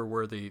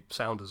Oscar-worthy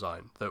sound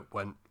design that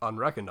went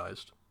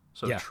unrecognized.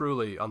 So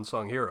truly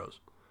unsung heroes.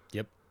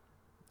 Yep,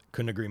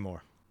 couldn't agree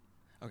more.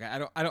 Okay, I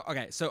don't.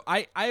 Okay, so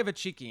I have a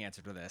cheeky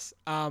answer to this.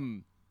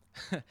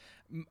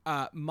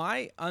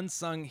 My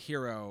unsung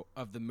hero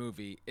of the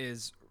movie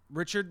is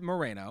Richard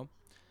Moreno,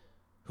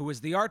 who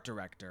is the art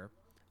director.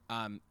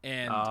 And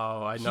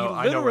I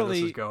know where this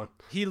is going.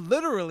 He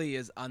literally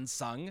is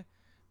unsung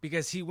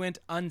because he went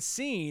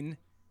unseen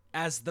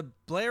as the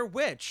Blair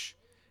Witch.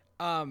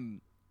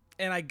 And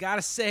I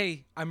gotta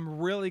say, I'm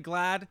really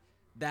glad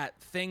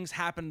that things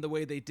happened the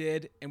way they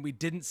did, and we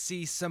didn't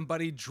see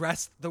somebody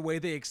dressed the way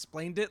they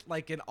explained it,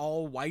 like in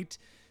all white.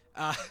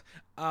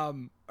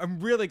 I'm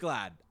really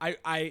glad.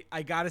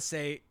 I gotta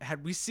say,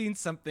 had we seen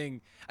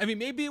something, I mean,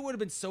 maybe it would have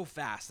been so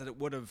fast that it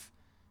would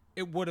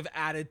have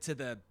added to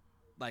the,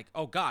 like,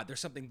 oh God, there's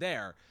something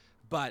there.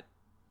 But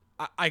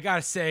I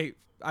gotta say,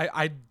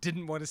 I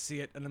didn't want to see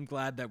it, and I'm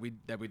glad that we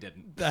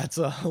didn't. That's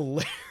a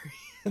hilarious.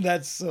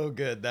 That's so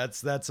good.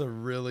 That's a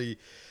really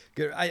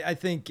good. I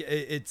think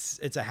it's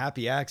a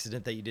happy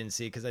accident that you didn't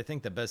see it, because I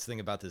think the best thing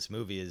about this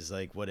movie is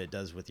like what it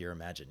does with your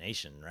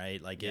imagination,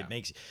 right? Like it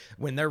makes,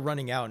 when they're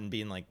running out and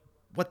being like,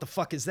 what the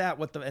fuck is that?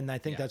 And I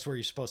think that's where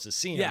you're supposed to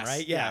see them,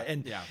 right? Yeah.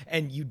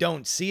 And you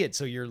don't see it,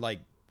 so you're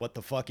like, what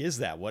the fuck is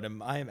that? What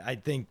am I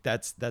think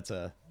that's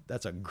a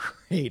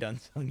great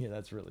unsung here.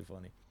 That's really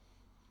funny.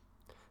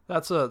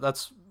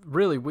 That's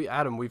really,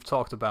 we've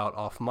talked about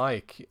off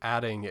mic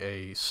adding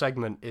a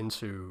segment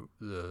into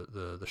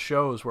the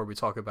shows where we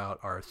talk about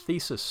our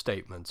thesis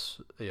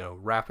statements,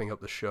 wrapping up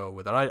the show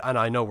with, and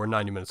I know we're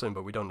 90 minutes in,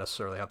 but we don't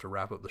necessarily have to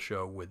wrap up the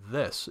show with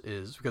this,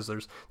 is because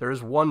there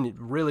is one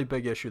really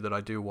big issue that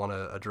I do want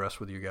to address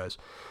with you guys.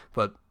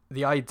 But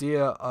the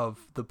idea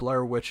of the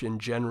Blair Witch in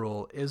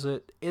general, is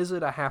it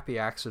a happy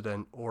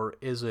accident, or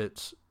is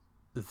it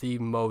the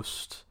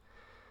most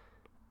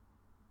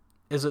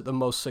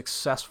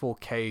successful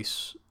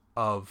case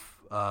of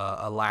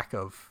a lack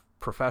of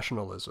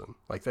professionalism?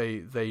 Like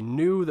they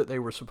knew that they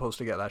were supposed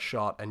to get that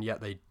shot, and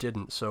yet they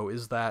didn't. So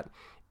is that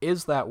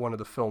one of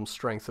the film's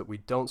strengths, that we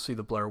don't see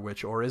the Blair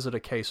Witch, or is it a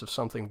case of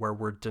something where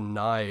we're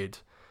denied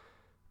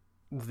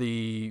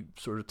the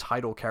sort of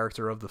title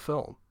character of the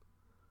film?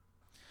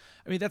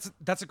 I mean,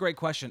 that's a great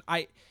question.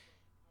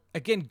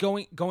 Again,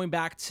 going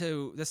back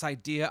to this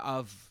idea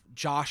of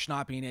Josh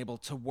not being able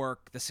to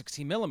work the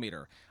 16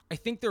 millimeter, I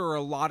think there are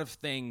a lot of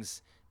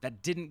things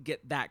that didn't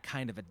get that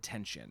kind of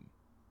attention,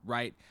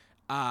 right?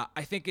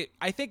 I think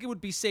it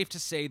would be safe to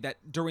say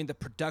that during the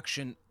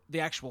production,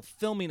 the actual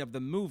filming of the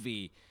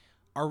movie,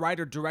 our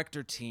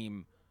writer-director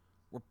team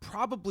were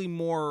probably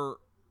more,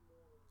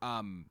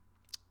 I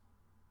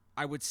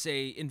would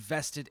say,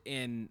 invested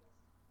in,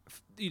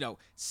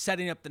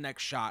 setting up the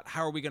next shot.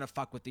 How are we going to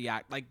fuck with the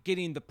act? Like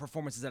getting the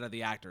performances out of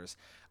the actors.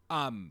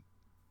 And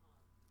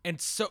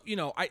so,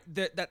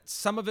 that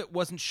some of it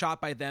wasn't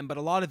shot by them, but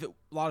a lot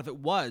of it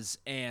was.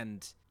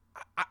 And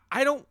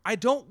I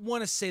don't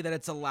want to say that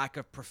it's a lack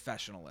of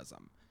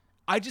professionalism.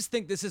 I just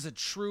think this is a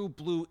true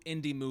blue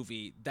indie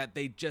movie that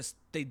they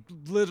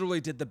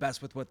literally did the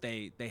best with what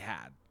they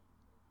had.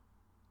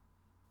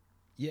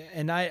 Yeah,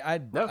 and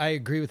I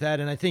agree with that,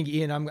 and I think,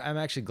 Ian, I'm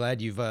actually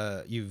glad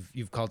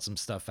you've called some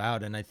stuff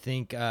out, and I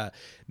think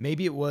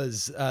maybe it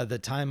was the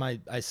time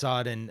I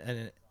saw it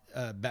in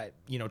back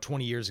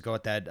 20 years ago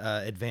at that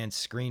advanced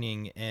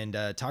screening, and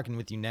talking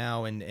with you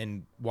now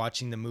and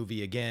watching the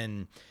movie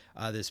again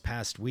this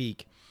past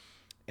week,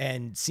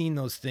 and seeing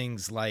those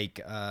things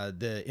like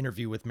the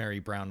interview with Mary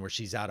Brown where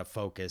she's out of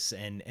focus,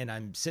 and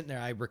I'm sitting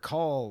there, I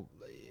recall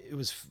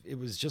it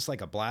was just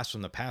like a blast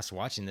from the past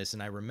watching this.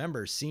 And I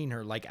remember seeing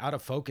her like out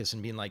of focus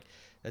and being like,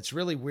 that's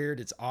really weird.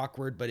 It's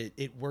awkward, but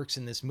it works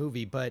in this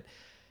movie. But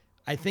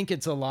I think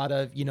it's a lot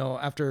of,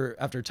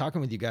 after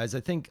talking with you guys, I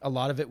think a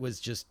lot of it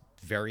was just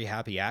very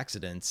happy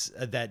accidents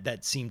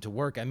that seemed to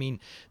work. I mean,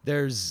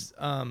 there's,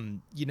 I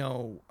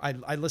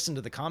listened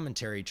to the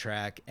commentary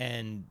track,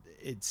 and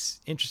it's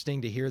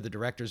interesting to hear the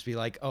directors be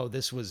like, oh,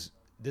 this was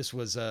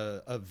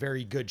a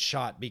very good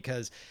shot,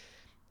 because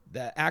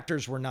the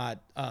actors were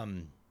not,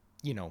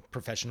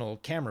 professional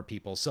camera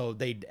people. So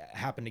they'd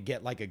happen to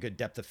get like a good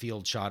depth of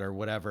field shot or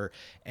whatever.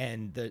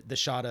 And the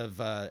shot of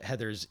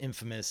Heather's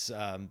infamous,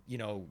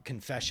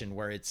 confession,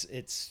 where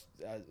it's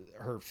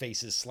her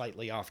face is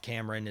slightly off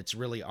camera and it's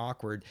really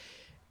awkward.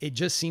 It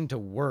just seemed to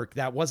work.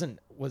 That was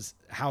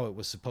how it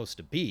was supposed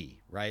to be,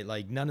 right?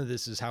 Like none of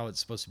this is how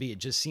it's supposed to be. It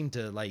just seemed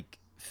to like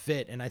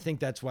fit. And I think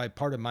that's why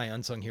part of my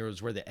unsung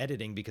heroes were the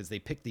editing, because they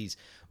picked these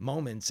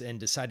moments and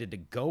decided to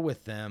go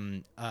with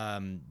them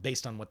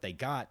based on what they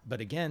got.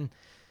 But again,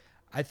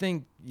 I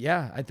think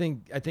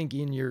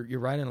Ian, you're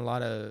right in a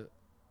lot of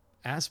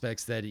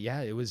aspects that,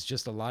 it was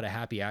just a lot of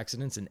happy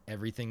accidents and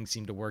everything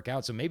seemed to work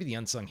out. So maybe the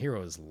unsung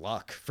hero is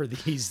luck for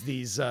these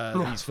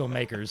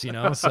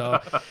filmmakers, so,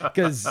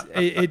 because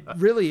it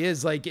really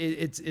is like,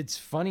 it's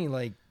funny,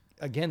 like,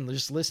 again,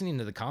 just listening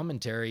to the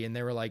commentary, and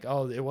they were like,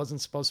 oh, it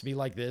wasn't supposed to be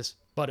like this,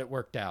 but it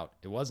worked out.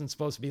 It wasn't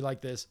supposed to be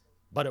like this,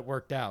 but it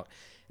worked out.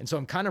 And so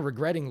I'm kind of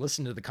regretting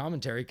listening to the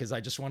commentary, because I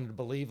just wanted to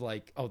believe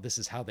like, oh, this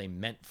is how they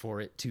meant for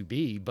it to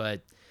be.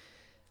 But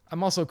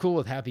I'm also cool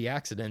with happy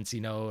accidents.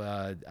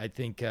 I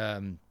think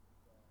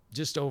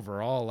just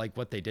overall, like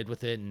what they did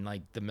with it, and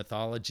like the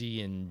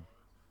mythology, and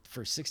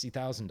for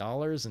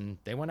 $60,000, and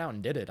they went out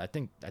and did it. I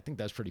think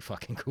that's pretty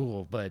fucking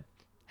cool. But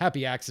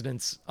happy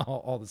accidents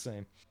all the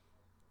same.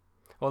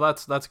 Well,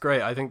 that's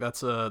great. I think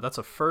that's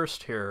a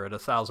first here at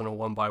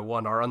 1001 by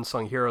 1. Our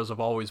unsung heroes have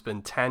always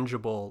been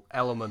tangible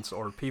elements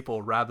or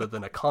people rather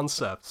than a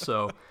concept.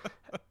 So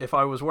if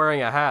I was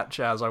wearing a hat,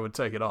 Chaz, I would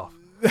take it off.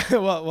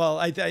 well,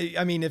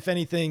 I mean, if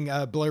anything,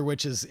 Blair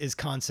Witch is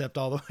concept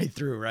all the way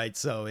through, right?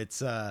 So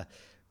it's,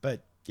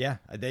 but yeah,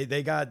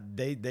 they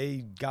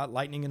got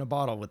lightning in a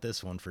bottle with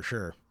this one for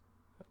sure.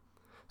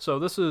 So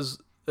this is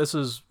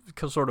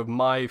sort of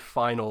my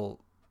final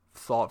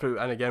thought,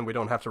 and again, we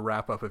don't have to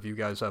wrap up. If you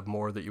guys have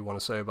more that you want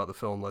to say about the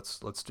film, let's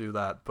do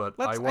that. But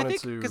I wanted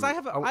to, because I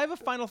have a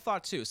final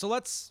thought too. So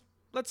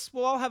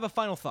we'll all have a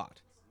final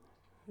thought.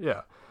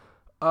 Yeah.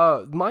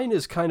 Mine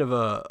is kind of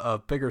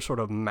a bigger sort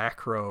of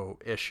macro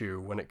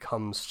issue when it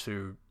comes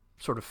to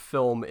sort of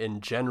film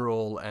in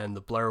general, and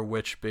the Blair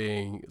Witch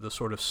being the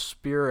sort of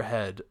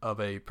spearhead of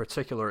a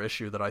particular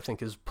issue that I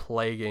think is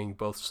plaguing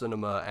both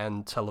cinema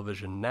and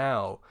television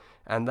now,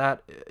 and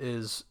that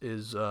is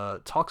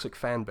toxic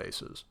fan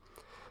bases.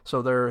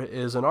 So there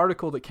is an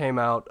article that came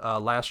out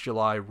last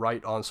July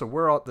right on, so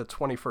we're at the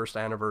 21st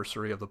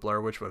anniversary of the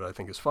Blair Witch, what I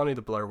think is funny.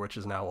 The Blair Witch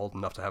is now old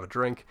enough to have a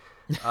drink.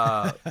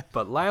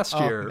 But last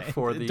year,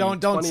 for the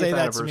 20th say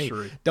that anniversary... to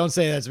me. Don't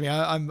say that to me.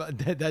 I'm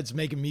that's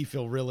making me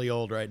feel really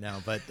old right now,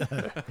 but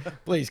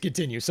please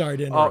continue. Sorry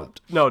to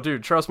interrupt. No,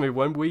 dude, trust me,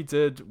 when we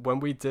did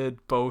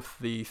both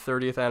the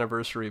 30th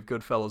anniversary of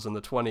Goodfellas and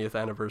the 20th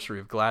anniversary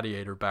of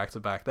Gladiator back to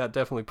back, that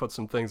definitely put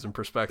some things in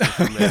perspective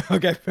for me.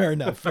 Okay, fair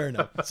enough.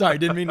 Sorry,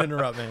 didn't mean to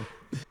interrupt, man.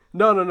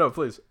 No,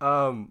 please.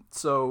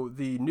 So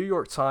the New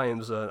York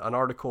Times, an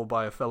article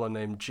by a fellow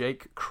named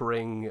Jake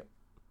Kring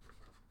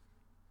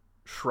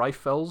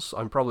Schreifels.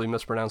 I'm probably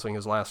mispronouncing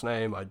his last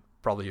name.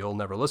 You'll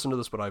never listen to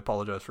this, but I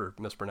apologize for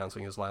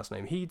mispronouncing his last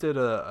name. He did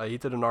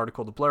an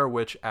article, The Blair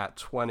Witch at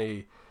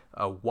 20,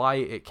 Why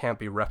It Can't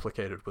Be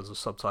Replicated was the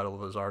subtitle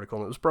of his article,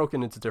 and it was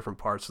broken into different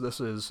parts.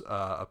 This is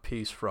a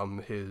piece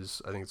from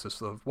his, I think it's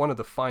just one of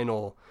the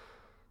final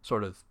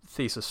sort of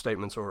thesis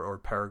statements or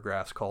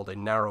paragraphs called A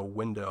Narrow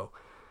Window.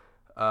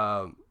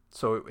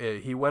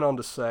 He went on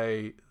to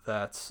say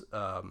that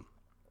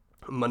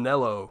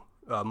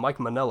Mike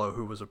Manello,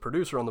 who was a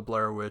producer on The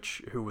Blair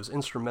Witch, who was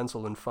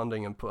instrumental in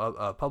funding and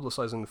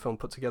publicizing the film,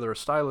 put together a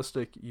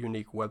stylistic,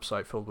 unique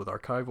website filled with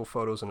archival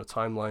photos and a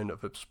timeline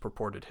of its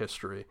purported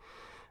history.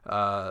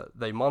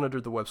 They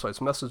monitored the website's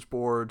message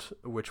board,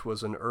 which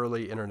was an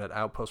early internet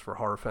outpost for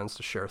horror fans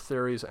to share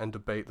theories and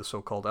debate the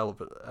so-called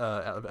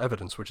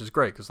evidence, which is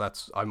great,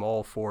 because I'm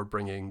all for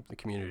bringing the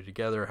community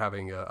together,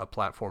 having a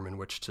platform in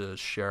which to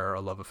share a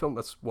love of film.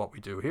 That's what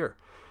we do here.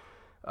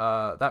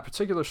 That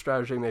particular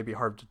strategy may be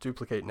hard to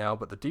duplicate now,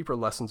 but the deeper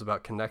lessons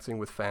about connecting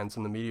with fans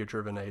in the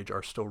media-driven age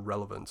are still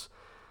relevant.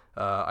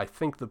 I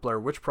think the Blair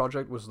Witch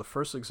Project was the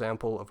first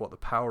example of what the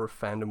power of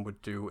fandom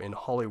would do in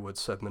Hollywood,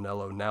 said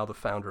Manello, now the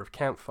founder of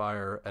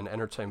Campfire, an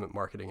entertainment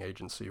marketing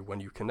agency.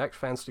 When you connect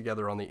fans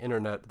together on the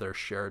internet, their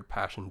shared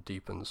passion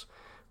deepens.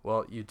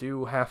 Well, you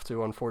do have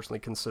to, unfortunately,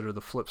 consider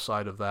the flip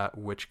side of that,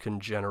 which can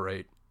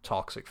generate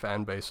toxic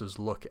fan bases.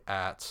 Look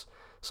at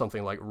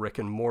something like Rick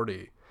and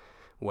Morty.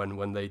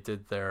 When they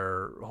did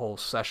their whole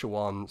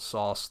Szechuan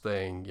sauce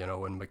thing,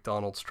 when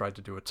McDonald's tried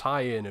to do a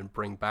tie-in and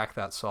bring back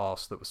that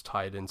sauce that was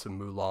tied into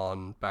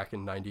Mulan back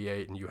in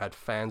 '98, and you had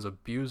fans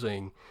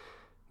abusing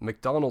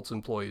McDonald's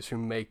employees who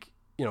make,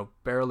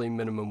 barely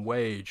minimum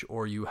wage,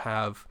 or you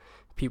have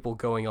people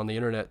going on the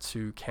internet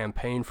to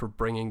campaign for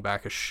bringing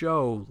back a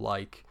show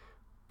like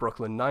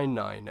Brooklyn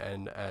Nine-Nine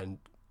and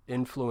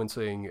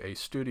influencing a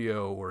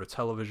studio or a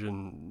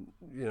television,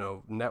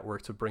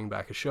 network to bring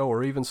back a show,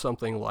 or even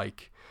something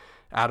like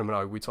Adam and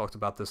I, we talked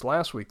about this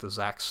last week, the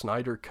Zack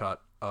Snyder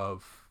cut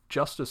of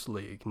Justice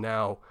League.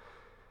 Now,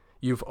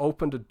 you've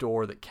opened a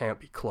door that can't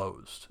be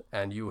closed,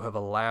 and you have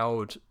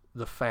allowed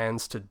the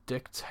fans to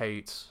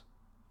dictate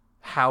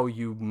how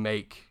you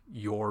make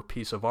your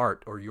piece of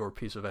art or your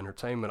piece of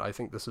entertainment. I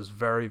think this is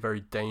very,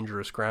 very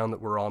dangerous ground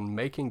that we're on,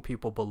 making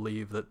people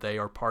believe that they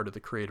are part of the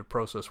creative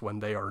process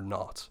when they are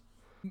not.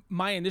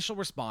 My initial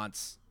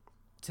response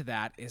to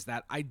that is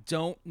that I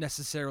don't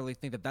necessarily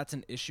think that that's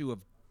an issue of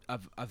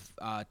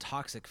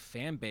toxic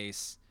fan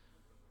base,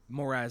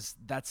 more as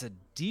that's a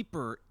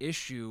deeper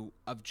issue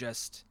of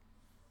just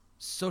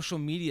social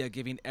media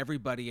giving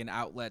everybody an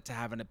outlet to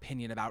have an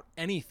opinion about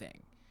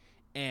anything.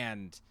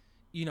 And,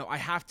 I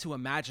have to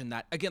imagine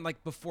that, again,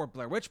 like before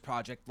Blair Witch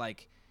Project,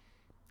 like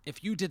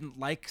if you didn't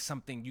like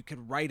something, you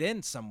could write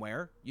in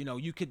somewhere,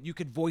 you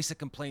could voice a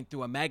complaint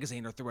through a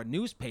magazine or through a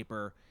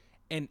newspaper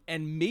and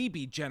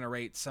maybe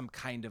generate some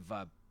kind of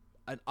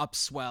an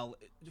upswell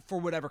for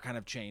whatever kind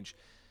of change.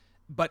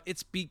 But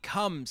it's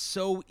become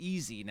so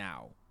easy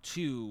now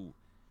to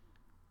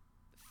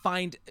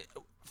find,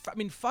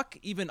 fuck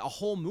even a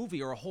whole movie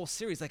or a whole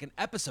series, like an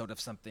episode of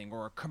something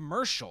or a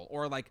commercial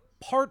or like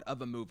part of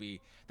a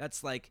movie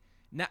that's like,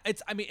 now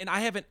it's, and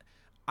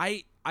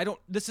I don't,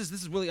 this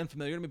is really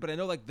unfamiliar to me, but I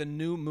know like the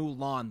new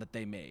Mulan that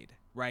they made,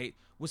 right,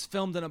 was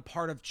filmed in a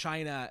part of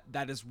China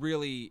that is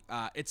really,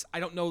 I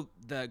don't know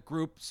the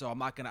group, so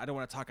I don't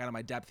want to talk out of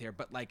my depth here,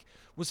 but like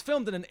was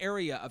filmed in an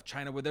area of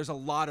China where there's a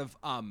lot of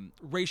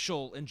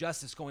racial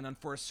injustice going on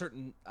for a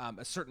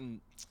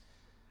certain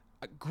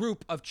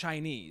group of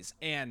Chinese,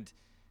 and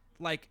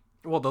like,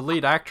 well, the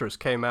lead actress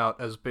came out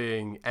as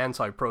being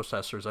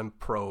anti-protesters and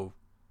pro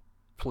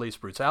police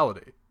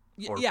brutality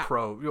or yeah.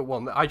 pro.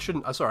 Well, I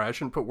shouldn't. Sorry, I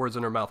shouldn't put words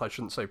in her mouth. I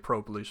shouldn't say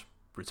pro police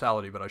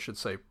brutality, but I should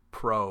say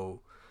pro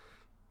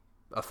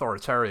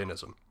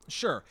authoritarianism.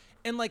 Sure.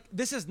 And like,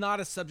 this is not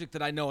a subject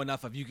that I know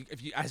enough of.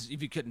 If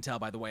you couldn't tell,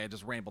 by the way, I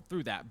just rambled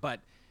through that. But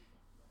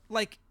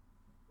like,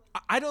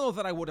 I don't know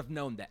that I would have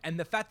known that. And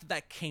the fact that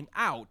that came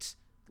out,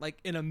 like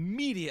an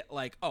immediate,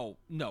 like, oh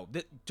no,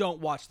 don't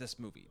watch this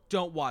movie.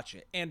 Don't watch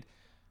it. And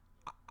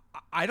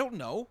I don't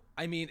know.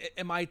 I mean,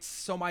 am I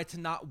to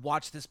not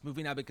watch this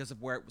movie now because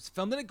of where it was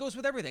filmed? And it goes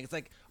with everything. It's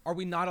like, are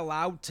we not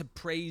allowed to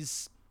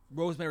praise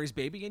Rosemary's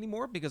Baby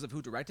anymore because of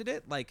who directed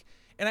it? Like,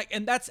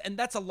 and that's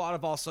a lot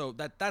of also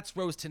that's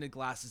rose-tinted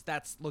glasses.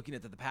 That's looking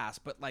into the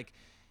past. But like,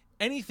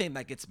 anything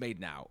that gets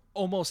made now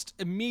almost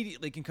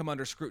immediately can come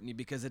under scrutiny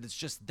because it is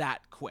just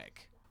that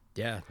quick.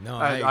 Yeah, no,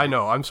 I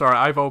know. I'm sorry.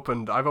 I've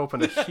opened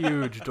a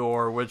huge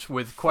door, which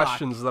with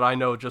questions that I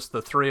know just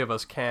the three of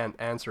us can't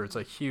answer. It's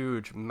a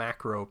huge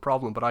macro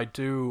problem, but I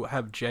do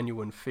have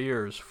genuine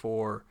fears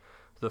for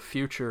the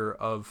future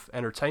of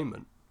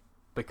entertainment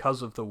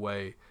because of the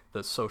way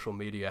that social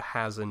media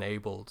has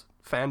enabled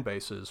fan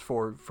bases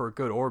for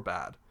good or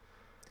bad.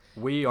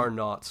 We are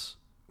not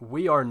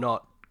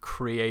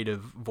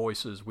creative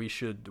voices. We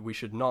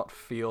should not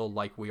feel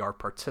like we are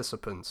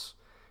participants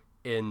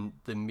in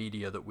the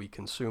media that we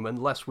consume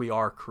unless we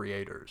are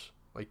creators.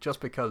 Like, just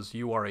because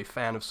you are a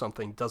fan of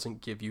something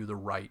doesn't give you the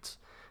right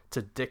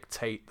to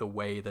dictate the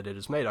way that it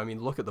is made. I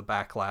mean, look at the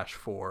backlash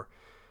for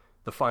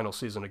the final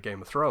season of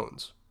Game of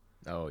Thrones.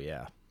 Oh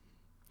yeah.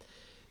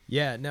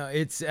 Yeah, no,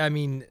 it's, I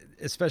mean,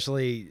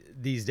 especially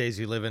these days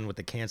we live in with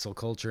the cancel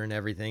culture and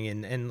everything.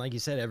 And like you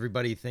said,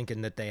 everybody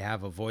thinking that they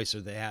have a voice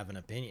or they have an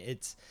opinion.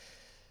 It's,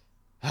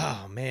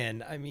 oh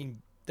man, I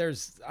mean,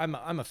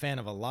 I'm a fan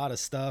of a lot of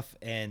stuff,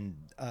 and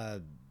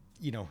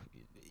you know,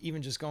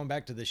 even just going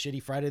back to the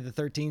shitty Friday the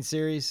 13th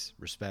series,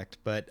 respect,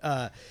 but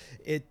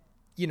it,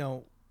 you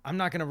know, I'm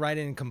not gonna write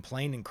in and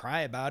complain and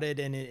cry about it,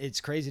 and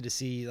it's crazy to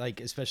see, like,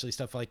 especially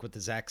stuff like with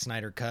the Zack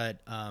Snyder cut,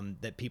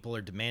 that people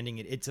are demanding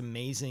it. It's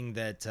amazing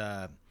that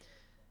the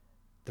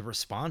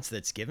response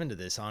that's given to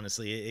this,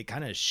 honestly, it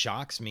kind of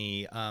shocks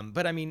me.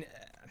 But I mean,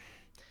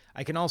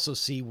 I can also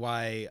see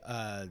why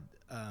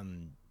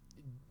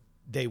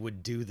they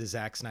would do the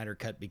Zack Snyder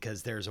cut,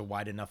 because there's a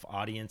wide enough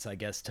audience, I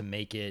guess, to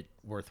make it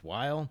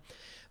worthwhile.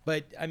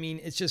 But I mean,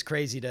 it's just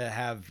crazy to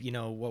have, you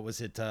know, what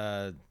was it?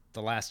 The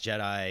Last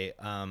Jedi,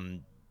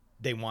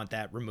 they want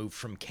that removed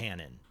from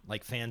canon.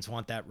 Like, fans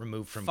want that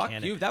removed from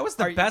canon. Fuck you. That was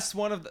the best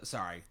one of the,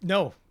 sorry.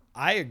 No,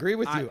 I agree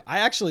with you. I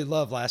actually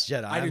love Last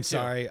Jedi. I'm do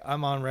sorry.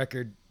 I'm on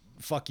record.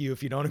 Fuck you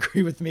if you don't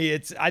agree with me.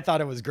 I thought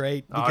it was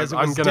great because it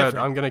was different.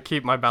 I'm gonna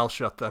keep my mouth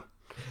shut then.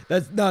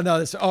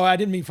 Oh, I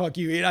didn't mean fuck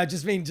you. I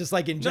just mean just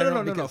like in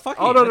general. No, fuck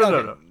you. Oh,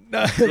 no.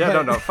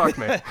 Yeah, no, fuck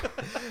me.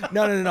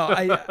 No.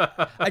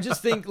 I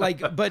just think,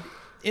 like, but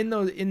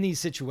in these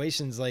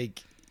situations,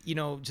 like, you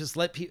know, just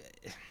let people.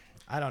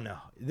 I don't know.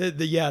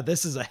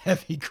 This is a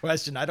heavy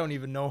question. I don't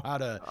even know how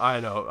to. I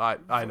know.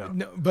 I know.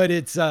 No, but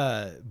it's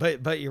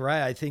but you're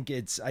right. I think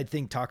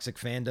toxic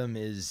fandom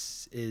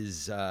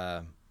is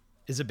a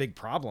big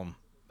problem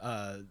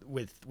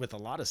with a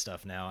lot of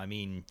stuff now. I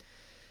mean.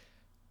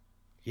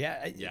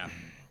 Yeah.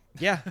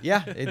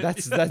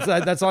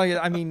 That's all.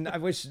 I mean, I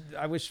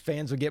wish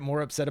fans would get more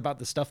upset about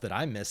the stuff that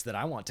I miss, that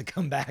I want to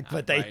come back,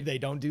 but they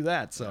don't do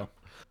that. So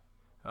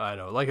I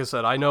know. Like I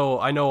said, I know.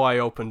 I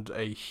opened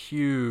a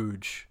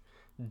huge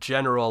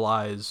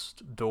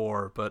generalized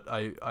door, but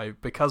I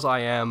because I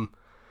am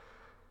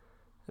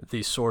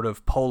the sort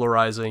of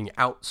polarizing,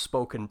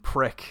 outspoken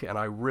prick, and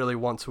I really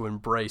want to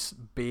embrace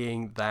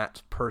being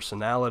that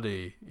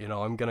personality. You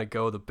know, I'm gonna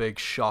go the big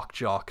shock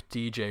jock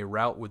DJ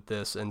route with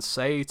this and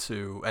say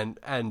to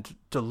and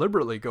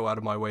deliberately go out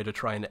of my way to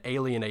try and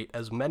alienate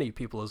as many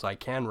people as I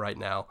can right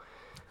now.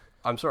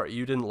 I'm sorry,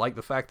 you didn't like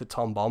the fact that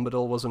Tom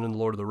Bombadil wasn't in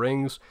Lord of the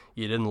Rings.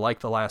 You didn't like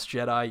The Last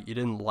Jedi. You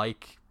didn't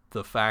like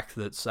the fact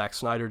that Zack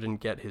Snyder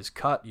didn't get his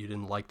cut. You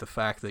didn't like the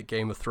fact that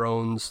Game of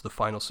Thrones, the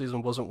final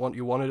season, wasn't what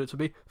you wanted it to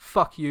be.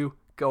 Fuck you.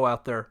 Go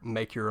out there,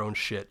 make your own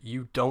shit.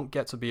 You don't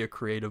get to be a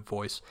creative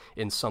voice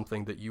in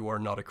something that you are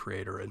not a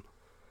creator in.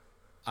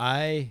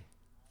 I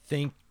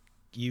think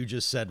you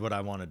just said what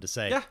I wanted to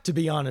say. Yeah. To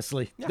be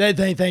honestly,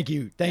 thank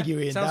you,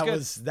 Ian.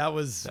 Sounds That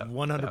was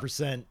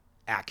 100%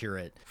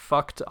 accurate.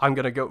 I'm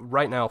gonna go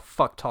right now.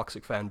 Fuck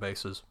toxic fan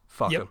bases.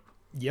 Fuck them.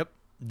 Yep.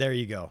 There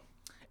you go.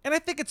 And I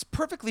think it's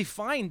perfectly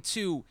fine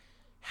to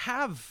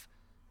have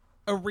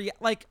a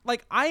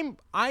I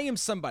am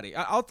somebody.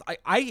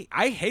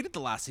 I hated the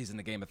last season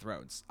of Game of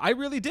Thrones. I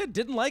really did.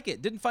 Didn't like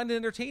it. Didn't find it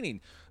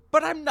entertaining.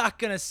 But I'm not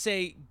gonna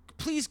say,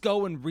 please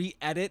go and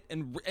re-edit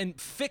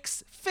and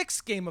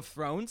fix Game of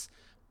Thrones.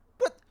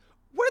 But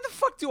where the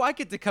fuck do I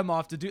get to come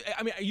off to do?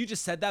 I mean, you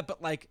just said that,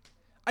 but like,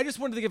 I just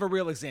wanted to give a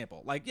real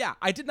example. Like, yeah,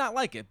 I did not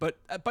like it, but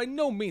by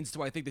no means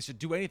do I think they should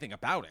do anything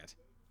about it.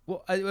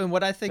 Well, and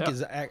what I think Yeah.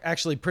 is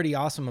actually pretty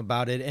awesome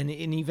about it, and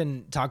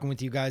even talking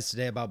with you guys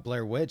today about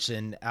Blair Witch,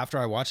 and after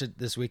I watched it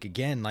this week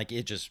again, like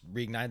it just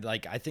reignited.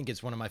 Like I think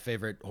it's one of my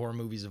favorite horror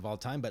movies of all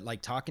time. But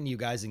like talking to you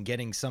guys and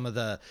getting some of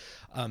the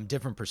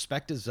different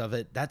perspectives of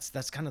it, that's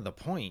kind of the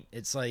point.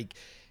 It's like,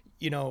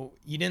 you know,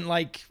 you didn't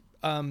like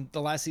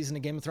the last season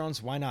of Game of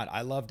Thrones. Why not?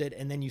 I loved it,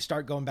 and then you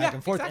start going back Yeah,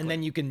 and forth, exactly.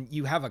 and then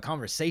you have a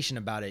conversation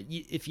about it.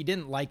 If you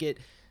didn't like it,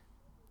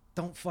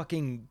 don't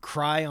fucking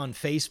cry on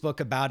Facebook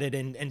about it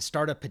and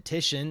start a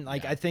petition.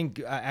 Like, I think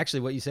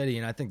actually what you said,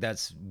 Ian, I think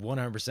that's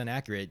 100%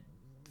 accurate.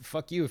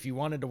 Fuck you. If you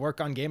wanted to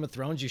work on Game of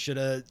Thrones, you should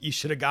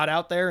have got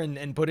out there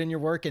and put in your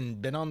work and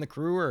been on the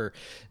crew or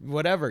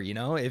whatever, you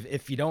know.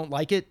 If you don't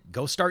like it,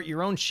 go start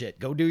your own shit.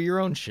 Go do your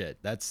own shit.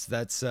 That's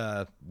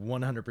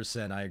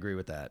 100%. I agree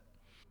with that.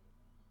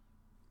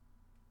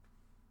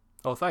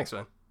 Oh, thanks,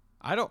 man.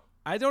 I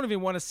don't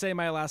even want to say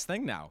my last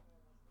thing now.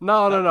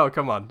 No.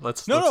 Come on.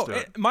 Let's do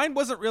it. Mine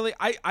wasn't really.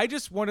 I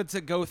just wanted to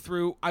go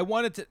through. I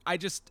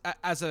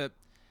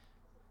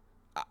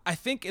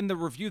think in the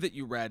review that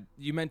you read,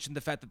 you mentioned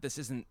the fact that this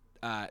isn't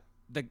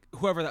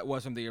whoever that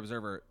was from the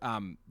Observer,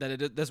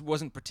 this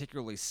wasn't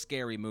particularly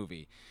scary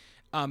movie.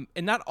 And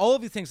not all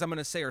of the things I'm going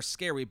to say are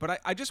scary,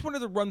 but I just wanted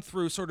to run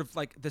through sort of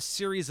like the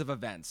series of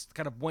events,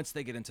 kind of once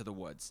they get into the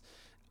woods.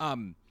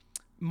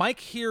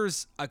 Mike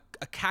hears a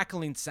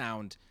cackling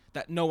sound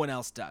that no one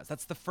else does.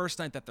 That's the first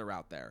night that they're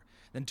out there.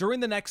 Then during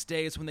the next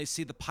day is when they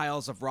see the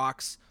piles of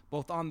rocks,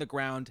 both on the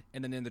ground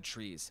and then in the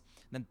trees.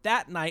 And then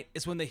that night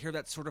is when they hear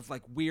that sort of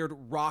like weird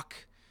rock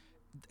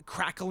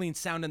crackling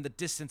sound in the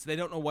distance. They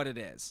don't know what it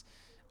is.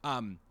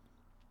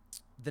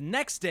 The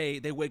next day,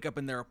 they wake up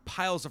and there are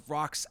piles of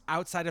rocks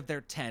outside of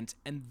their tent.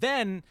 And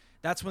then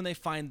that's when they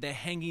find the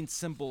hanging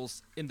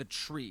symbols in the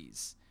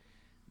trees.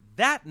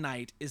 That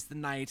night is the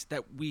night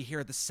that we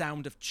hear the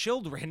sound of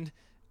children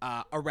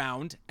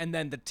around, and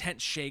then the tent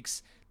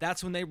shakes.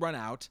 That's when they run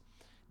out.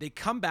 They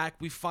come back.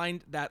 We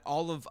find that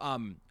all of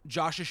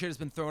Josh's shit has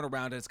been thrown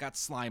around and it's got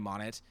slime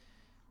on it.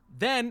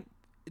 Then,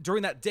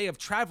 during that day of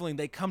traveling,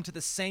 they come to the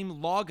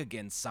same log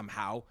again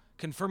somehow,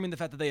 confirming the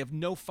fact that they have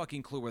no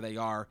fucking clue where they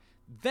are.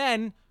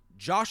 Then,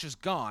 Josh is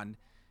gone.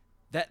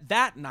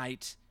 That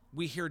night,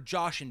 we hear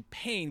Josh in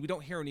pain. We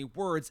don't hear any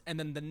words. And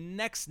then the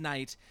next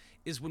night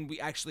is when we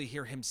actually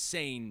hear him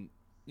saying,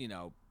 you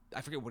know, I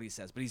forget what he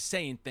says, but he's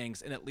saying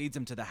things, and it leads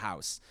him to the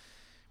house.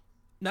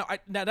 Now,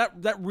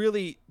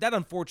 that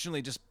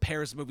unfortunately just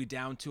pares the movie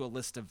down to a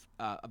list of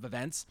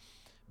events.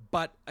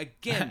 But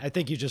again, I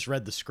think you just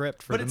read the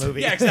script for the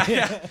movie. Yeah, exactly.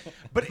 Yeah.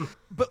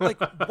 But like,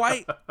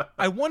 why?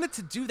 I wanted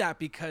to do that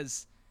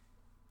because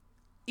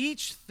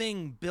each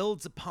thing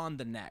builds upon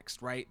the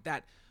next, right?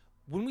 That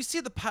when we see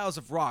the piles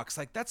of rocks,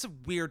 like that's a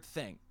weird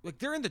thing. Like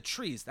they're in the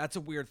trees, that's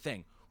a weird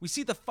thing. We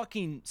see the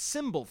fucking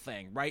symbol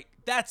thing, right?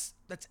 That's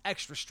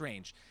extra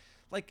strange.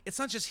 Like, it's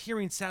not just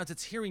hearing sounds,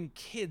 it's hearing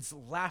kids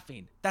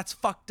laughing. That's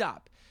fucked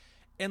up.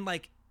 And,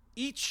 like,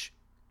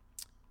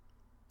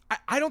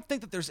 I don't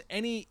think that there's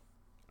any,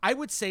 I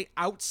would say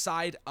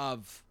outside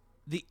of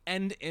the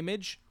end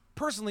image,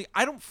 personally,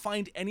 I don't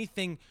find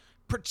anything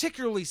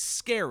particularly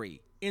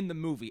scary in the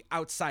movie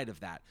outside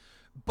of that.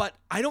 But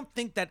I don't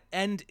think that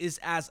end is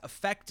as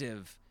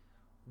effective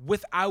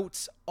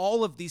without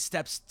all of these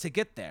steps to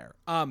get there.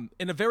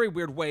 In a very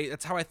weird way,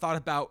 that's how I thought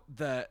about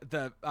the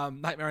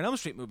Nightmare on Elm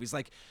Street movies.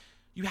 Like,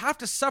 you have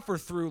to suffer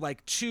through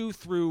like 2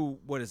 through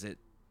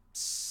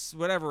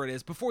whatever it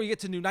is before you get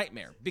to New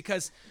Nightmare,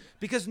 because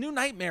New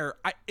Nightmare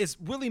is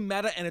really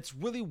meta and it's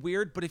really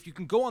weird. But if you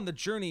can go on the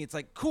journey, it's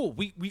like, cool,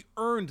 we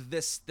earned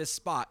this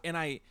spot. And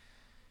I'm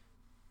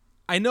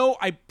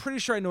pretty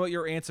sure I know what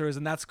your answer is,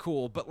 and that's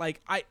cool. But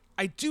like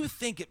I do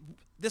think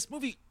this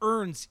movie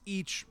earns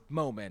each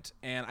moment,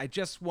 and I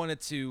just wanted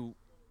to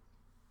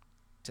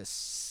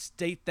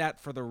state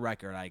that for the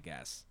record, I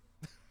guess.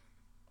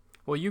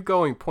 Well, you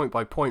going point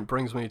by point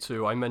brings me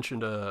to, I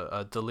mentioned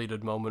a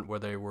deleted moment where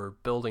they were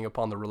building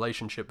upon the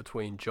relationship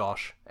between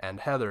Josh and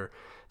Heather.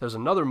 There's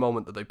another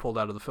moment that they pulled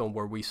out of the film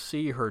where we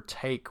see her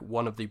take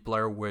one of the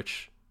Blair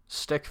Witch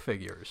stick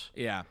figures.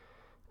 Yeah.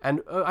 And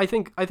I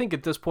think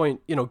at this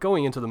point, you know,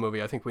 going into the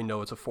movie, I think we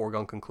know it's a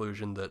foregone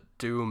conclusion that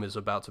doom is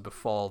about to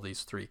befall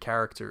these 3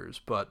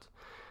 characters. But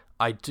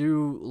I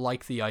do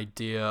like the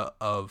idea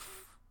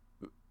of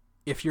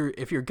if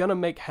you're gonna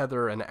make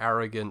Heather an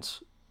arrogant,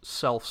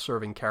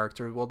 self-serving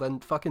character, well then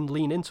fucking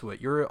lean into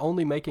it. You're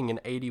only making an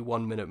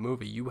 81-minute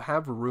movie. You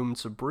have room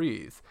to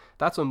breathe.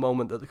 That's a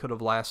moment that could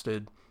have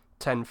lasted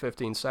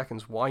 10-15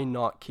 seconds. Why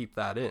not keep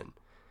that in?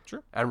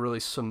 Sure. And really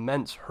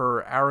cement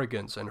her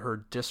arrogance and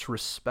her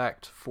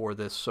disrespect for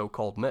this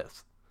so-called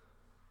myth.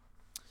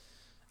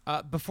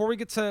 Before we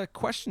get to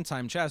question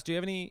time, Chaz, do you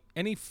have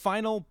any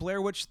final Blair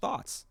Witch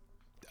thoughts?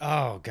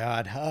 Oh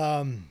God.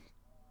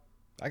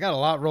 I got a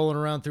lot rolling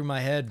around through my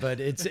head, but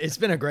it's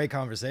been a great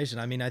conversation.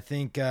 I mean, I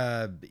think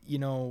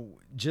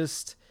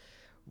just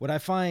what I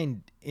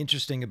find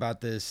interesting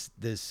about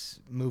this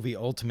movie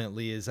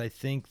ultimately is I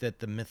think that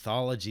the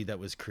mythology that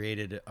was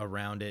created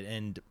around it,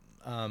 and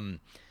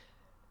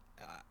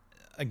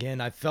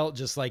again, I felt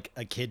just like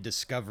a kid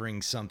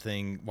discovering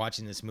something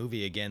watching this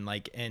movie again.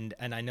 Like, and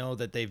I know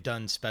that they've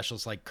done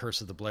specials like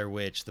Curse of the Blair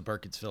Witch, the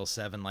Burkittsville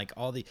 7, like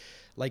all the,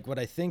 like what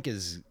I think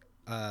is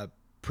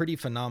pretty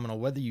phenomenal,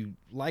 whether you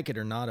like it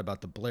or not,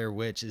 about the Blair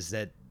Witch is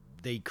that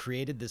they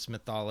created this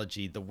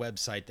mythology, the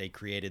website they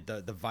created,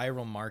 the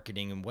viral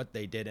marketing and what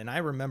they did. And I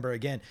remember,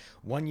 again,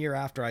 1 year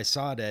after I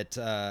saw it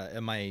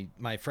in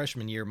my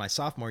freshman year, my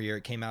sophomore year,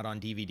 it came out on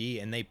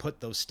DVD, and they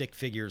put those stick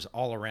figures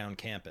all around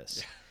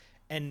campus.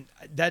 And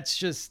that's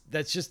just,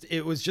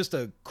 it was just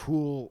a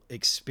cool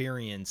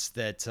experience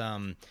that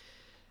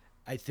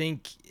I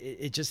think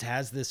it just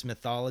has this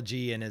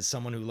mythology. And as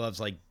someone who loves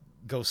like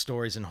ghost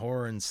stories and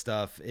horror and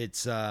stuff,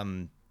 it's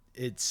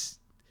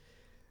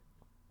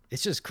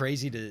just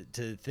crazy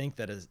to think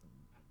that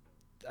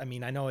I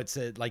mean, I know it's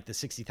like the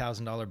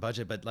 $60,000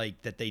 budget, but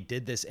like that they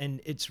did this,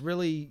 and it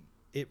really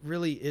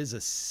is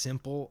a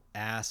simple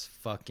ass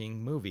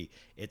fucking movie.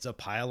 It's a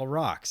pile of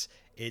rocks.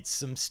 It's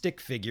some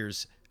stick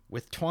figures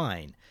with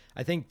twine.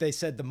 I think they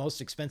said the most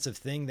expensive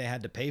thing they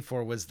had to pay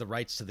for was the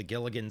rights to the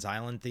Gilligan's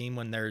Island theme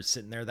when they're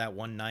sitting there that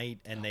one night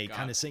and they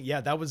kind of sing. Yeah,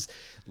 that was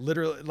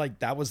literally like,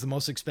 that was the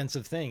most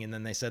expensive thing. And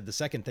then they said the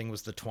second thing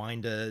was the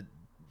twine to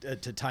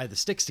tie the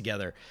sticks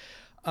together.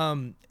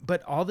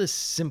 But all this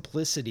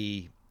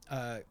simplicity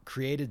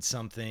created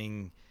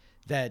something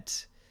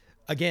that,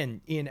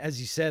 again, Ian, as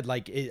you said,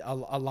 like a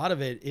lot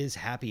of it is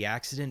happy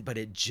accident, but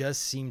it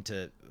just seemed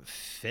to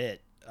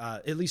fit.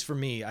 At least for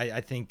me,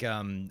 I think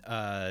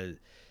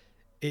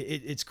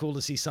it's cool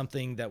to see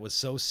something that was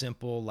so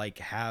simple, like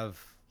have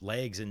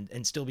legs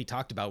and still be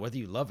talked about, whether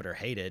you love it or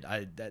hate it.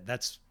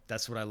 That's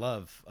what I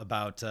love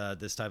about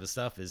this type of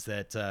stuff, is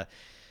that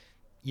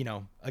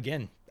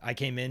again, I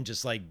came in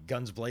just like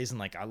guns blazing,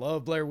 like I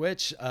love Blair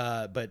Witch,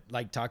 but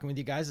like talking with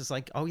you guys, it's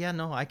like, oh yeah,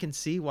 no, I can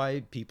see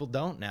why people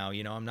don't now.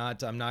 I'm not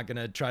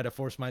gonna try to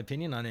force my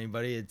opinion on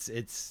anybody.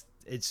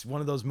 It's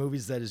one of those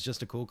movies that is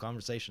just a cool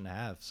conversation to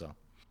have. So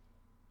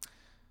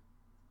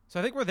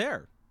I think we're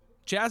there.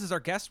 Chaz is our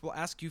guest. We'll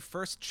ask you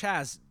first.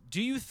 Chaz,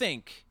 do you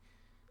think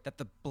that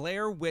the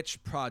Blair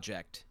Witch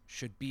Project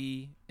should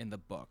be in the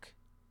book?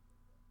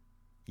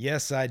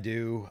 Yes, I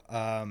do.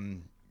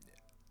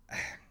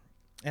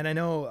 And I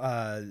know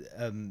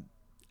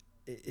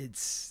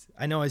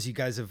I know as you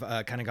guys have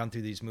kind of gone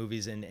through these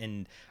movies,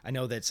 and I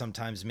know that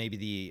sometimes maybe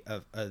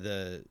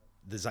the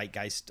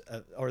zeitgeist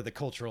or the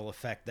cultural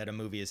effect that a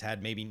movie has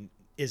had maybe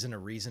isn't a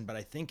reason, but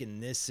I think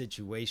in this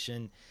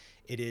situation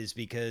it is,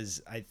 because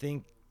I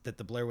think that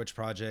the Blair Witch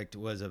Project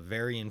was a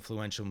very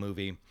influential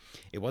movie.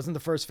 It wasn't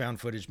the first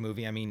found footage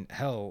movie. I mean,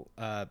 hell,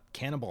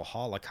 Cannibal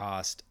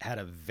Holocaust had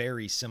a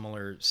very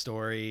similar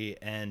story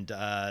and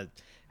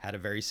had a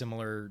very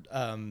similar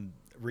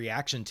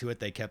reaction to it.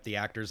 They kept the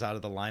actors out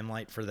of the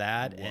limelight for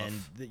that.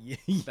 Woof.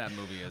 And that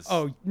movie is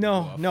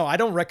no, I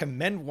don't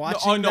recommend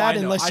watching that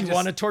unless you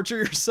want to torture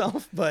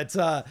yourself. But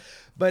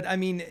I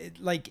mean,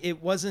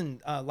 it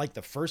wasn't like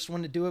the first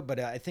one to do it, but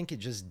I think it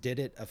just did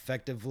it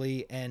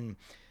effectively. And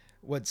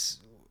what's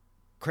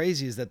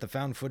crazy is that the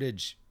found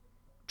footage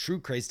true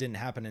craze didn't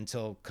happen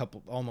until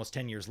almost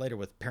 10 years later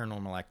with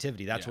Paranormal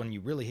Activity. That's when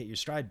you really hit your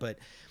stride. But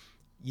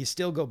you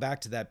still go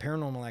back to that.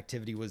 Paranormal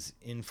Activity was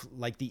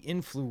the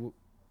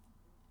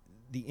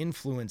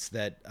influence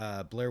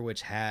that Blair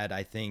Witch had,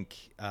 I think,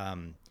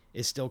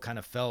 is still kind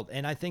of felt.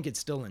 And I think it's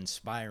still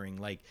inspiring.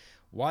 Like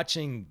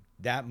watching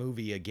that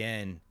movie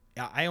again,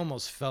 I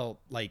almost felt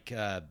like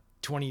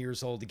 20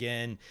 years old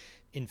again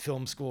in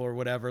film school or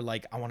whatever.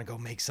 Like, I want to go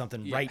make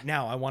something right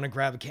now. I want to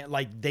grab a can.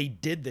 Like they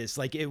did this.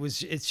 Like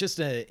it's just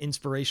an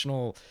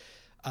inspirational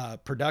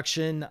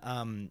production.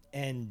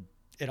 And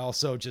it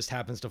also just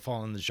happens to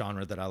fall in the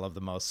genre that I love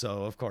the most.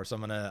 So of course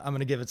I'm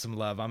gonna give it some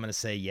love. I'm gonna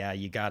say, yeah,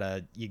 you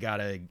gotta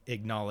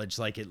acknowledge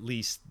like at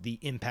least the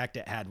impact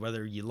it had,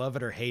 whether you love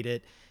it or hate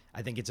it.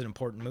 I think it's an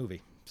important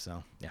movie.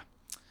 So yeah.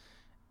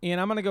 Ian,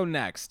 I'm gonna go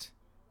next.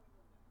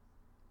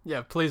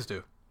 Yeah, please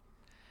do.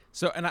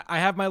 So, and I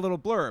have my little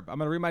blurb. I'm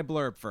gonna read my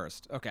blurb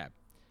first. Okay.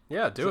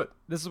 Yeah, do it.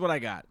 This is what I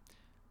got.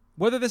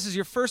 Whether this is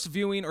your first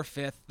viewing or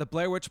fifth, the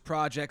Blair Witch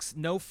Project's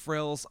no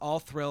frills, all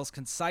thrills,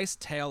 concise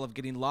tale of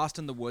getting lost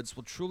in the woods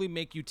will truly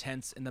make you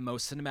tense in the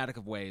most cinematic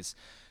of ways.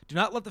 Do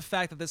not let the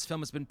fact that this film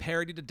has been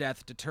parodied to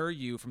death deter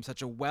you from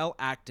such a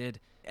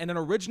well-acted and an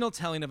original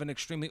telling of an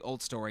extremely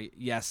old story.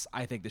 Yes,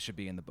 I think this should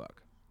be in the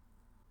book.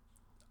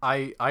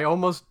 I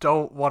almost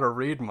don't want to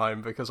read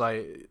mine because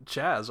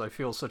Chaz, I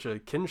feel such a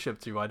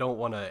kinship to you. I don't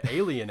want to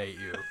alienate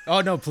you.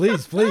 Oh no,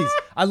 please.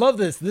 I love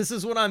this. This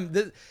is what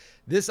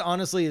this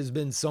honestly has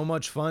been so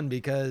much fun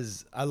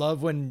because I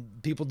love when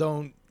people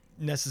don't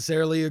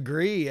necessarily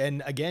agree.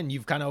 And again,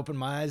 you've kind of opened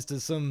my eyes to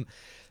some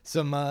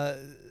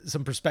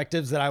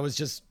perspectives that I was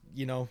just,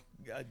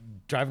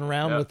 driving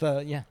around with.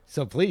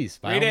 So please,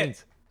 by read all it.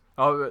 means.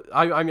 Oh,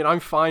 I mean,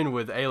 I'm fine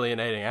with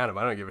alienating Adam.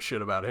 I don't give a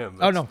shit about him.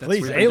 Oh no,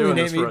 please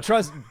alienate me.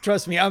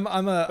 Trust me. I'm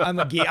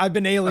a geek. I've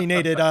been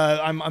alienated.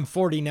 I'm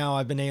 40 now.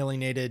 I've been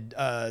alienated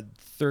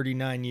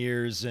 39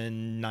 years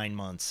and 9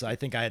 months. I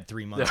think I had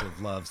 3 months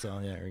of love. So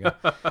yeah, there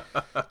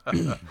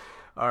we go.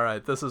 All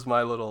right, this is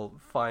my little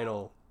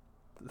final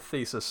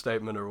thesis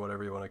statement or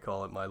whatever you want to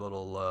call it, my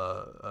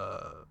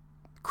little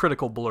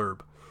critical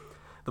blurb.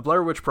 The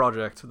Blair Witch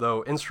Project,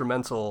 though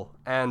instrumental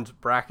and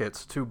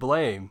brackets to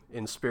blame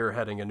in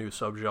spearheading a new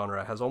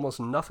subgenre, has almost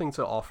nothing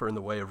to offer in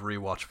the way of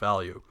rewatch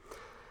value.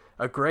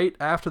 A great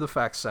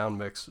after-the-fact sound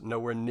mix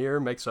nowhere near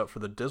makes up for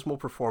the dismal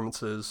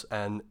performances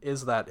and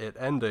is that it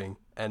ending,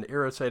 and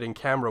irritating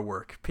camera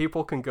work.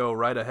 People can go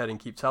right ahead and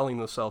keep telling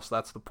themselves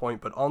that's the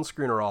point, but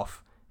on-screen or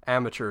off,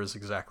 amateur is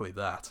exactly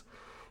that.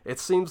 It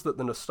seems that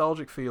the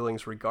nostalgic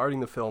feelings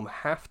regarding the film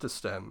have to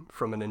stem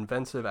from an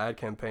inventive ad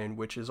campaign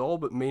which is all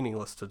but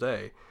meaningless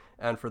today,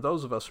 and for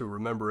those of us who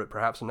remember it,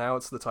 perhaps now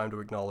it's the time to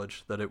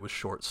acknowledge that it was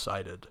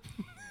short-sighted.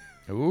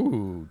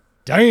 Ooh,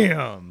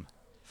 damn.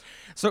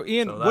 So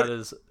Ian, So what that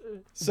is...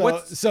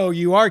 So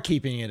you are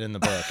keeping it in the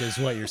book, is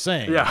what you're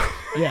saying. Yeah.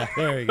 Yeah,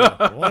 there you go.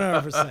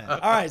 100%.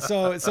 All right,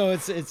 so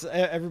it's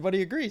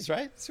everybody agrees,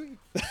 right? Sweet.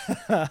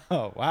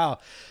 Oh, wow.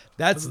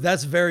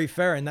 That's very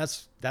fair, and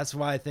that's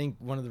why I think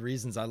one of the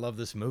reasons I love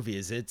this movie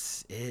is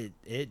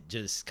it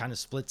just kind of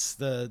splits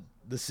the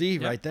sea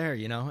right there,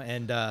 you know.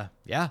 And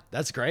yeah,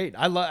 that's great.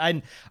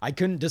 I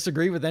couldn't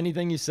disagree with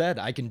anything you said.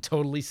 I can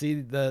totally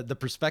see the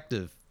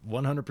perspective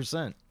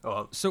 100%.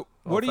 Well, so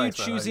what are you thanks,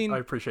 man. choosing? I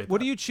appreciate that.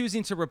 What are you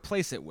choosing to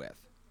replace it with?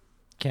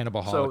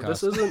 Cannibal So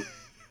Holocaust. this isn't...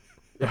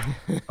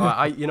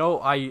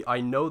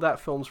 I know that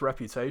film's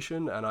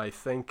reputation, and I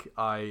think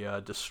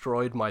I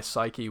destroyed my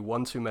psyche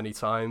one too many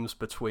times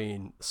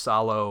between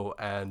Salo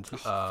and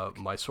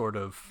my sort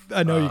of...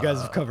 I know you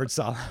guys have covered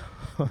Salo.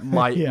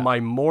 my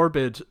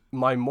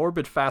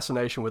morbid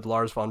fascination with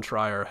Lars von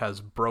Trier has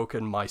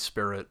broken my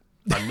spirit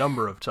a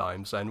number of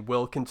times and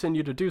will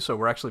continue to do so.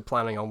 We're actually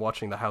planning on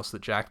watching The House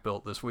That Jack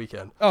Built this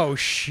weekend. Oh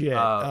shit!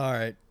 All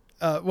right.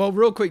 Well,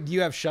 real quick, do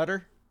you have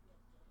Shudder?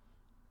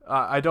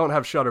 I don't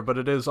have Shudder, but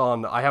it is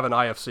on. I have an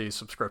IFC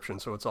subscription,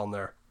 so it's on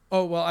there.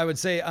 Oh, well, I would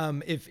say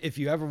if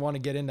you ever want to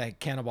get into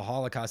Cannibal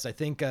Holocaust, I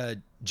think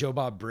Joe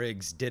Bob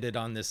Briggs did it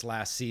on this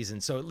last season.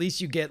 So at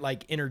least you get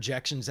like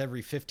interjections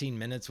every 15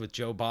 minutes with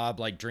Joe Bob,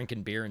 like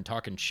drinking beer and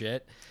talking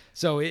shit.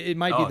 So it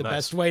might be the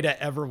best way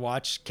to ever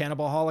watch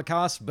Cannibal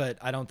Holocaust, but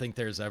I don't think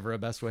there's ever a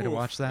best way to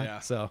watch that. Yeah.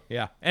 So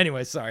yeah.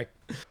 Anyway, sorry.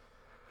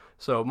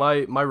 So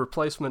my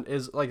replacement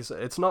is, like I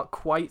said, it's not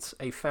quite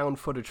a found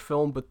footage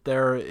film, but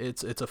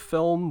it's a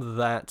film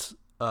that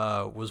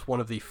was one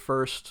of the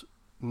first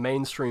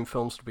mainstream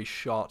films to be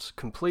shot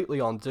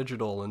completely on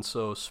digital, and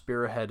so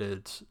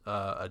spearheaded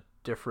a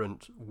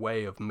different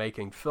way of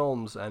making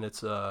films. And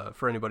it's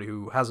for anybody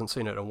who hasn't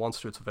seen it and wants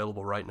to, it's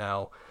available right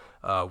now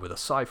with a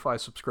Sci-Fi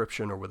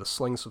subscription or with a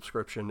Sling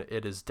subscription.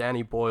 It is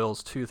Danny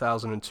Boyle's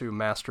 2002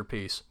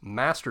 masterpiece,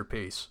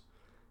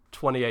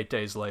 28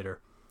 Days Later.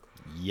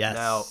 Yes.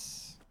 Now,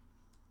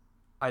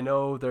 I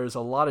know there's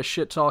a lot of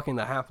shit talking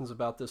that happens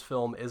about this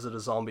film. Is it a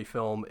zombie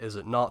film? Is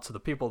it not? To the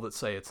people that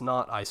say it's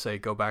not, I say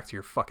go back to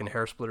your fucking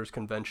Hair Splitters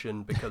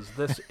convention, because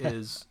this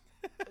is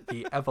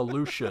the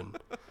evolution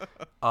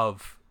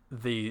of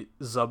the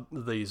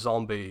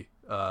zombie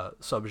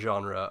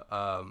subgenre.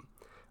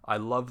 I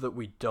love that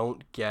we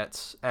don't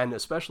get, and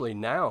especially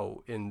now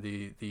in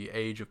the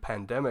age of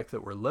pandemic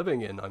that we're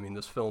living in, I mean,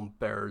 this film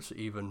bears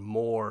even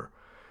more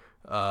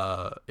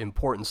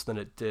importance than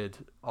it did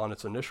on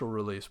its initial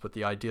release. But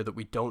the idea that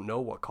we don't know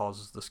what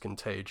causes this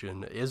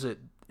contagion, is it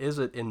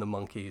in the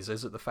monkeys?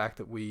 Is it the fact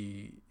that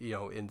we,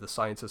 in the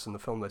scientists in the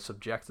film, they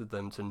subjected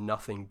them to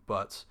nothing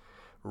but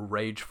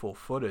rageful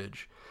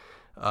footage?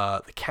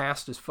 The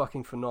cast is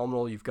fucking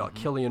phenomenal. You've got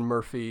Cillian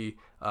Murphy,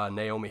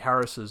 Naomi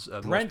Harris is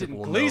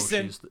Brendan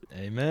Gleeson.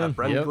 Amen.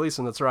 Brendan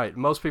Gleeson, that's right.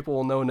 Most people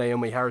will know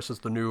Naomi Harris as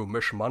the new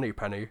Miss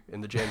Moneypenny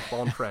in the James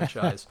Bond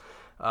franchise.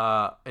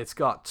 It's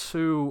got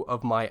two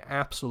of my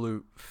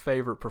absolute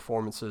favorite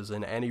performances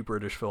in any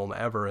British film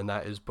ever, and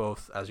that is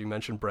both, as you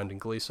mentioned, Brendan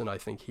Gleeson. I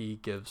think he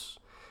gives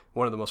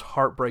one of the most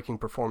heartbreaking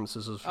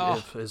performances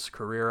of his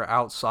career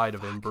outside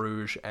of In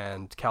Bruges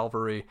and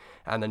Calvary.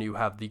 And then you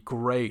have the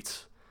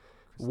great,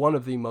 one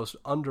of the most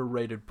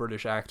underrated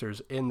British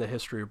actors in the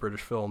history of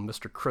British film,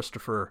 Mr.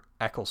 Christopher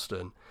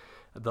Eccleston.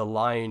 The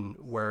line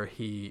where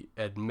he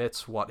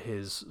admits what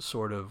his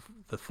sort of,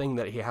 the thing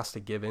that he has to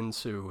give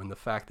into, and the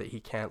fact that he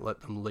can't let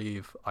them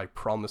leave. I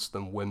promise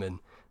them women.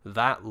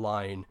 That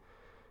line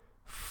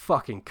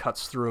fucking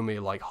cuts through me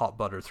like hot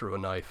butter through a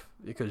knife,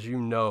 because you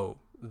know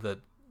that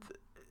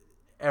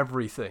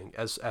everything,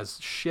 as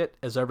shit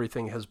as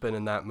everything has been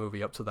in that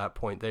movie up to that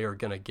point, they are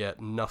going to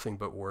get nothing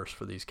but worse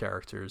for these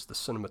characters. The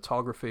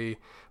cinematography,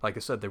 like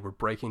I said, they were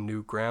breaking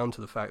new ground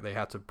to the fact they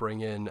had to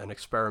bring in an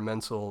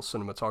experimental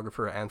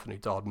cinematographer, Anthony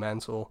Dodd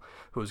Mansell,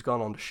 who has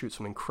gone on to shoot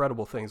some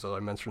incredible things. As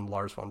I mentioned,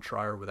 Lars von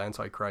Trier with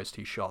Antichrist,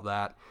 he shot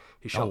that.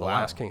 He shot The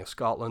Last King of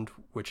Scotland,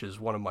 which is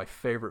one of my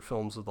favorite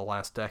films of the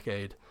last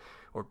decade,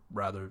 or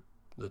rather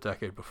the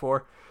decade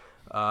before.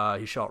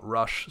 He shot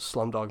Rush,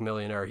 Slumdog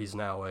Millionaire. He's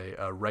now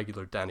a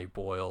regular Danny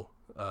Boyle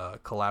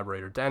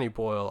collaborator. Danny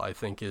Boyle, I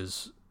think,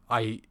 is...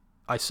 I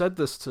said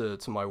this to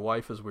my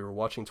wife as we were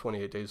watching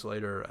 28 Days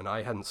Later, and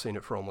I hadn't seen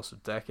it for almost a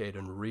decade,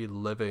 and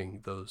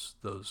reliving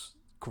those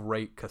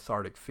great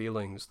cathartic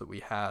feelings that we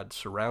had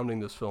surrounding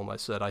this film. I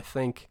said, I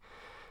think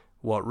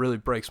what really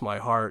breaks my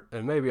heart,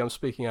 and maybe I'm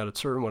speaking out of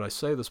turn when I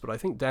say this, but I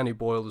think Danny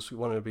Boyle is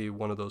going to be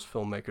one of those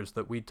filmmakers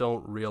that we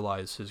don't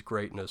realize his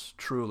greatness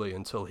truly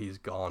until he's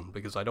gone,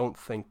 because I don't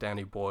think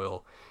Danny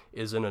Boyle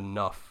is in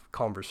enough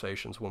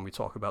conversations when we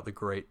talk about the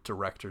great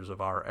directors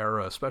of our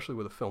era, especially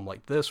with a film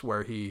like this,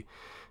 where he,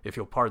 if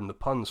you'll pardon the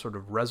pun, sort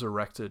of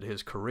resurrected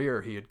his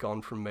career. He had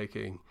gone from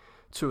making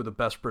two of the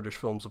best British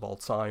films of all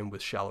time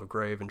with Shallow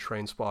Grave and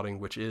Trainspotting,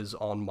 which is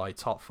on my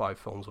top 5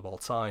 films of all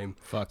time,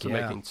 to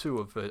making two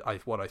of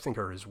what I think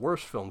are his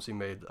worst films. He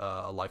made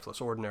A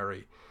Lifeless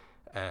Ordinary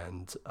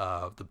and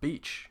The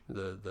Beach,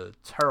 the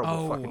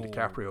terrible fucking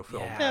DiCaprio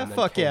film. Yeah, and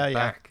fuck then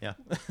yeah.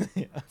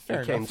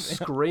 he came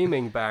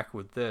screaming back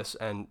with this,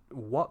 and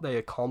what they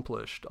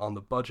accomplished on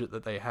the budget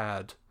that they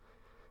had.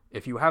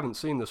 If you haven't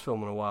seen this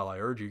film in a while, I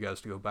urge you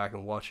guys to go back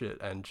and watch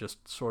it and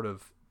just sort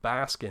of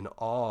bask in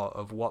awe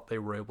of what they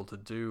were able to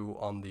do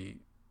on the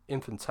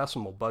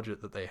infinitesimal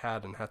budget that they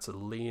had, and had to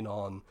lean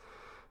on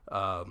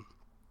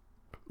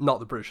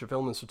not the British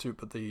Film Institute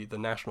but the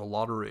National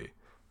Lottery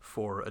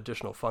for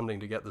additional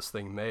funding to get this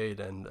thing made.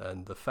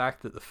 And the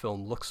fact that the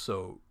film looks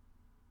so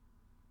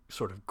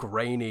sort of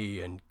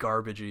grainy and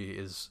garbagey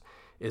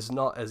is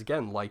not, as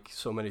again, like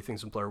so many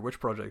things in Blair Witch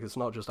Project, it's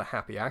not just a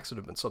happy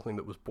accident, but something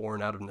that was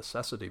born out of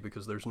necessity,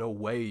 because there's no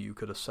way you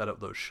could have set up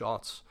those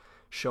shots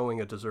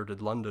showing a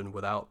deserted London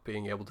without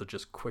being able to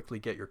just quickly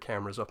get your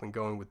cameras up and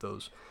going with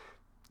those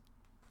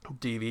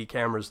DV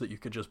cameras that you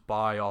could just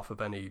buy off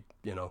of any,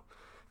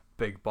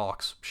 big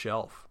box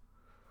shelf.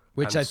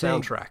 Which and I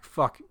think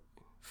soundtrack,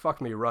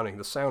 fuck me running.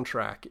 The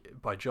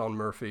soundtrack by John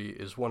Murphy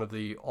is one of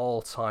the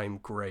all-time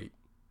great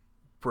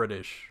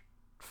British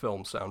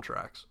film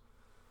soundtracks.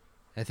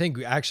 I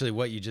think actually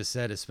what you just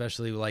said,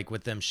 especially like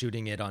with them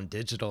shooting it on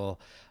digital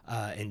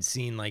and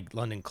seeing like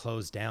London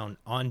close down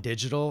on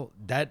digital,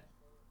 that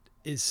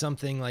is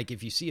something like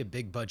if you see a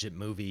big budget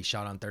movie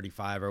shot on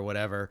 35 or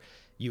whatever,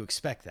 you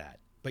expect that.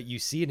 But you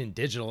see it in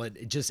digital,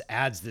 it just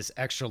adds this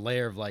extra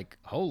layer of like,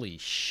 holy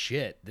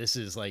shit, this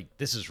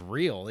is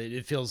real.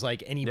 It feels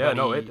like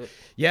anybody.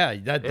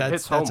 That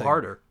hits home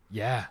harder.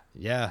 Yeah.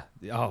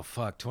 Oh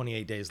fuck,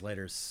 28 Days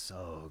Later is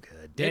so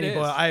good. Danny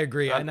Boyle, I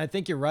agree, and I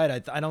think you're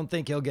right. I don't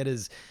think he'll get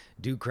his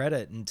due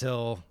credit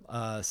until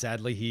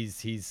sadly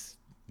he's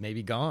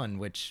maybe gone,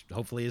 which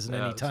hopefully isn't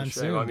anytime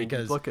soon. I mean,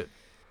 because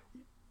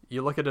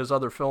you look at his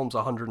other films,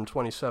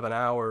 127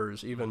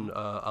 Hours, even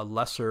a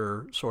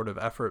lesser sort of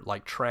effort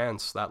like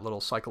Trance, that little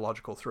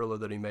psychological thriller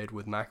that he made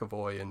with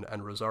McAvoy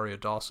and Rosario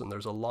Dawson.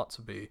 There's a lot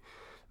to be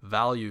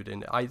valued,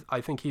 and I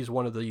think he's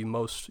one of the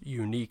most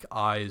unique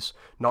eyes,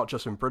 not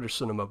just in British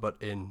cinema, but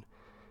in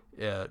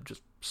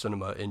just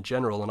cinema in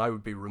general. And I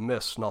would be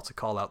remiss not to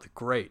call out the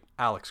great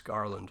Alex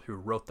Garland, who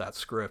wrote that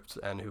script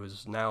and who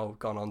has now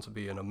gone on to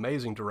be an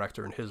amazing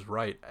director in his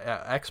right.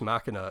 Ex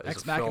Machina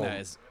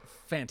is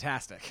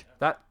fantastic.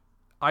 That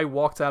I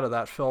walked out of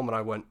that film and I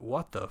went,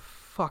 what the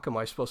fuck am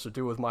I supposed to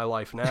do with my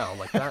life now?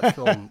 Like, that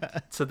film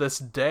to this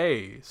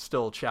day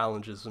still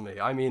challenges me.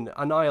 I mean,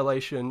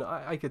 Annihilation,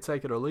 I could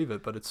take it or leave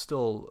it, but it's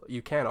still,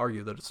 you can't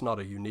argue that it's not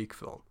a unique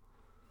film.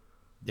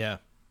 Yeah.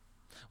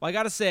 Well, I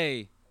gotta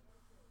say,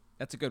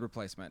 that's a good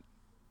replacement.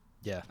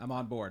 Yeah. I'm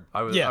on board.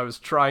 I was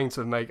trying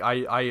to make,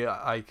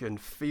 I can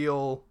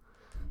feel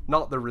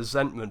not the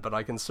resentment, but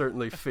I can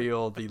certainly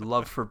feel the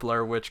love for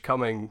Blair Witch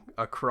coming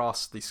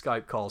across the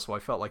Skype call, so I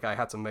felt like I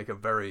had to make a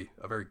very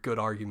good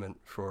argument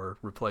for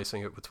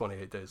replacing it with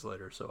 28 Days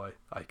Later. So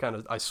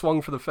I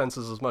swung for the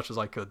fences as much as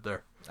I could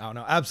there. Oh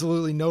no,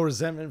 absolutely no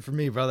resentment for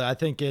me, brother. I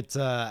think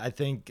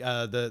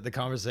the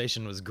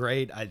conversation was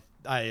great. I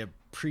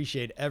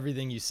appreciate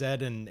everything you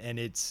said, and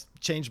it's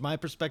changed my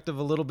perspective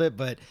a little bit,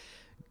 but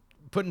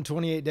putting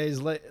 28 Days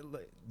Later,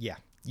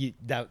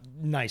 that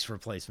nice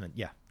replacement.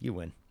 Yeah, you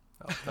win.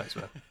 Oh, thanks,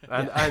 man.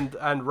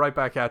 And right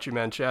back at you,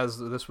 man.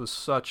 Chaz, this was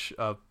such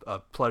a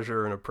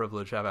pleasure and a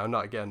privilege having.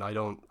 I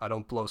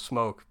don't blow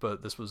smoke,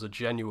 but this was a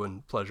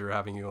genuine pleasure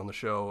having you on the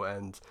show.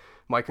 And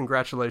my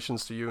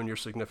congratulations to you and your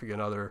significant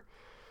other.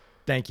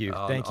 Thank you,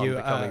 on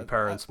becoming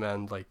parents,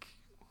 man. Like,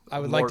 I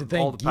would like to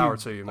thank all the power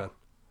to you, man.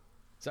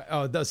 Sorry,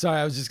 I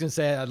was just going to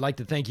say I'd like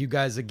to thank you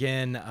guys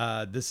again.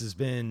 This has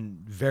been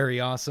very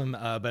awesome.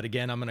 But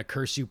again, I'm going to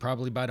curse you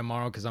probably by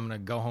tomorrow because I'm going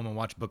to go home and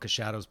watch Book of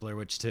Shadows, Blair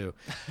Witch 2.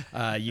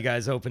 You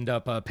guys opened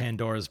up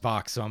Pandora's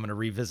box, so I'm going to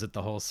revisit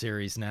the whole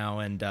series now.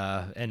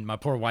 And my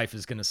poor wife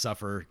is going to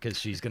suffer because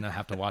she's going to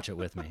have to watch it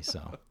with me.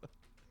 So.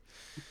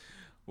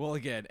 Well,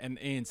 again, and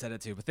Ian said it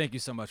too, but thank you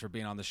so much for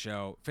being on the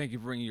show. Thank you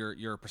for bringing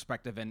your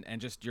perspective and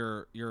just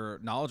your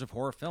knowledge of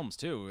horror films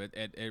too.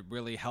 It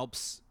really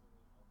helps.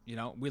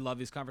 We love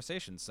these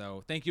conversations.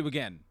 So thank you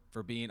again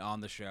for being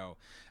on the show.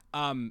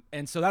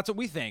 And so that's what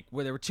we think.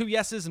 Where there were 2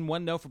 yeses and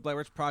 1 no for Blair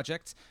Witch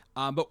Project.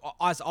 But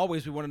as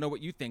always, we want to know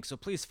what you think. So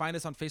please find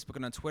us on Facebook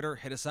and on Twitter.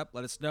 Hit us up.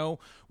 Let us know,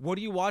 what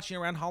are you watching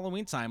around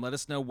Halloween time? Let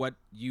us know what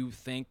you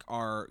think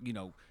are,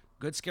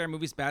 good scare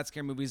movies, bad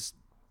scare movies.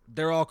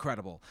 They're all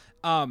credible.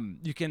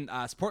 You can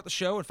support the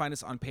show and find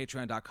us on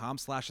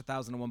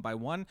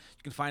patreon.com/1001by1.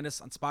 You can find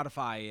us on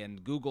Spotify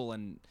and Google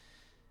and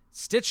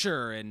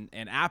Stitcher and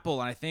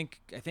Apple, and I think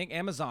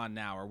Amazon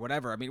now or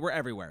whatever. I mean, we're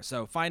everywhere.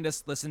 So find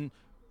us, listen,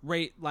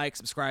 rate, like,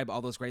 subscribe,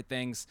 all those great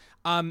things.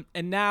 And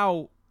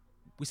now,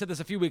 we said this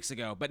a few weeks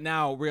ago, but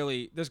now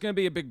really there's going to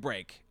be a big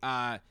break.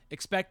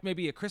 Expect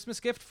maybe a Christmas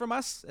gift from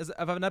us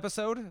of an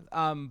episode.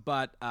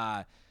 But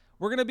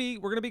we're gonna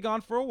be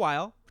gone for a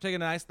while. We're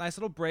taking a nice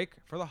little break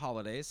for the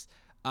holidays.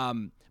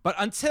 But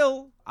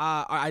until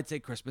I'd say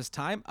Christmas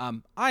time,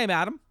 I am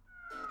Adam.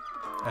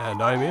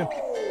 And I'm Ian.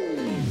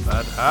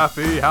 And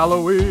happy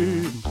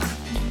Halloween!